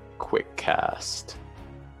quick cast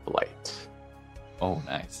Blight. Oh,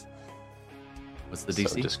 nice. What's the So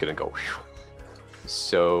DC? I'm just gonna go.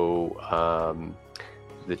 So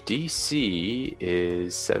the DC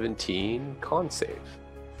is 17 con save.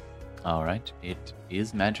 All right. It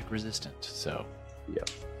is magic resistant, so Yep.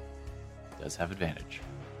 it does have advantage.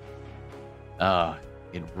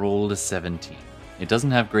 It rolled a 17. It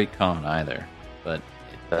doesn't have great con either, but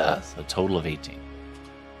it does a total of 18.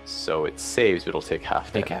 So it saves, but it'll take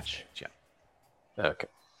half Take damage. half damage, yeah. Okay.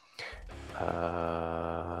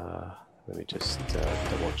 Let me just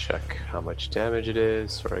double check how much damage it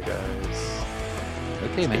is. Sorry, guys.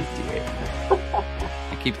 Okay, man. 88.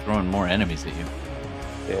 I keep throwing more enemies at you.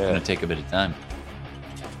 It's Yeah. gonna take a bit of time.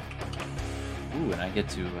 Ooh, and I get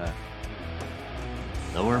to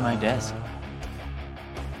lower my desk.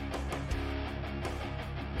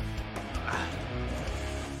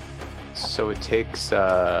 So it takes.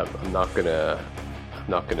 I'm not gonna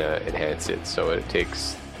enhance it. So it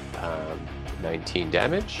takes 19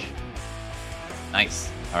 damage, Nice.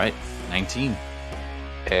 All right, 19.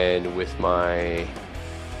 and with my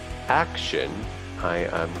action, I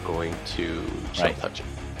am going to chill Right. touch it.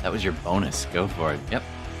 That was your bonus. Go for it. Yep.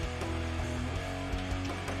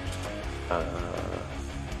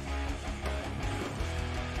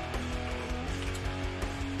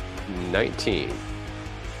 19.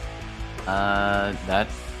 That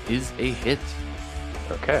is a hit.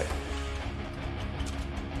 Okay.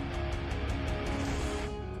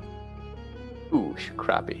 Ooh,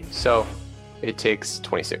 crappy. So it takes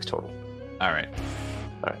 26 total. All right.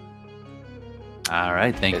 All right. All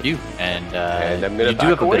right, thank you. And I'm gonna you do back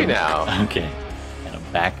have a away bit of- now. Okay.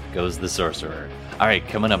 And back goes the sorcerer. All right,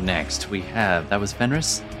 coming up next, we have, that was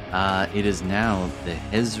Fenris. It is now the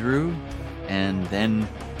Hezru and then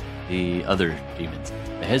the other demons.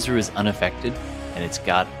 The Hezru is unaffected, and it's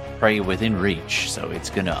got prey within reach, so it's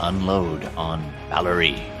going to unload on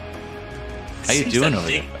Valerie. How you Seems doing that over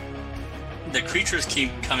there? The creatures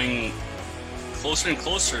keep coming closer and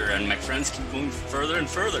closer, and my friends keep moving further and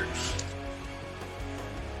further.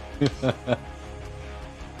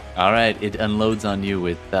 All right, it unloads on you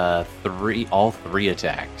with all three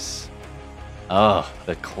attacks. Oh,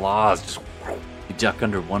 the claws just you duck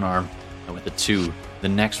under one arm with a 2. The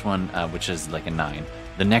next one, which is like a 9.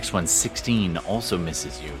 The next one, 16, also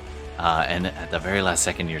misses you. And at the very last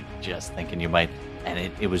second, you're just thinking you might, and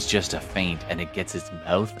it was just a feint, and it gets its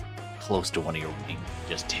mouth close to one of your wings.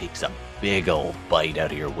 Just takes a big old bite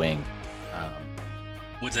out of your wing.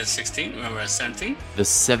 Was that 16? Remember that 17? The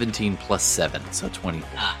 17 plus 7, so 24.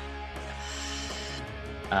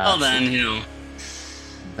 Well then,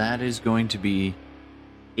 That is going to be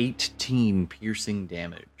 18 piercing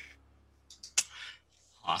damage.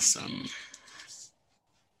 Awesome.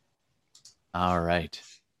 All right.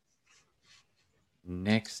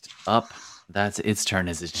 Next up, that's its turn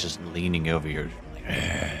as it's just leaning over you.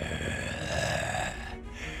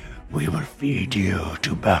 We will feed you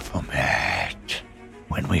to Baphomet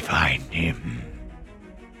when we find him.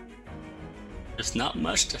 There's not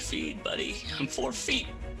much to feed, buddy. I'm 4 feet.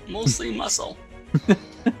 Mostly muscle.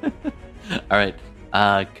 All right.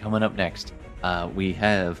 Coming up next, we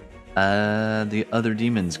have the other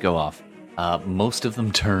demons go off. Most of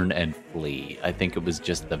them turn and flee. I think it was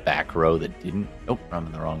just the back row that didn't. Oh, I'm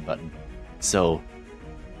in the wrong button. So,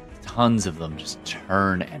 tons of them just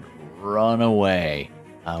turn and run away.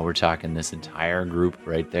 We're talking this entire group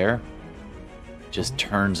right there. Just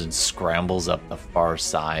turns and scrambles up the far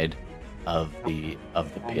side of the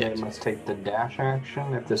And pit. they must take the dash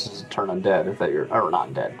action if this is a turn undead. If that you're or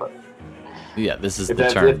not dead, but Yeah, this is if, the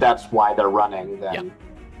that, turn. if that's why they're running, then Yeah.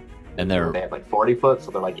 And they're they have like 40 foot,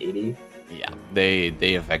 so they're like 80. Yeah, they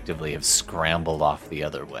effectively have scrambled off the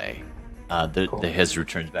other way. The Hezru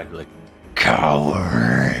turns back like,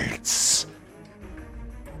 Cowards!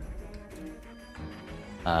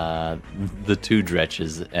 the 2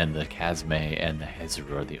 Dretches and the Kazme and the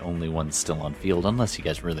Hezru are the only ones still on field, unless you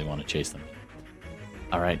guys really want to chase them.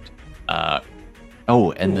 All right.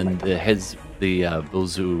 And then the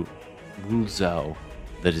Wuzhou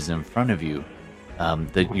that is in front of you,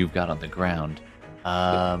 that you've got on the ground.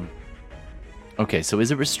 Okay, so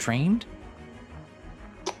is it restrained?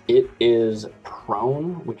 It is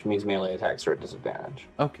prone, which means melee attacks are at disadvantage.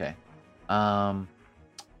 Okay.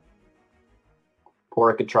 Or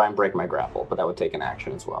I could try and break my grapple, but that would take an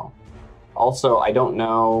action as well. Also, I don't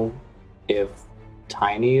know if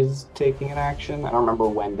Tiny's taking an action. I don't remember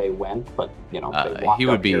when they went, but they walked he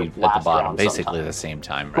would up be here at the last bottom, round basically sometime. the same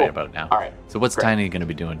time, Cool. right about now. All right. So what's Great. Tiny going to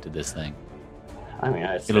be doing to this thing? I mean,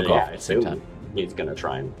 It'll go off I at the same assume time. he's gonna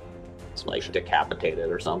try and like decapitate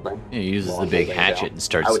it or something. He uses Well, the big there you hatchet go. and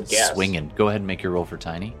starts I would guess. swinging. Go ahead and make your roll for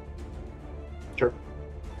Tiny. Sure.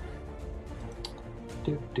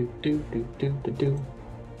 Do.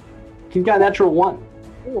 He's got a natural 1.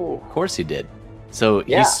 Of course he did. So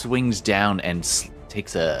Yeah. he swings down and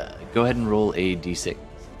takes a... Go ahead and roll a d6.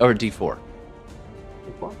 Or a d4.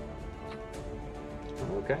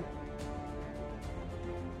 Okay.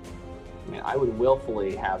 I mean, I would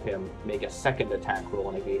willfully have him make a second attack roll,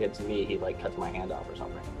 and if he hits me, he cuts my hand off or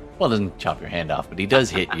something. Well, doesn't chop your hand off, but he does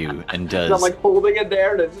hit you and does I'm holding it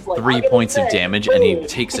there, and it's just 3 points of damage, and he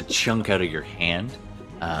takes a chunk out of your hand.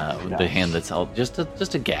 The hand that's all just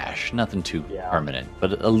a gash, nothing too permanent,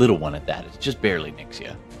 but a little one at that. It just barely nicks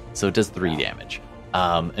you, so it does 3 damage.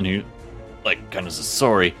 And you kind of says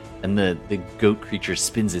sorry, and the goat creature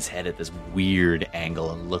spins his head at this weird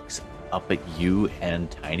angle and looks up at you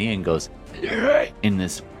and Tiny and goes in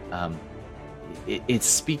this. It's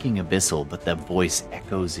speaking abyssal, but the voice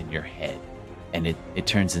echoes in your head, and it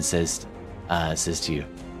turns and says to you,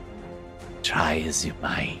 "Try as you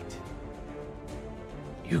might.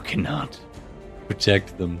 You cannot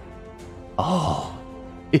protect them all."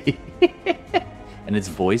 And its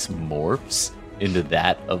voice morphs into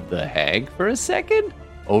that of the hag for a second,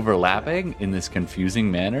 overlapping in this confusing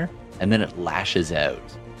manner, and then it lashes out.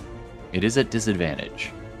 It is at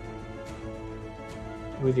disadvantage.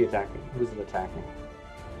 Who's he attacking? Who's it attacking?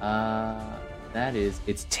 That is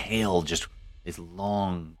its tail, just its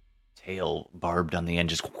long tail barbed on the end,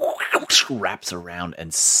 just wraps around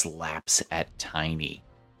and slaps at Tiny,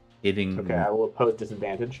 hitting. Okay, I will oppose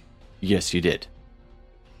disadvantage. Yes, you did.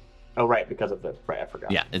 Oh, right, because of the right. I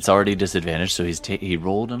forgot. Yeah, it's already disadvantaged, so he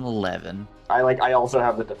rolled an 11. I also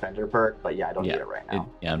have the defender perk, but yeah, I don't need it right now.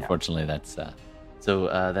 Unfortunately, that's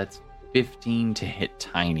that's 15 to hit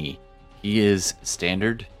Tiny. He is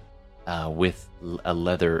standard with a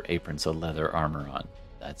leather apron, so leather armor on.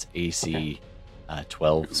 That's AC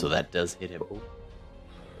 12, so that does hit him.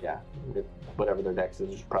 Yeah, whatever their dex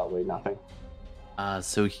is probably nothing.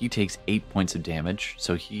 So he takes 8 points of damage.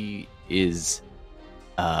 So he is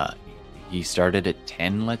he started at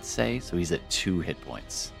 10, let's say, so he's at 2 hit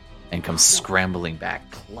points and comes scrambling back,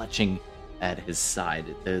 clutching at his side.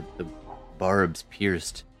 The barbs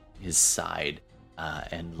pierced his side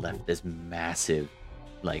and left this massive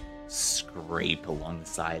scrape along the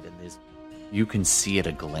side, and you can see at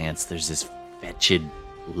a glance there's this fetid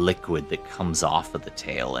liquid that comes off of the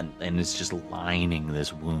tail and it's just lining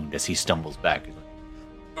this wound as he stumbles back. He's like,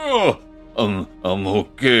 "Oh, I'm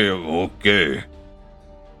okay.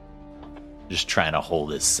 Just trying to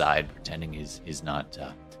hold his side, pretending he's not.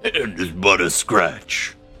 And it's but a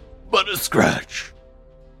scratch.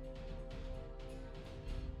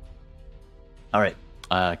 All right,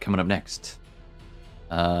 coming up next.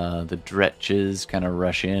 The Dretches kind of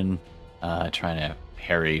rush in, trying to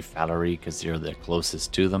harry Valerie because you're the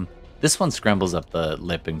closest to them. This one scrambles up the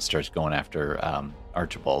lip and starts going after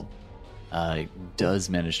Archibald. Does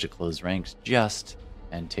manage to close ranks just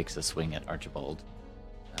and takes a swing at Archibald.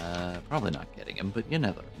 Probably not getting him, but you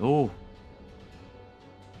never know.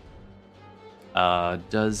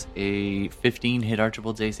 Does a 15 hit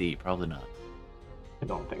Archibald's AC? Probably not. I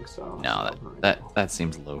don't think so. No, that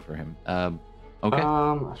seems low for him. Okay.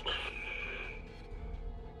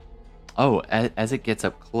 Oh, as it gets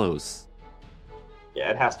up close. Yeah,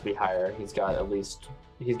 it has to be higher. He's got at least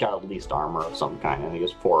armor of some kind, and he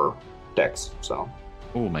has 4 dex. So.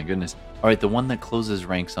 Oh my goodness! All right, the one that closes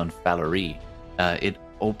ranks on Valerie, it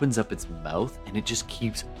opens up its mouth and it just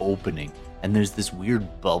keeps opening, and there's this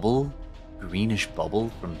weird bubble, greenish bubble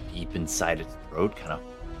from deep inside its throat, kind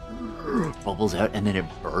of bubbles out, and then it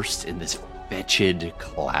bursts in this fetid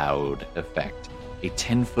cloud effect. A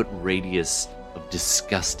 10-foot radius of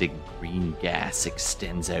disgusting green gas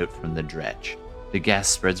extends out from the dretch. The gas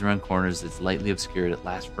spreads around corners. It's lightly obscured. It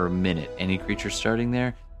lasts for a minute. Any creature starting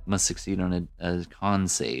there must succeed on a con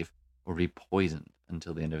save or be poisoned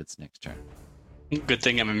until the end of its next turn. Good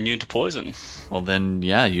thing I'm immune to poison. Well, then,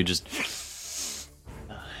 yeah, you just...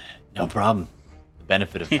 no problem. The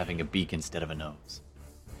benefit of having a beak instead of a nose.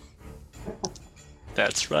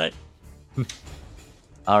 That's right.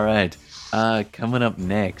 All right. Coming up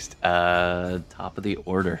next, top of the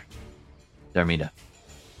order, Darmida.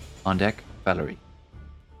 On deck, Valerie.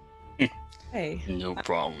 Hey. No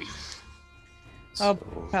problem. Oh,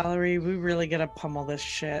 Valerie, we really gotta pummel this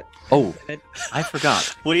shit. Oh, I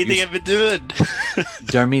forgot. What do you think I've been doing?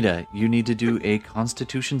 Darmida, you need to do a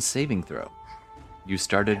Constitution saving throw. You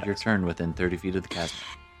started your turn within 30 feet of the chasm.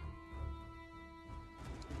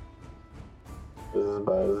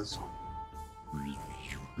 Buzz.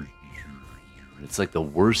 It's like the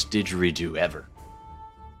worst didgeridoo ever.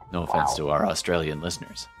 No offense to our Australian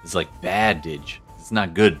listeners. It's like bad didge. It's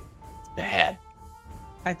not good. It's bad.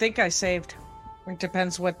 I think I saved. It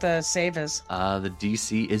depends what the save is. The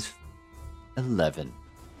DC is 11.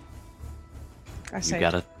 You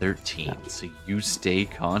got a 13, so you stay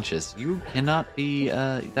conscious. You cannot be,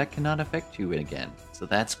 that cannot affect you again. So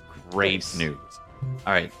that's great news.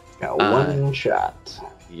 All right. Got one shot.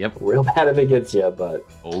 Yep. Real bad if it gets you, but...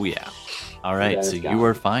 Oh, yeah. All right, so you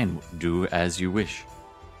are fine. Do as you wish.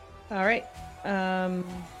 All right.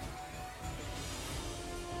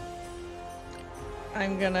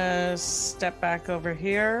 I'm gonna step back over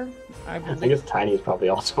here. I think it's Tiny is probably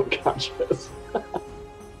also unconscious.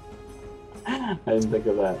 I didn't think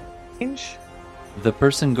of that. The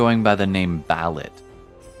person going by the name Ballot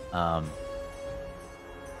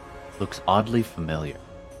looks oddly familiar.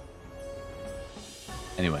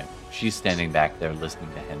 Anyway, she's standing back there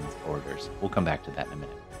listening to Hen's orders. We'll come back to that in a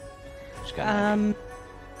minute. She's got an idea.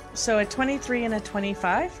 So a 23 and a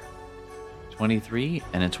 25? 23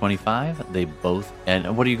 and a 25, they both...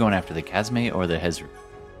 And what are you going after, the Kazme or the Hezru?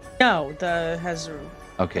 No, the Hezru.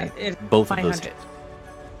 Okay, both of those hit.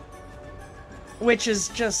 Which is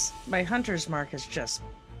just... My hunter's mark is just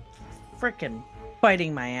frickin'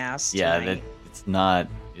 biting my ass tonight. It's not...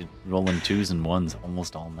 rolling 2s and 1s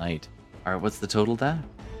almost all night. All right, what's the total there?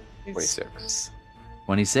 26.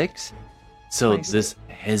 26? So 26. This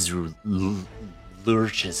Hezru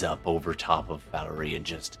lurches up over top of Valerie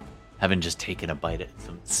and having just taken a bite at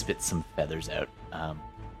spits some feathers out,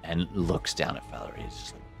 and looks down at Valerie. It's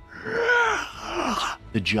just like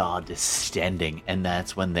the jaw distending, and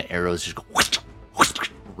that's when the arrows just go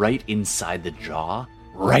right inside the jaw,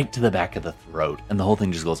 right to the back of the throat, and the whole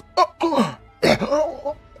thing just goes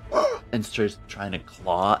and starts trying to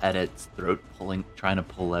claw at its throat, trying to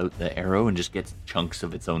pull out the arrow, and just gets chunks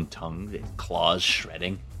of its own tongue, its claws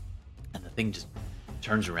shredding, and the thing just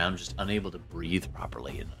turns around, just unable to breathe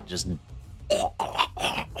properly, and just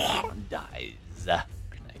dies. Nice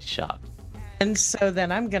shot. And so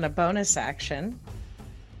then I'm gonna bonus action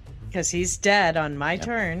because he's dead on my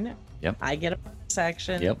turn. Yep. I get a bonus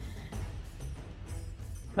action. Yep.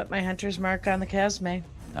 Put my hunter's mark on the Casme.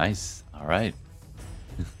 Nice. All right.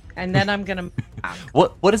 And then I'm gonna.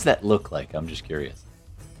 What does that look like? I'm just curious.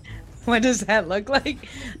 What does that look like?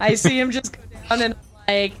 I see him just go down and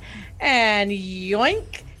like, and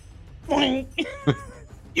yoink, boink.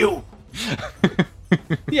 You.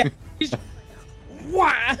 Yeah.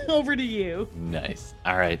 Wah, over to you. Nice.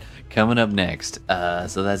 All right. Coming up next.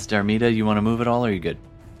 So that's Darmida. You want to move it all, or are you good?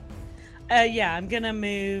 Yeah, I'm gonna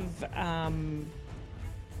move.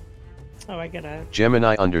 Oh, I gotta.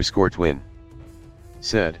 Gemini_twin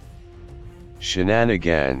said,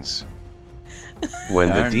 shenanigans. When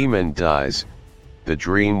the Darn. demon dies, the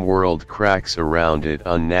dream world cracks around it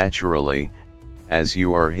unnaturally. As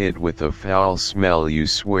you are hit with a foul smell, you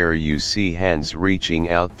swear you see hands reaching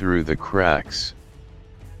out through the cracks.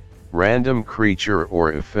 Random creature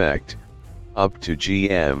or effect, up to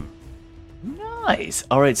GM. Nice.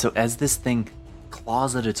 All right. So as this thing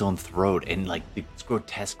claws at its own throat in like the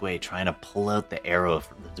grotesque way, trying to pull out the arrow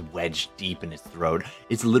that's wedged deep in its throat,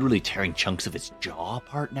 it's literally tearing chunks of its jaw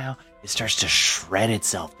apart now. It starts to shred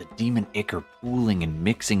itself, the demon ichor pooling and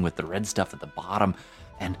mixing with the red stuff at the bottom,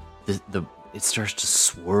 and it starts to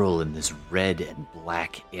swirl in this red and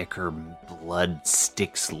black ichor blood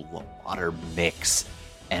sticks water mix,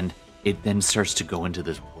 and it then starts to go into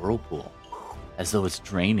this whirlpool as though it's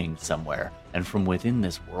draining somewhere, and from within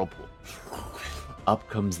this whirlpool up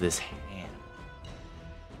comes this hand,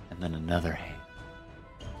 and then another hand,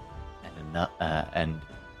 and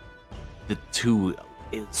the two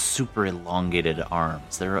super elongated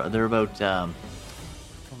arms. They're about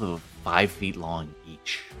 5 feet long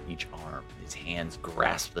each arm. His hands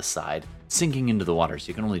grasp the side, sinking into the water, so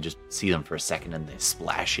you can only just see them for a second, and they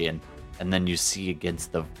splash in, and then you see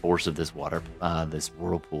against the force of this water, this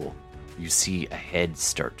whirlpool, you see a head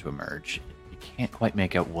start to emerge. You can't quite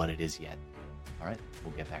make out what it is yet. All right,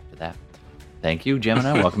 we'll get back to that. Thank you,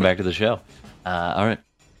 Gemini. Welcome back to the show. All right.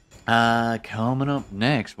 Coming up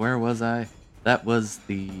next, where was I? That was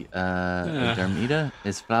the Darmida.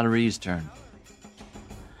 It's Valerie's turn.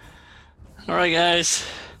 All right, guys.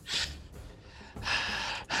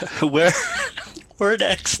 Where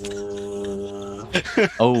next?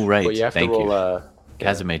 Oh, right. Well, you have Thank to you. roll.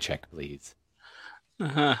 Casimir check, please.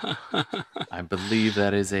 I believe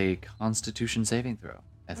that is a Constitution saving throw.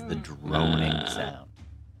 That's the droning sound.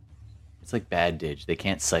 It's like bad dig. They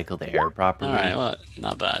can't cycle the air properly. All right, well,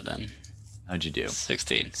 not bad then. How'd you do?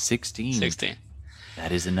 16. 16. 16.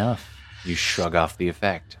 That is enough. You shrug off the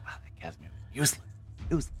effect. Wow, that Casimir was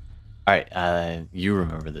useless. All right, you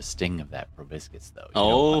remember the sting of that proboscis, though. You don't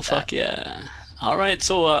Oh, want fuck that. yeah. All right,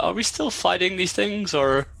 so are we still fighting these things,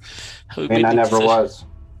 or have we I mean, made I the never decision? was.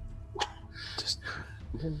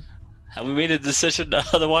 Have we made a decision?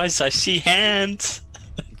 Otherwise, I see hands.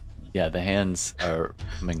 Yeah, the hands are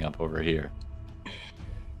coming up over here.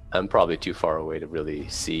 I'm probably too far away to really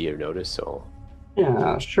see or notice, so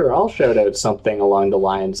Yeah, sure. I'll shout out something along the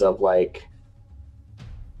lines of like,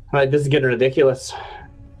 "All right, this is getting ridiculous.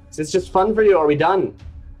 Is this just fun for you? Are we done?"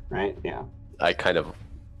 Right? Yeah. I kind of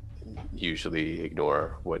usually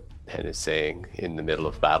ignore what Hen is saying in the middle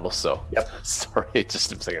of battle, so Yep. sorry, it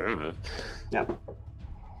just it's like Yeah.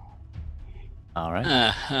 All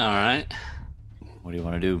right. All right. What do you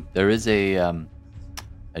want to do? There is a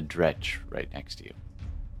dretch right next to you.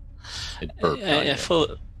 It burped on you.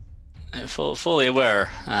 Fully aware.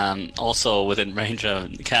 Also within range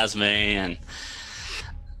of Casme and.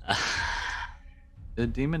 The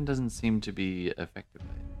demon doesn't seem to be affected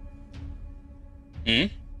by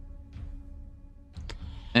it.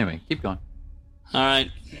 Anyway, keep going.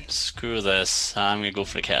 Alright, screw this. I'm gonna go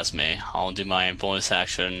for the Casme. I'll do my bonus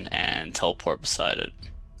action and teleport beside it.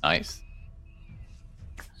 Nice.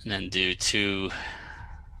 And then do two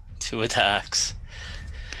attacks.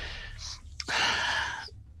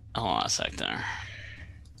 Hold on a sec there.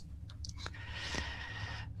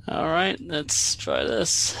 Alright, let's try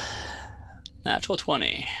this. Natural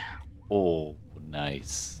 20. Oh,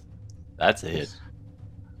 nice. That's a hit.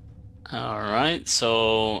 All right.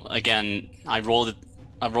 So again, I rolled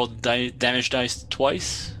the damage dice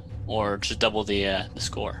twice, or just double the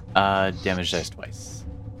score. Damage dice twice.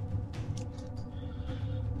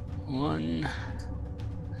 1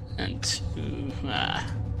 and 2.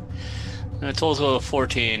 A total of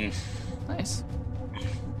 14. Nice.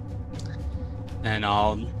 And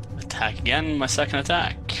I'll attack again. My second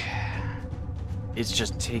attack. It's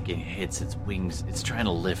just taking hits. Its wings. It's trying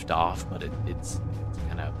to lift off, but it's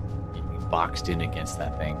kind of boxed in against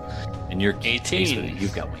that thing. And you're 18.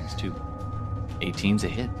 You've got wings too. 18's a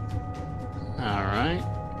hit. All right.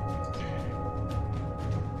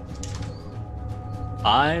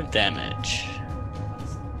 5 damage.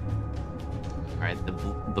 All right. The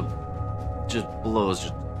just blows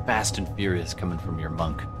just fast and furious coming from your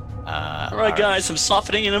monk. All right, guys. I'm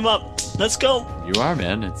softening him up. Let's go. You are,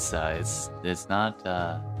 man. It's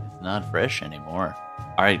not fresh anymore.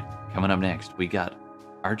 All right, coming up next, we got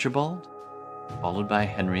Archibald, followed by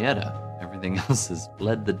Henrietta. Everything else has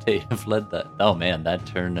fled the. Oh man, that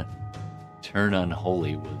turn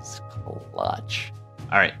unholy was clutch.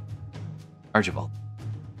 All right, Archibald.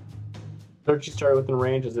 Don't you start within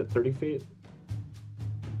range? Is it 30 feet?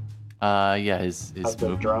 Yeah, his Of the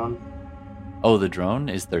movement. drone? Oh, the drone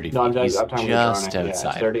is 30 feet. No, I'm He's talking just the drone. outside.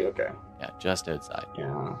 Yeah, it's 30? Okay. Yeah, just outside.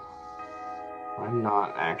 Yeah. I'm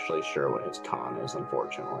not actually sure what his con is,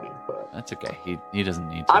 unfortunately, but That's okay. He doesn't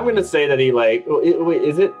need to. I'm gonna say that he wait,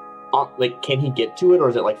 is it can he get to it, or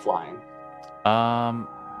is it like flying?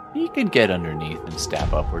 He could get underneath and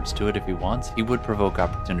stab upwards to it if he wants. He would provoke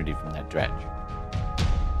opportunity from that dredge.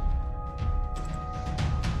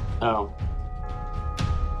 Oh.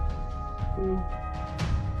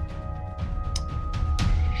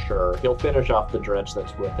 Sure. He'll finish off the dredge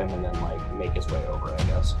that's with him and then like make his way over, I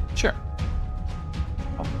guess. Sure.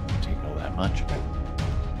 Won't take all that much.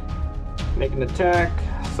 Make an attack,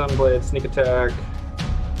 Sunblade, sneak attack.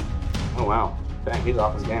 Oh wow. Dang, he's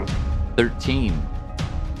off his game. 13.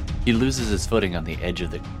 He loses his footing on the edge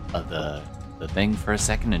of the thing for a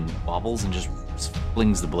second and wobbles and just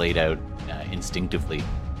flings the blade out instinctively,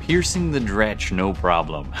 piercing the dredge no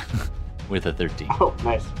problem with a 13. Oh,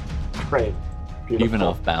 nice. Great. Beautiful. Even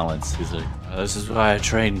off balance, he's like, this is why I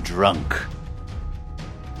train drunk.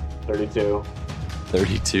 32.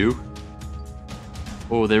 32?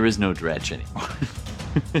 Oh, there is no dredge anymore.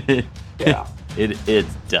 Yeah.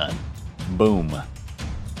 It's done. Boom.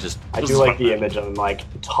 Just I do like the image of him like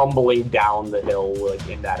tumbling down the hill like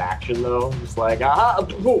in that action though. Just like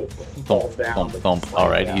boom, falls down. thump, but thump. just like, All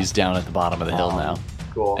right, yeah. he's down at the bottom of the hill now.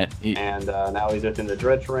 Cool. And And now he's within the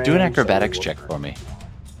dredge range. Do an acrobatics so check for me.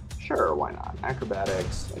 Sure, why not?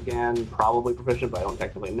 Acrobatics, again, probably proficient, but I don't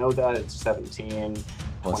technically know that. It's 17,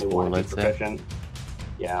 Plus 21 4, to be let's say. proficient.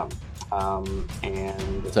 Yeah.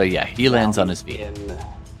 And So yeah, he lands on his feet.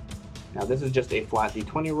 Now this is just a flat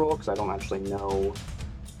d20 roll because I don't actually know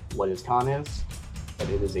what his con is, but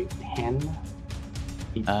it is a 10.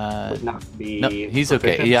 He would not be. No, he's okay.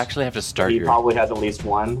 proficient. You actually have to start He your. probably has at least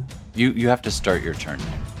one. You have to start your turn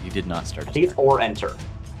there. You did not start I his think it's turn. or enter,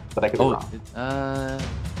 but I could be Oh, wrong.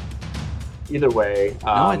 Either way,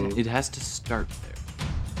 no, it has to start there.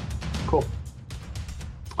 cool.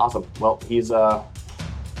 Awesome. Well, he's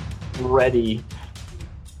ready.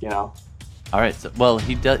 You know, All right. So, well,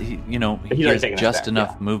 he does. He He's already has taken his just attack, enough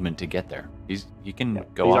yeah. movement to get there. He can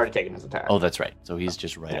go he's off. already taken his attack. Oh, that's right. So he's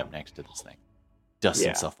just right Yeah. up next to this thing. Dusts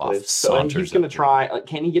himself but off. so and he's saunters going to up to it. try.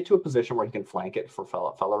 Can he get to a position where he can flank it for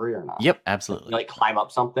Fellery or not? Yep, absolutely. Like climb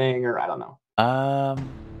up something, or I don't know.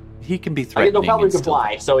 He can be I mean, threatening. no, Fellery and can still-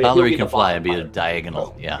 fly, so he'll Valerie be can the fly bottom and be a part.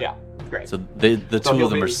 diagonal. Yeah. Yeah, great. So the So two he'll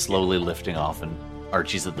of them are be- slowly lifting off, and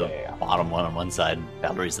Archie's at the Yeah. bottom one on one side, and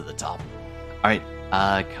Valerie's at the top. All right,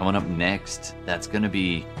 coming up next, that's going to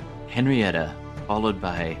be Henrietta, followed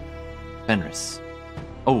by Fenris.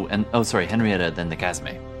 Sorry, Henrietta, then the Casme.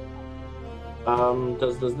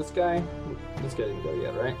 Does this guy? This guy didn't go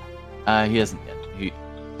yet, right? He hasn't yet.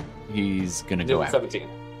 He's going to Is it go after. 17.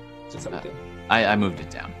 Is it 17? I moved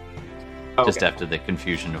it down Oh, just okay. after the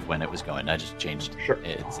confusion of when it was going. I just changed Sure.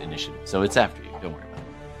 its initiative, so it's after you. Don't worry about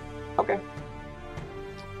it. Okay.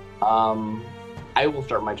 I will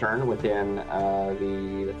start my turn within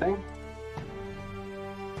the thing.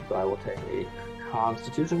 So I will take a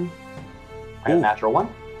Constitution. I have Ooh. natural 1.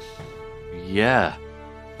 Yeah,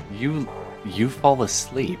 you fall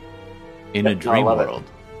asleep in a Yep, no, I dream love it. world.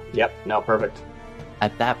 Yep. No, perfect.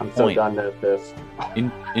 At that I'm so point, done with this.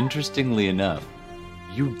 interestingly enough,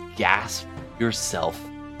 you gasp yourself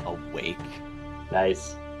awake.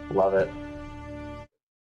 Nice. Love it.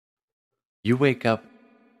 You wake up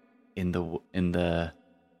in the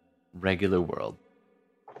regular world,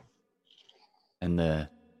 and the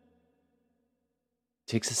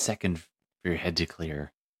takes a second for your head to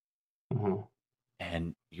clear, Mhm.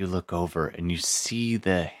 and you look over and you see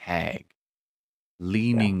the hag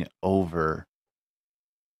leaning over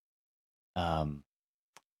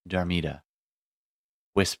Darmida,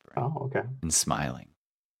 whispering Oh, okay. and smiling.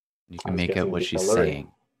 You I can was make out guessing what it'd be she's Faluri.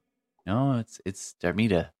 saying. No, it's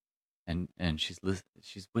Darmida, and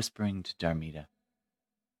she's whispering to Darmida.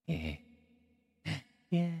 Yeah,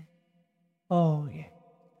 yeah, oh yeah.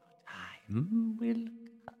 Time will.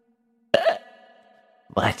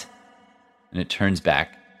 What? And it turns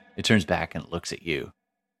back. It turns back and it looks at you.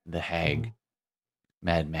 The hag,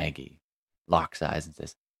 Mad Maggie, locks eyes and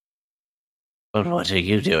says, "Well, what are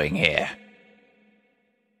you doing here?"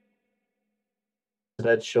 Did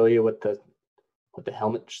that show you what the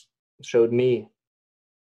helmet showed me?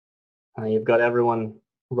 You've got everyone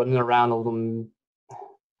running around a little,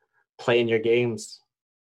 playing your games.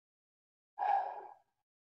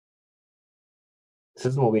 This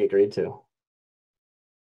isn't what we agreed to.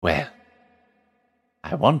 Well,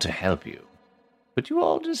 I want to help you, but you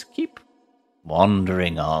all just keep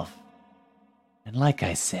wandering off. And like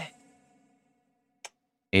I said,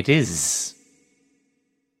 it is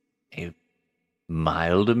a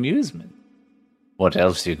mild amusement. What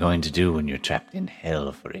else are you going to do when you're trapped in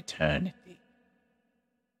hell for eternity?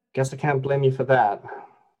 Guess I can't blame you for that.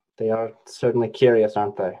 They are certainly curious,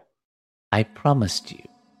 aren't they? I promised you,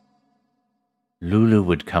 Lulu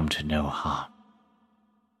would come to no harm,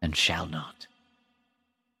 and shall not.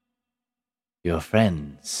 Your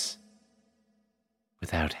friends,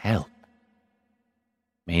 without help,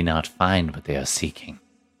 may not find what they are seeking.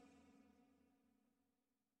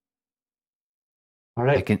 All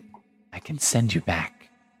right. I can send you back,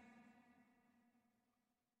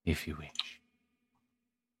 if you wish.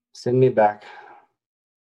 Send me back.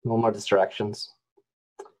 No more distractions.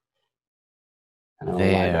 And I'll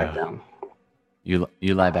lie back down. You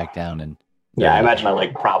lie back down and... Yeah, I imagine I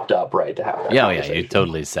propped up, right, to have that Yeah, you conversation.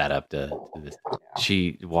 totally sat up to this. Yeah.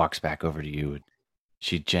 She walks back over to you. And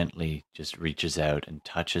she gently just reaches out and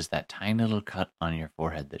touches that tiny little cut on your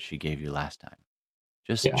forehead that she gave you last time.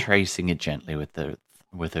 Just tracing it gently with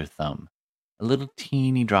her thumb. A little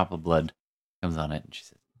teeny drop of blood comes on it, and she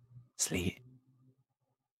says, "Sleep.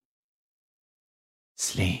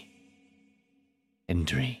 Sleep. And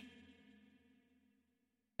dream."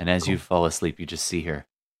 And as you fall asleep, you just see her.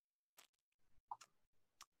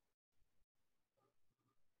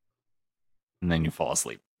 And then you fall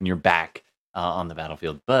asleep. And you're back on the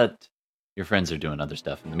battlefield. But your friends are doing other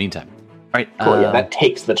stuff in the meantime. All right. Cool, yeah, that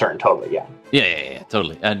takes the turn, totally, yeah. Yeah,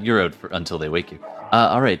 totally. And you're out until they wake you.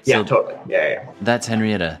 All right. Yeah, so totally. Yeah. That's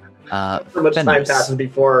Henrietta. How much time passes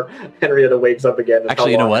before Henrietta wakes up again?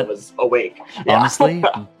 Actually, you know what? I was awake. Yeah. Honestly,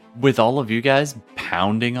 with all of you guys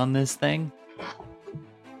pounding on this thing,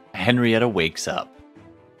 Henrietta wakes up,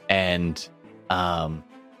 and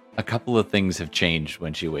a couple of things have changed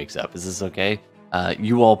when she wakes up. Is this okay?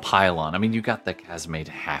 You all pile on. I mean, you got the Casimate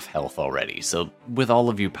half health already, so with all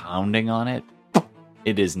of you pounding on it,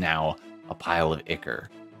 it is now a pile of ichor.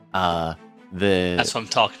 That's what I'm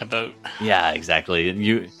talking about. Yeah, exactly.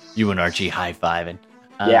 You and Archie high-fiving.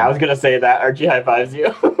 Yeah, I was gonna say that. Archie high-fives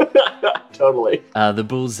you. Totally. The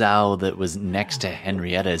Bulzao that was next to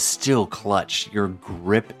Henrietta is still clutched. Your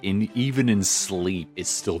grip, even in sleep, is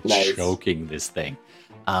still choking this thing.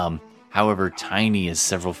 However, Tiny is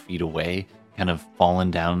several feet away, kind of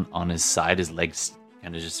fallen down on his side, his legs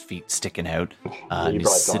kind of just feet sticking out. And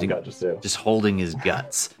he's sitting, just holding his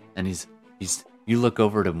guts. And you look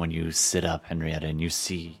over at him when you sit up, Henrietta, and you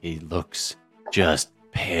see he looks just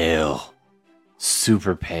pale.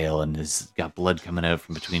 Super pale, and has got blood coming out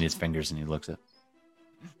from between his fingers, and he looks up.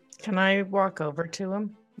 Can I walk over to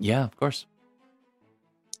him? Yeah, of course.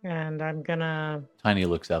 And I'm gonna... Tiny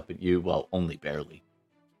looks up at you, well, only barely.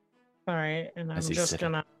 Alright, and I'm just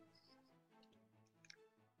gonna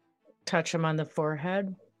touch him on the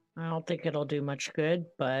forehead. I don't think it'll do much good,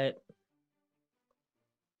 but...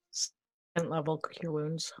 second level cure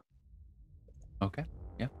wounds. Okay,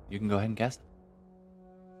 yeah, you can go ahead and cast it.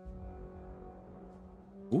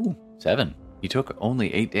 Ooh, 7. He took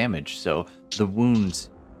only 8 damage, so the wounds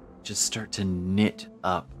just start to knit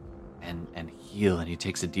up and heal, and he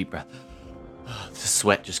takes a deep breath. The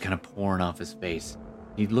sweat just kind of pouring off his face.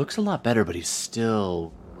 He looks a lot better, but he's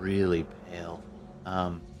still really pale.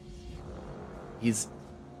 He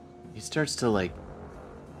starts to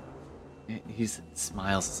he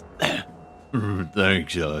smiles.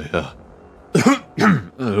 Thanks, I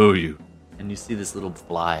owe you. And you see this little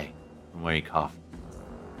fly from where he coughed.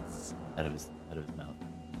 Out of his mouth.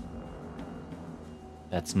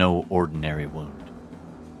 That's no ordinary wound.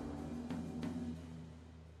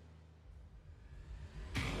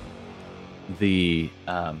 the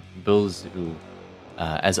Bilzu,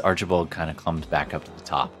 as Archibald kind of climbs back up to the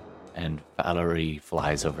top, and Valerie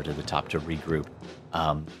flies over to the top to regroup.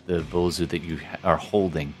 The Bilzu that you are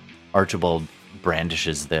holding, Archibald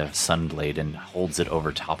brandishes the Sunblade and holds it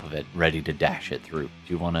over top of it, ready to dash it through.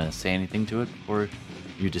 Do you want to say anything to it before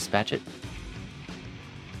you dispatch it?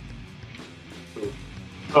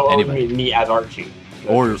 Oh, Anybody. you mean me as Archie?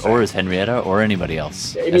 Or as Henrietta, or anybody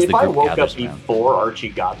else. I mean, as if the I group woke up gathers around. before Archie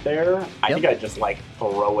got there, I Yep. think I'd just like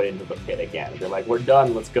throw it into the pit again. Be like, "We're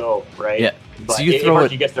done, let's go!" Right? Yeah. But So you if throw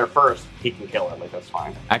Archie it. gets there first, he can kill it. Like that's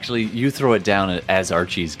fine. Actually, you throw it down as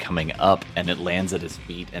Archie's coming up, and it lands at his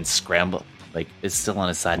feet and scramble. Like it's still on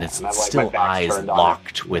his side. And it's And I have, like, still my back's eyes turned on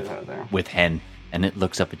locked it. with Yeah, there. with Hen, and it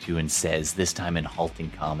looks up at you and says, this time in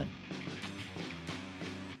halting common,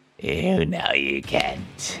 "Oh, no, you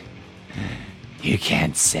can't. You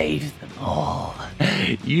can't save them all.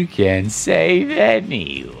 You can't save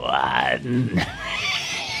anyone."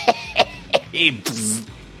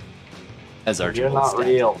 As You're Archibald not stands,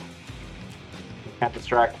 real. You can't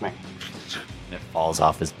distract me. and it falls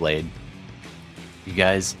off his blade. You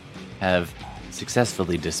guys have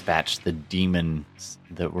successfully dispatched the demons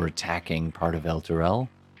that were attacking part of El Turel.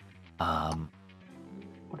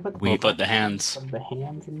 What about We- What about the hands? the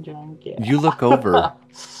hands and junk? Yeah. You look over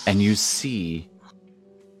and you see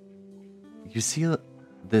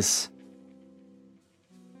this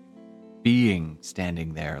being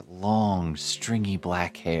standing there, long, stringy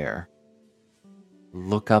black hair,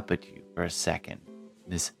 look up at you for a second.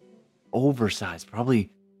 This oversized,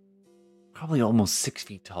 probably almost 6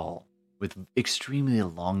 feet tall, with extremely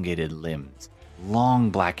elongated limbs, long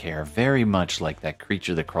black hair, very much like that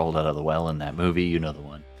creature that crawled out of the well in that movie. You know the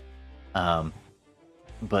one.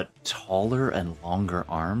 But taller and longer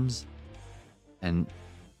arms. And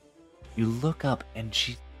you look up and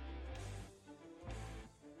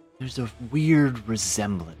there's a weird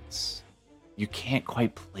resemblance. You can't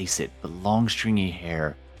quite place it, but long stringy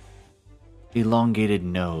hair, elongated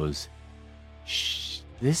nose.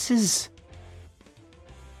 This is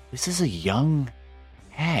a young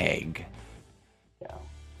hag. Yeah.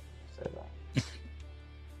 Say that.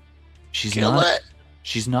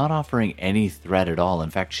 She's not offering any threat at all. In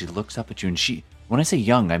fact, she looks up at you, and when I say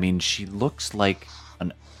young, I mean she looks like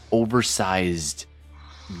an oversized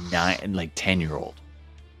 10-year-old.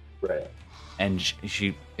 Right. And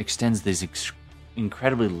she extends these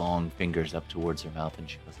incredibly long fingers up towards her mouth, and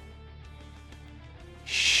she goes,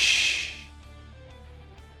 "Shh."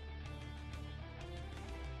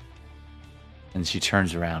 And she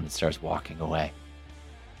turns around and starts walking away.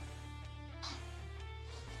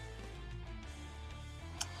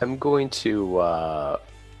 I'm going to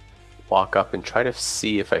walk up and try to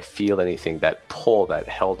see if I feel anything, that pull that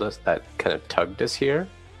held us, that kind of tugged us here.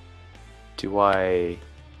 Do I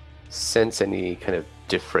sense any kind of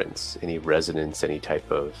difference, any resonance, any type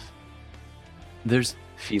of There's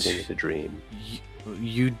feeling of the dream?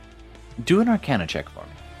 you do an Arcana check for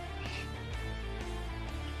me.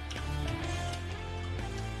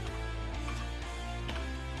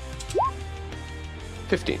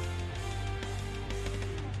 $15.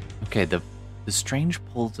 Okay, the strange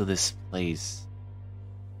pull to this place.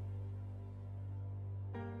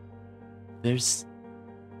 There's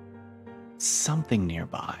something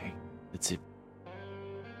nearby.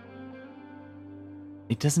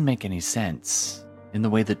 It doesn't make any sense in the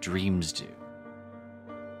way that dreams do.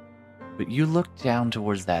 But you look down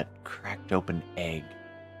towards that cracked open egg,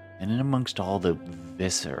 and in amongst all the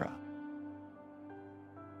viscera,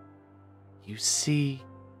 you see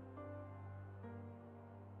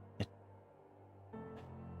a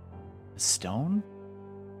stone?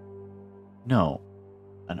 No,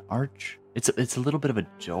 an arch. It's a little bit of a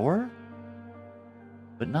door,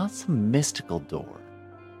 but not some mystical door.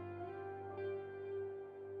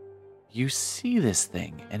 You see this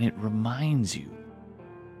thing, and it reminds you.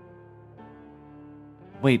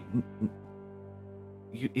 Wait,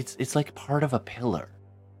 it's like part of a pillar,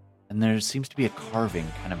 and there seems to be a carving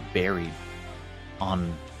kind of buried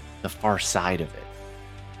on the far side of it.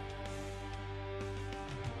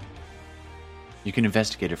 You can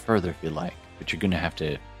investigate it further if you like, but you're going to have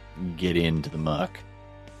to get into the muck.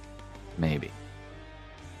 Maybe.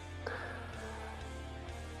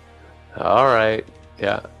 All right.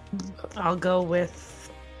 Yeah. I'll go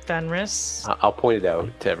with Fenris. I'll point it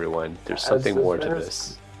out to everyone. There's something more to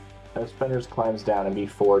this. As Fenris climbs down and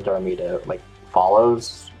before Darmida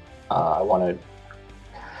follows, I want to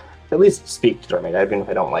at least speak to Darmida, even if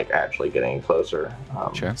I don't actually get any closer.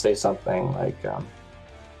 Sure. Say something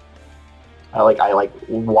I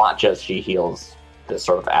watch as she heals this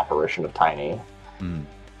sort of apparition of Tiny, Mm.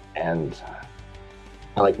 and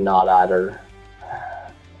I like nod at her.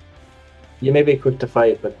 You may be quick to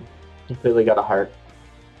fight, but you clearly got a heart.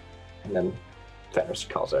 And then Fenris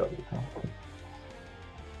calls out.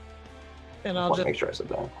 And I I'll want to just make sure I said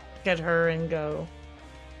that. get her and go,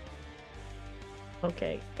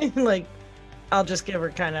 okay. Like, I'll just give her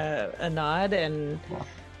kind of a nod and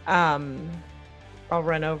I'll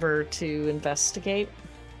run over to investigate.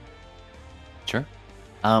 Sure.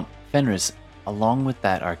 Fenris, along with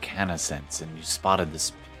that arcana sense, and you spotted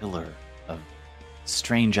this pillar of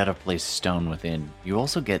strange out-of-place stone within, you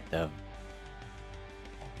also get the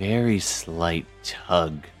very slight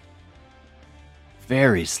tug.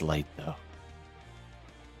 Very slight, though.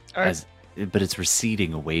 But it's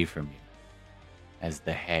receding away from you as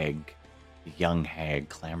the young hag,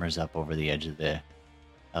 clambers up over the edge of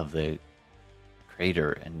the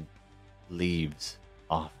crater and leaves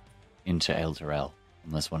off into Elturel,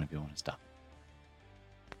 unless one of you want to stop.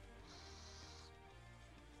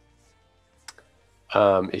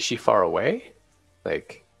 Is she far away?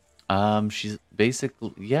 Like, She's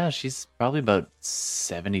basically, she's probably about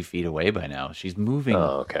 70 feet away by now. She's moving.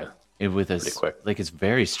 oh, okay. With Pretty quick. like, it's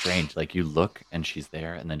very strange. Like, you look and she's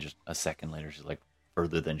there, and then just a second later, she's like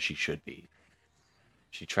further than she should be.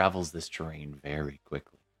 She travels this terrain very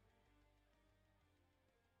quickly.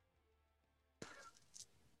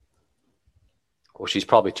 Well, she's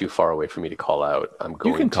probably too far away for me to call out. I'm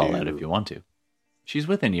going You can call to... out if you want to. She's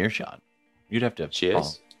within earshot. You'd have to. She call.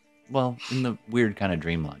 is? Well, in the weird kind of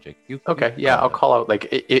dream logic. Okay, yeah, I'll call out. Like,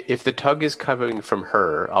 if the tug is coming from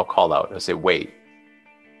her, I'll call out. I'll say, wait.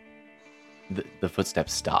 The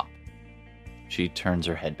footsteps stop. She turns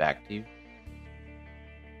her head back to you.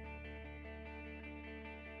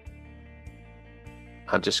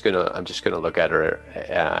 I'm just gonna look at her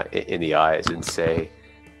in the eyes and say,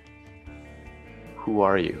 "Who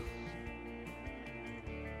are you?"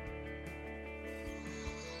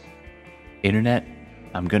 Internet,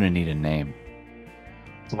 I'm gonna need a name.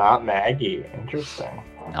 It's not Maggie. Interesting.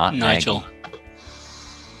 Not Nigel. Maggie.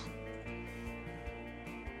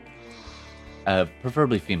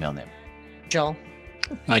 Preferably female name. Joel.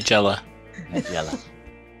 Nigella. Nigella.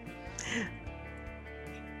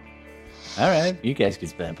 All right, you guys can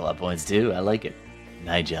spend plot points too. I like it.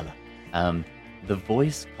 Nigella. The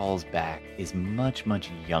voice calls back is much, much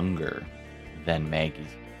younger than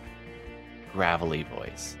Maggie's gravelly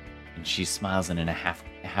voice. And she smiles, and in a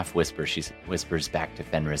half whisper, she whispers back to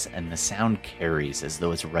Fenris, and the sound carries as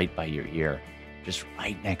though it's right by your ear, just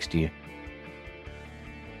right next to you.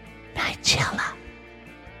 Nigella.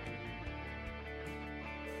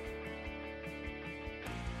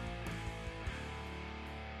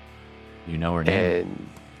 You know her name.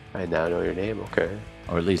 And I now know your name. Okay.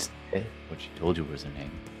 Or at least what she told you was her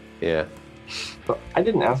name. Yeah. But I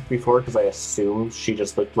didn't ask before because I assumed she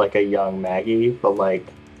just looked like a young Maggie, but like,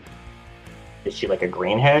 is she like a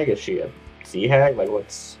green hag? Is she a sea hag? Like,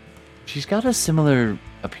 what's... She's got a similar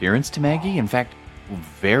appearance to Maggie. In fact,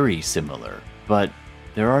 very similar. But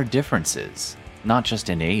there are differences, not just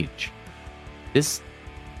in age. This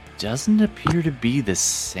doesn't appear to be the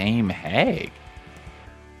same hag.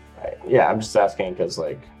 Right. Yeah, I'm just asking because,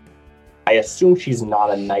 like, I assume she's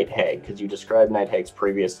not a night hag because you described night hags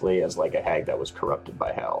previously as like a hag that was corrupted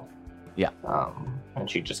by hell. Yeah. And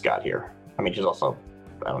she just got here. I mean, she's also,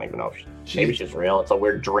 I don't even know if maybe she's real. It's a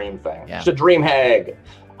weird dream thing. Yeah. She's a dream hag.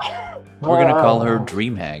 We're gonna call her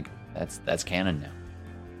Dream Hag. That's canon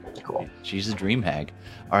now. Cool. She's a Dream Hag.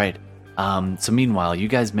 All right. So meanwhile, you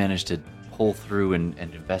guys managed to pull through and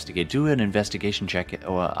investigate. Do an investigation check,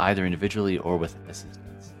 either individually or with assistance.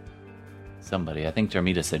 Somebody. I think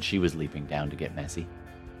Termita said she was leaping down to get messy.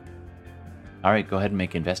 All right, go ahead and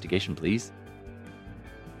make investigation, please.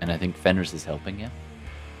 And I think Fenris is helping you.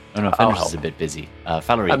 Oh no, Fenris is a bit busy.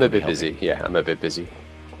 Valerie, I'm a bit busy. Yeah, I'm a bit busy.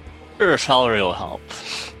 Sure, Valerie will help.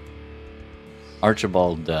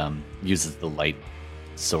 Archibald uses the light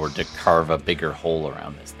sword to carve a bigger hole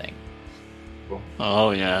around this thing.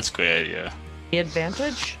 Oh yeah, that's a great idea. The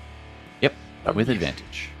advantage? Yep, with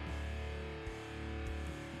advantage.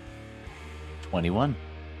 21.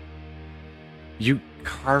 You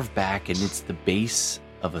carve back, and it's the base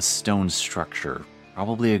of a stone structure,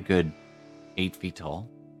 probably a good 8 feet tall.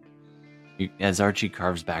 As Archie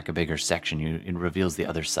carves back a bigger section, it reveals the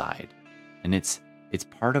other side, and it's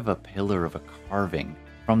part of a pillar of a carving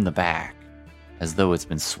from the back, as though it's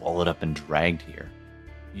been swallowed up and dragged here.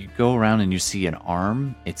 You go around and you see an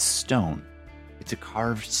arm. It's stone. It's a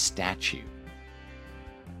carved statue.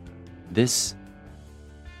 This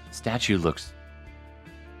statue looks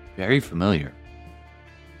very familiar.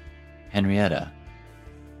 Henrietta.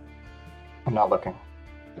 I'm not looking.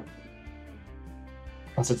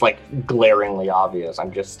 Unless it's like glaringly obvious.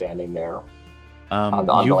 I'm just standing there. On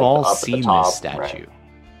the, You've like, all up at the seen top, this statue. right.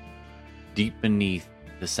 Deep beneath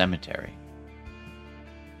the cemetery.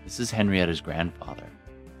 This is Henrietta's grandfather,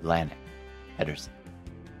 Lanik Pedersen.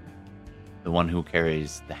 The one who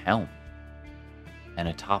carries the helm. And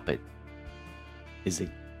atop it is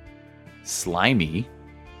a slimy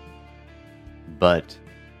but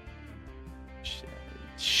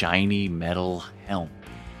shiny metal helm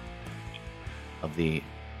of the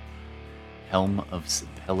Helm of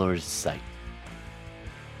Pelor's Sight.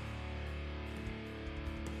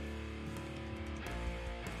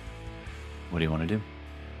 What do you want to do?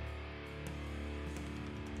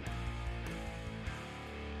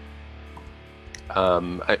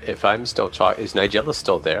 If I'm still talking, is Nigella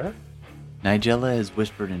still there? Nigella has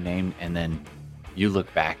whispered a name, and then you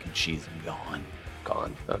look back and she's gone.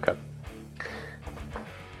 Gone. Okay.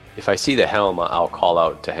 If I see the helm, I'll call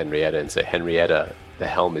out to Henrietta and say, Henrietta, the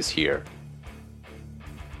helm is here.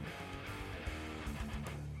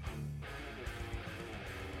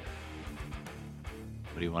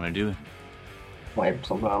 What do you want to do? Wipe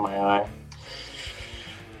something on my eye.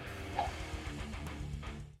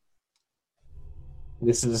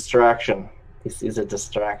 This is a distraction. This is a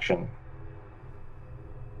distraction.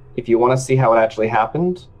 If you want to see how it actually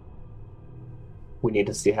happened, we need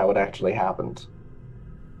to see how it actually happened.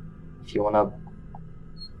 If you want to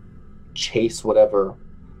chase whatever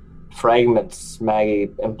fragments Maggie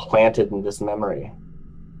implanted in this memory,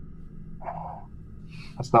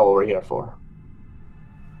 that's not what we're here for.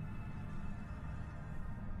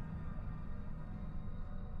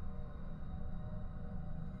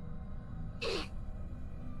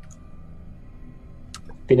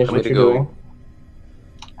 Finish what you're doing,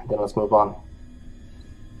 and then let's move on.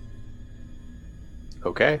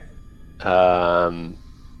 Okay. I'm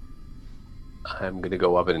going to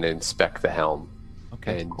go up and inspect the helm.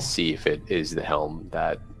 Okay, and cool. see if it is the helm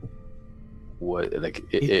that would, like,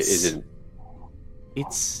 is it...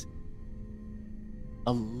 It's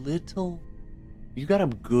a little... You got a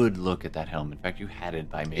good look at that helm. In fact, you had it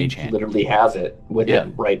by Mage He Hand. literally has it with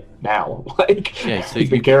him right now. Like, Yeah, so he's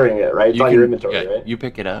been you- carrying it, right? It's on your inventory, yeah, right? You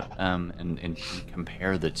pick it up and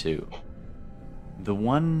compare the two. The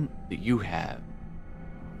one that you have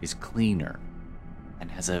is cleaner and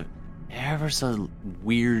has a ever so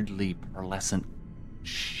weirdly pearlescent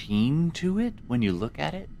sheen to it when you look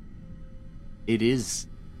at it. It is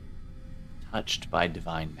touched by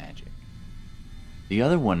divine magic. The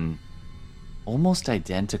other one, almost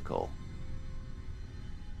identical,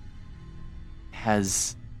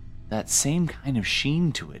 has that same kind of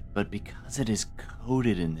sheen to it, but because it is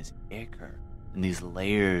coated in this ichor and these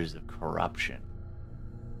layers of corruption,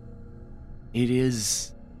 it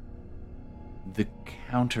is the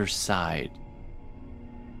counter side.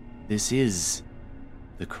 This is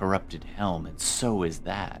the corrupted helm, and so is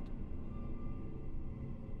that.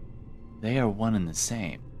 They are one and the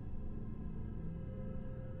same.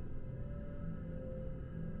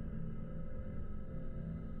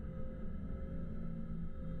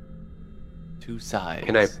 Two sides.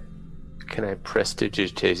 Can I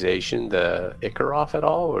prestidigitization the ichor off at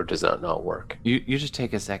all, or does that not work? You just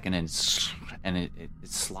take a second and it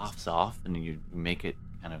sloughs off, and you make it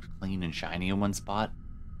kind of clean and shiny in one spot,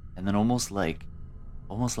 and then almost like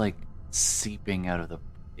seeping out of the,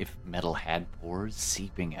 if metal had pores,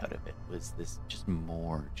 seeping out of it was this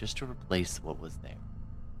just to replace what was there.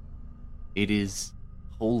 It is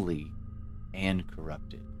holy and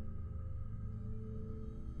corrupted.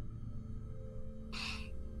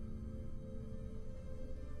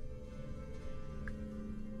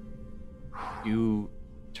 You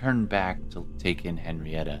turn back to take in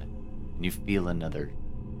Henrietta, and you feel another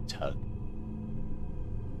tug.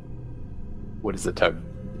 What is the tug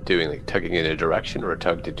doing? Like tugging in a direction, or a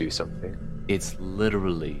tug to do something? It's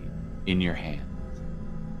literally in your hands,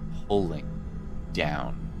 pulling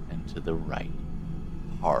down and to the right,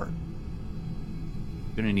 hard.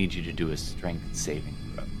 I'm gonna need you to do a strength saving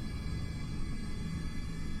throw.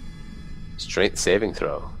 Strength saving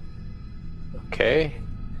throw. Okay.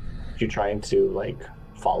 You trying to like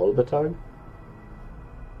follow the tug?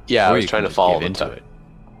 Yeah, I Or was you trying can to just follow give the into tug. it.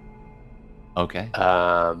 Okay.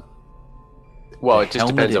 Well, The it just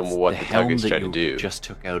helmet depends on is- what the helm tug is that trying to you do. Just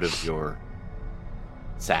took out of your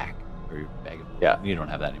sack or your bag of, Yeah. you don't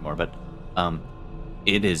have that anymore, but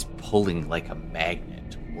it is pulling like a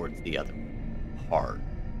magnet towards the other one, hard.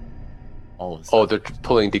 All of a sudden. Oh, they're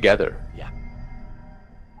pulling together. Yeah.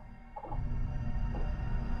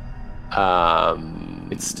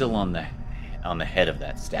 It's still on the head of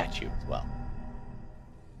that statue as well.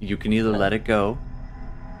 You can either let it go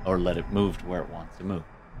or let it move to where it wants to move.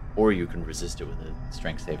 or you can resist it with a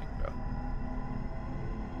strength saving throw.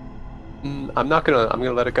 I'm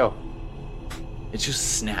gonna let it go. It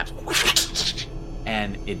just snaps,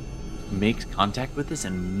 and it makes contact with this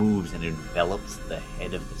and moves and envelops the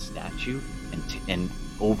head of the statue and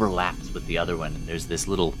overlaps with the other one. And there's this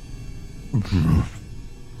little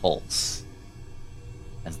pulse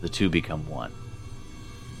as the two become one.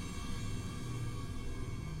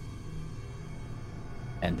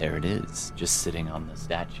 And there it is, just sitting on the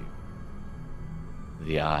statue.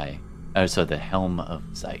 The helm of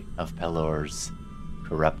sight, of Pelor's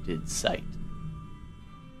corrupted sight.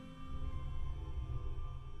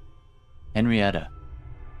 Henrietta.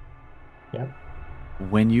 Yep.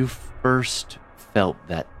 When you first felt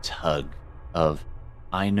that tug of,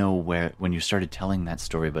 I know where, when you started telling that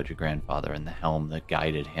story about your grandfather and the helm that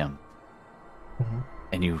guided him,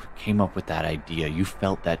 and you came up with that idea, you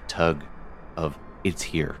felt that tug of, it's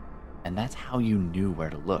here. And that's how you knew where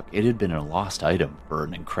to look. It had been a lost item for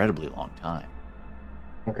an incredibly long time.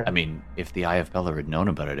 Okay. I mean, if the Eye of Pelor had known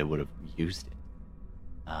about it, it would have used it.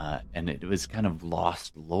 And it was kind of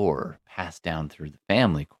lost lore passed down through the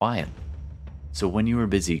family quietly. So when you were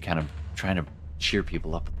busy kind of trying to cheer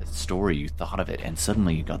people up with the story, you thought of it, and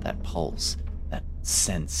suddenly you got that pulse, that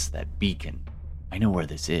sense, that beacon. I know where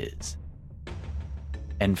this is.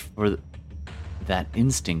 And for that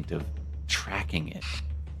instinct of tracking it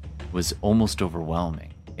was almost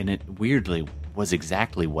overwhelming. And it weirdly was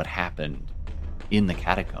exactly what happened in the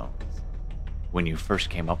catacombs when you first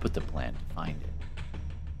came up with the plan to find it.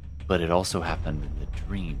 But it also happened in the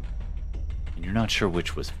dream. And you're not sure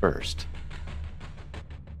which was first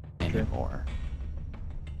anymore.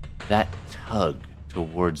 That tug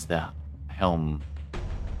towards the helm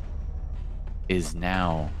is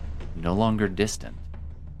now no longer distant.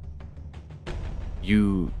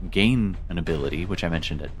 You gain an ability, which I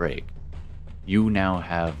mentioned at break. You now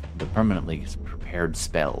have the permanently prepared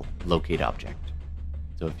spell, Locate Object.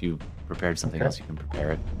 So if you prepared something else, you can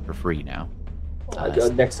prepare it for free now.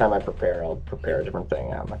 Next time I prepare, I'll prepare a different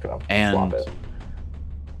thing. I'm not going to swap it.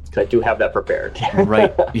 'Cause I do have that prepared.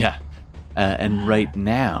 Right, yeah. And right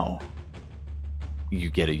now,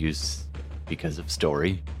 you get a use because of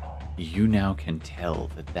story. You now can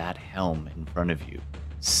tell that helm in front of you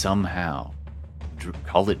somehow,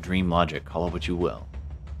 call it dream logic, call it what you will,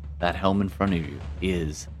 that helm in front of you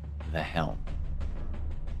is the helm.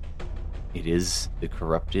 It is the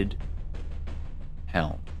corrupted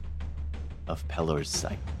helm of Pelor's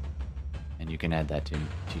sight. And you can add that to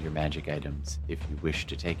your magic items if you wish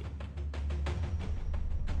to take it.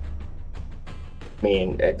 I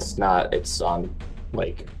mean, it's on,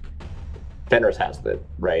 like, Fenris has it,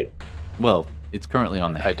 right? Well, it's currently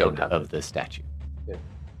on the head don't have of the statue.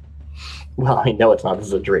 Well, I know it's not. This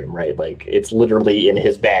is a dream, right? Like, it's literally in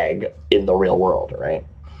his bag in the real world, right?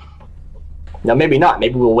 Now, maybe not.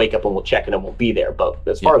 Maybe we'll wake up and we'll check and it won't be there. But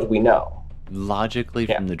as far as we know, logically,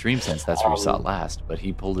 from the dream sense, that's where you saw it last. But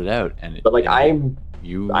he pulled it out, and but like I'm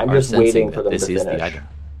just waiting for them this to is finish. the item.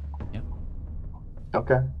 Yep.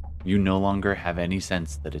 Okay. You no longer have any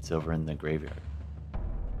sense that it's over in the graveyard.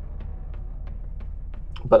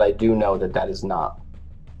 But I do know that is not,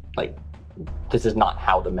 like, this is not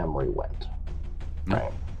how the memory went. No.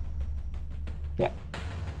 Right? Yeah.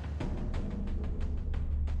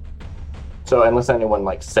 So unless anyone,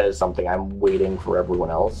 like, says something, I'm waiting for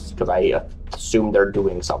everyone else, because I assume they're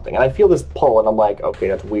doing something. And I feel this pull, and I'm like, okay,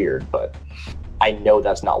 that's weird, but I know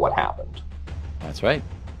that's not what happened. That's right.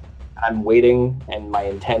 I'm waiting, and my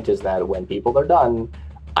intent is that when people are done,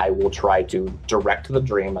 I will try to direct the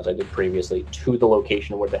dream, as I did previously, to the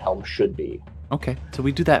location where the helm should be. Okay, so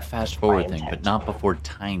we do that fast forward thing, intent. but not before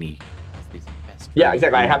Tiny. Yeah,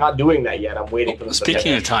 exactly. I'm not doing that yet. I'm waiting for them to Speaking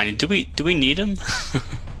finish. of Tiny, do we need him?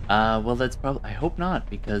 Well, that's probably. I hope not,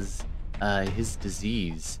 because his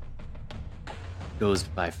disease goes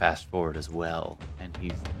by fast forward as well, and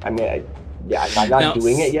he's. I mean, I'm not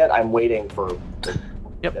doing it yet. I'm waiting for.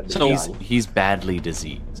 Yep. So he's badly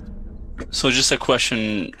diseased. So just a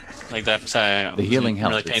question like that. The healing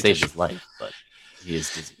helped really it saved his life, but he is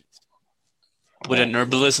diseased. Would an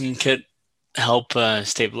herbalism kit help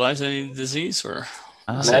stabilize any disease, or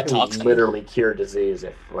is I that can toxin? literally cure disease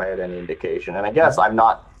if I had any indication. And I guess I'm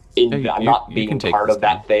not I'm not you being can take part this of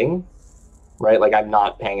that thing, right? Like, I'm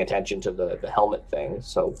not paying attention to the helmet thing,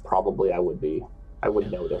 so probably I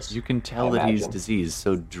would notice. You can tell that he's diseased,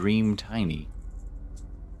 so dream Tiny.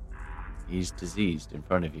 He's diseased in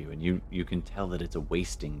front of you, and you can tell that it's a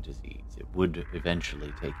wasting disease. It would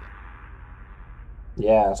eventually take it.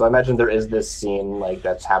 Yeah, so I imagine there is this scene, like,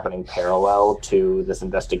 that's happening parallel to this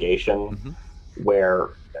investigation,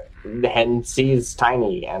 where the hen sees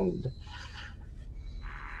Tiny, and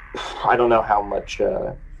I don't know how much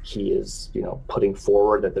he is, putting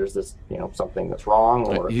forward that there's this, something that's wrong,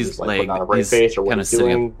 or if he's like putting on a brave face, or what he's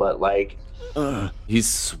doing. But like, he's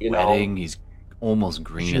sweating. He's almost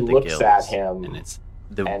green at the gills. She looks at him, and it's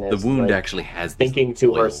the wound like, actually has thinking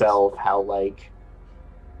to oils. herself how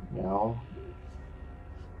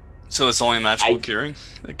So it's only magical curing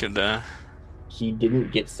that could. He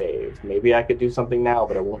didn't get saved. Maybe I could do something now,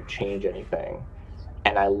 but it won't change anything.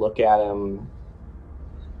 And I look at him,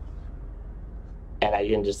 and I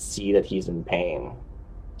can just see that he's in pain.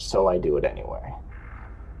 So I do it anyway.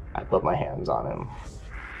 I put my hands on him,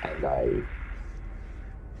 and I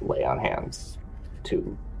lay on hands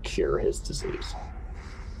to cure his disease.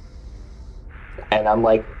 And I'm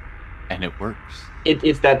like... And it works.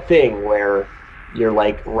 It's that thing where you're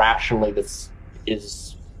like, rationally, this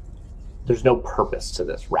is... There's no purpose to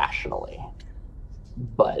this, rationally.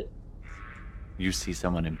 But... You see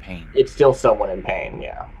someone in pain. It's still someone in pain,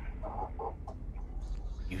 yeah.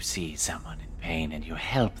 You see someone in pain and you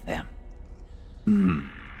help them.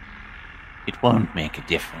 It won't make a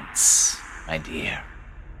difference, my dear.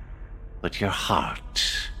 But your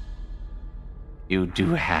heart, you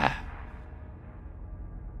do have.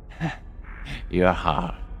 Your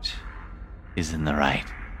heart is in the right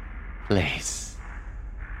place.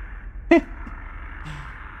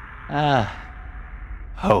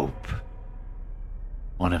 Hope.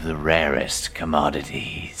 One of the rarest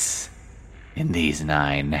commodities in these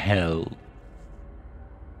 9 hells.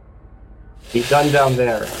 He's done down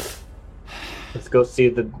there. Let's go see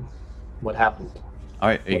what happened.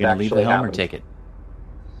 Alright, are you going to leave the helm or take it?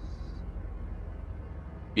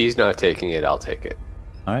 He's not taking it, I'll take it.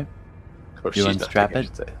 Alright. Or You she's unstrap not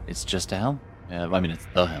it. taking It's just a helm. I mean, it's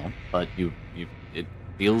the helm, but it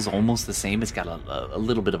feels almost the same. It's got a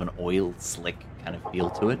little bit of an oil slick kind of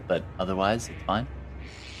feel to it, but otherwise it's fine.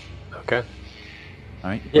 Okay. All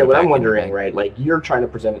right. Yeah, what I'm wondering, right, like, you're trying to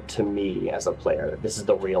present it to me as a player that this is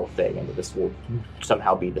the real thing and that this will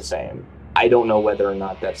somehow be the same. I don't know whether or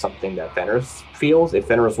not that's something that Fenris feels. If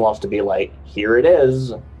Fenris wants to be like, here it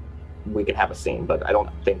is, we can have a scene, but I don't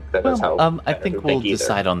think that is how I think we'll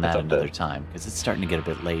decide on that It's up to- another time, because it's starting to get a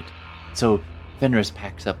bit late. So Fenris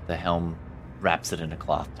packs up the helm, wraps it in a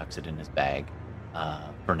cloth, tucks it in his bag,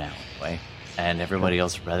 for now anyway, and everybody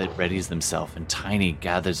else readies themselves, and Tiny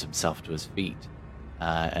gathers himself to his feet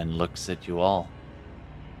and looks at you all,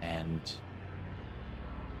 and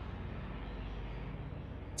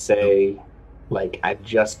say, like, I've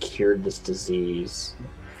just cured this disease,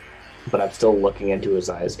 but I'm still looking into his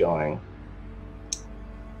eyes going,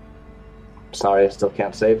 sorry, I still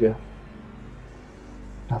can't save you.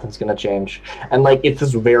 Nothing's gonna change. And, like, it's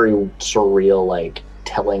this very surreal, like,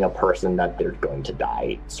 telling a person that they're going to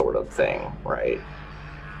die sort of thing, right?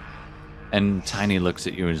 And Tiny looks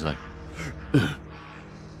at you and is like,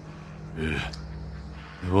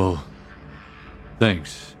 well,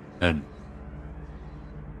 thanks, and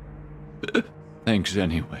thanks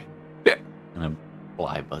anyway. And a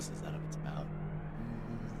fly buzzes out of its mouth.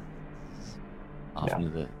 Off into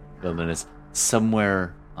the wilderness.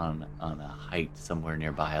 Somewhere on a height, somewhere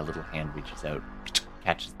nearby, a little hand reaches out,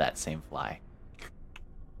 catches that same fly,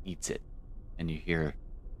 eats it, and you hear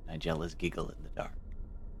Nigella's giggle in the dark.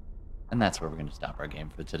 And that's where we're going to stop our game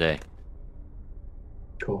for today.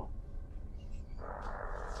 Cool.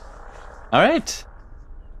 All right.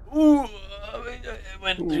 Ooh, it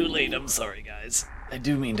went too late. I'm sorry, guys. I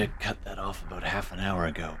do mean to cut that off about half an hour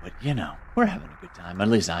ago, but we're having a good time. At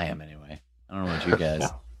least I am, anyway. I don't know about you guys.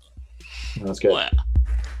 That's good. Well,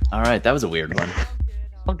 All right, that was a weird one.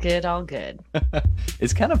 All good, all good.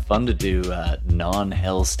 It's kind of fun to do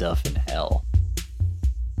non-hell stuff in hell.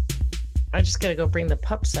 I just gotta go bring the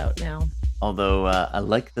pups out now. Although I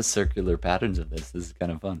like the circular patterns of this. This is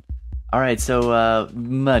kind of fun. All right, so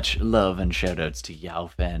much love and shout-outs to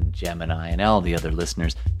Yaofan, Gemini, and all the other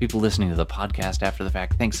listeners. People listening to the podcast after the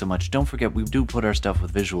fact, thanks so much. Don't forget, we do put our stuff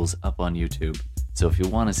with visuals up on YouTube. So if you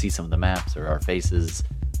want to see some of the maps or our faces,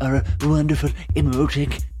 our wonderful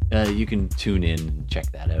emotic, you can tune in and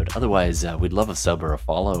check that out. Otherwise, we'd love a sub or a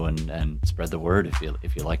follow and spread the word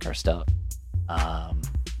if you like our stuff.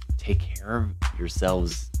 Take care of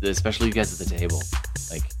yourselves, especially you guys at the table.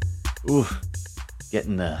 Like, ooh,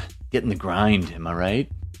 getting the grind. Am I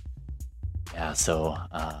right? Yeah. So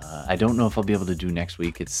I don't know if I'll be able to do next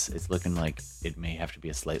week. It's looking like it may have to be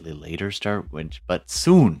a slightly later start, but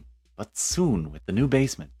soon with the new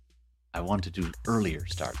basement, I want to do earlier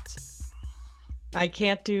starts. I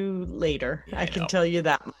can't do later. Yeah, I I can know. tell you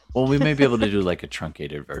that. Well, we may be able to do like a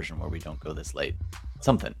truncated version where we don't go this late.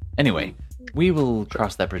 Something. Anyway, we will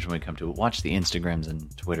cross that bridge when we come to it. Watch the Instagrams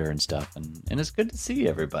and Twitter and stuff, and it's good to see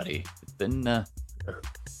everybody. It's been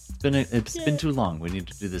It's been too long. We need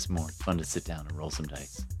to do this more. It's fun to sit down and roll some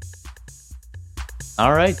dice.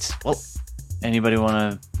 All right. Well, anybody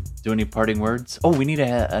want to do any parting words? Oh, we need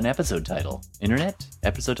an episode title. Internet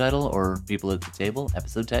episode title, or people at the table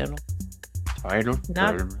episode title.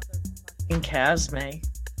 Not fucking Casme.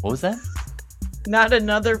 What was that? Not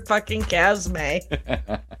another fucking Casme.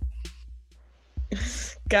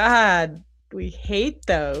 God, we hate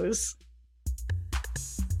those.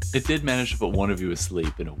 It did manage to put one of you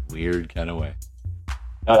asleep in a weird kind of way.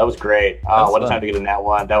 No, that was great. What a time to get in that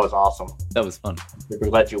one. That was awesome. That was fun. We're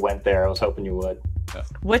glad you went there. I was hoping you would. Yeah.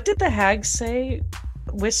 What did the hag say?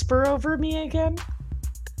 Whisper over me again?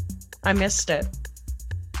 I missed it.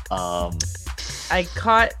 I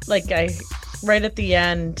caught, right at the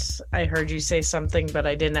end, I heard you say something, but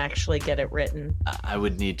I didn't actually get it written. I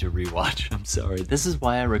would need to rewatch. I'm sorry. This is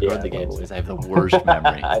why I record the games, totally. because I have the worst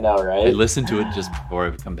memory. I know, right? I listen to it just before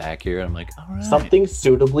I come back here, and I'm like, all right. Something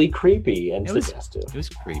suitably creepy and It was- suggestive. It was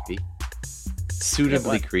creepy.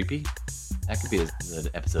 Suitably creepy? That could be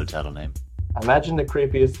the episode title name. Imagine the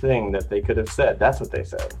creepiest thing that they could have said. That's what they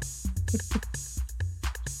said.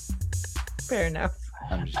 Fair enough.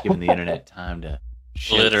 I'm just giving the internet time to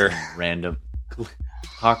shit Glitter. some random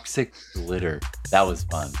toxic glitter. That was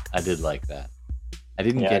fun. I did like that. I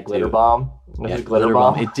didn't Yeah, get glitter to bomb. Was Yeah, it glitter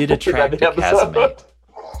bomb? It did Is that attract the a episode?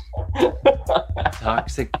 Casimate.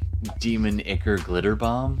 Toxic demon ichor glitter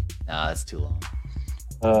bomb. Nah, that's too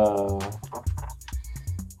long.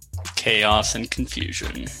 Chaos and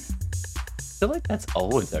confusion. I feel like that's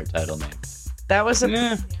always our title name. That was a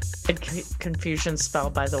Yeah. confusion spell,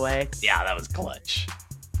 by the way. Yeah, that was clutch.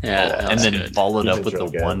 Yeah, that and was then good. followed up It's with the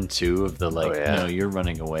really good. 1-2 of the Oh, yeah. no, you're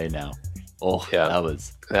running away now. Oh, Yeah.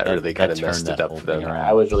 that really kind of turned messed that it up whole for them. thing I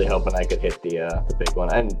around. was really hoping I could hit the big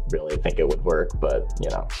one. I didn't really think it would work, but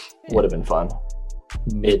would have been fun.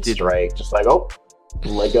 Mid strike, just like, oh,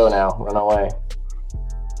 let go now, run away.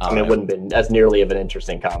 I mean, it wouldn't have been as nearly of an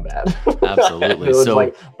interesting combat. Absolutely. It was So-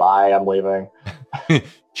 like, bye, I'm leaving.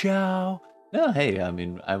 Ciao. No, hey, I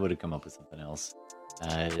mean, I would have come up with something else.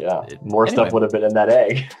 Yeah, more stuff would have been in that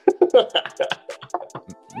egg.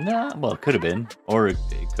 Nah, well, it could have been, or it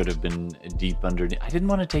could have been deep underneath. I didn't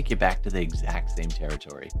want to take you back to the exact same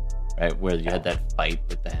territory, right, where you had that fight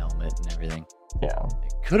with the helmet and everything. Yeah.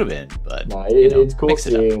 It could have been, but No, you know, it's cool mix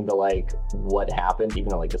it up. seeing the what happened, even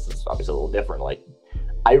though this is obviously a little different.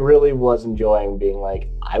 I really was enjoying being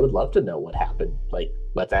I would love to know what happened.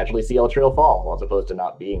 Let's actually see Eltrail fall, as opposed to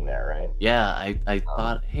not being there, right? Yeah, I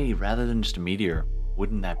thought, hey, rather than just a meteor,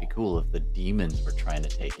 wouldn't that be cool if the demons were trying to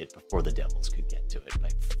take it before the devils could get to it by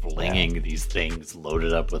flinging these things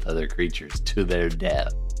loaded up with other creatures to their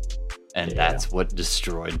death? And that's what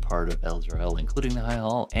destroyed part of Eldrael, including the High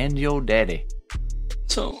Hall and your daddy.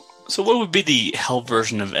 So what would be the hell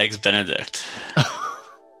version of Eggs Benedict?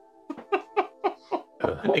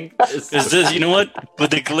 Is this, you know what?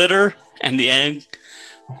 With the glitter and the egg,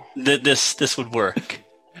 this would work.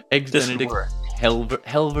 Eggs This Benedict, would work.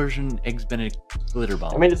 hell version Eggs Benedict glitter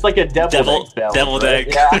bomb. I mean, it's like a deviled egg spell, deviled right?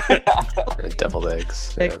 egg. Yeah. Deviled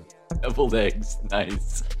eggs. Egg. Yeah. Deviled eggs,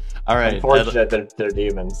 nice. All right, Unfortunate that they're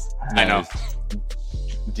demons. I know.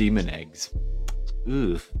 Demon eggs.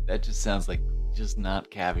 Oof, that just sounds like just not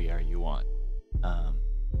caviar you want.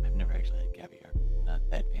 I've never actually had caviar. Not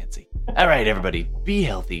that fancy. All right, everybody, be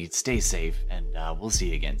healthy, stay safe, and we'll see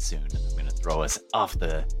you again soon. I'm gonna throw us off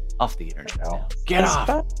the internet now. Get off!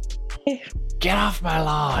 Bye. Get off my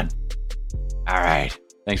lawn! All right,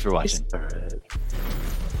 thanks for watching. All right.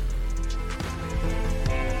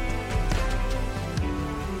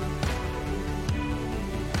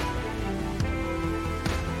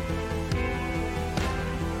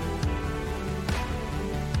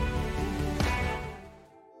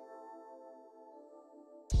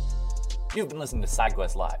 You've been listening to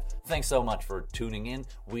SideQuest Live. Thanks so much for tuning in.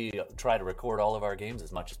 We try to record all of our games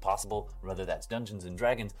as much as possible, whether that's Dungeons &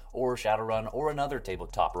 Dragons or Shadowrun or another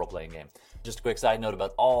tabletop role-playing game. Just a quick side note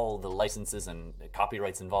about all the licenses and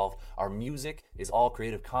copyrights involved. Our music is all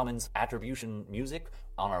Creative Commons attribution music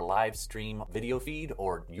on our live stream video feed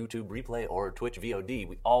or YouTube replay or Twitch VOD.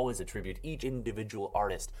 We always attribute each individual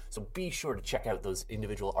artist, so be sure to check out those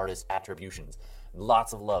individual artist attributions.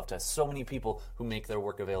 Lots of love to so many people who make their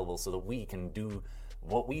work available so that we can do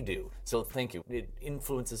what we do. So thank you. It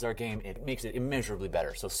influences our game. It makes it immeasurably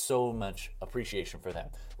better. So much appreciation for them.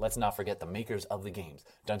 Let's not forget the makers of the games.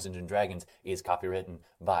 Dungeons & Dragons is copywritten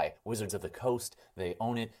by Wizards of the Coast. They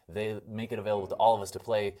own it. They make it available to all of us to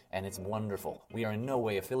play, and it's wonderful. We are in no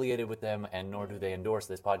way affiliated with them, and nor do they endorse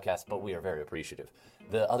this podcast, but we are very appreciative.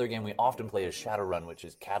 The other game we often play is Shadowrun, which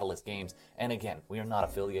is Catalyst Games, and again, we are not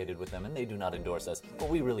affiliated with them, and they do not endorse us, but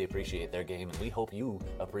we really appreciate their game, and we hope you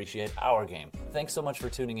appreciate our game. Thanks so much for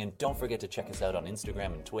tuning in. Don't forget to check us out on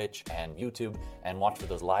Instagram and Twitch and YouTube, and watch for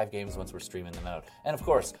those live games once we're streaming them out. And of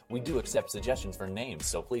course, we do accept suggestions for names,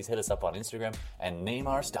 so please hit us up on Instagram and name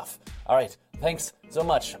our stuff. All right, thanks so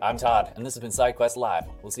much. I'm Todd, and this has been SideQuest Live.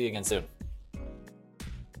 We'll see you again soon.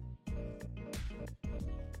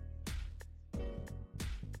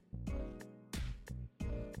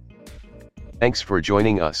 Thanks for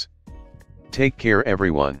joining us. Take care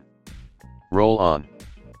everyone. Roll on.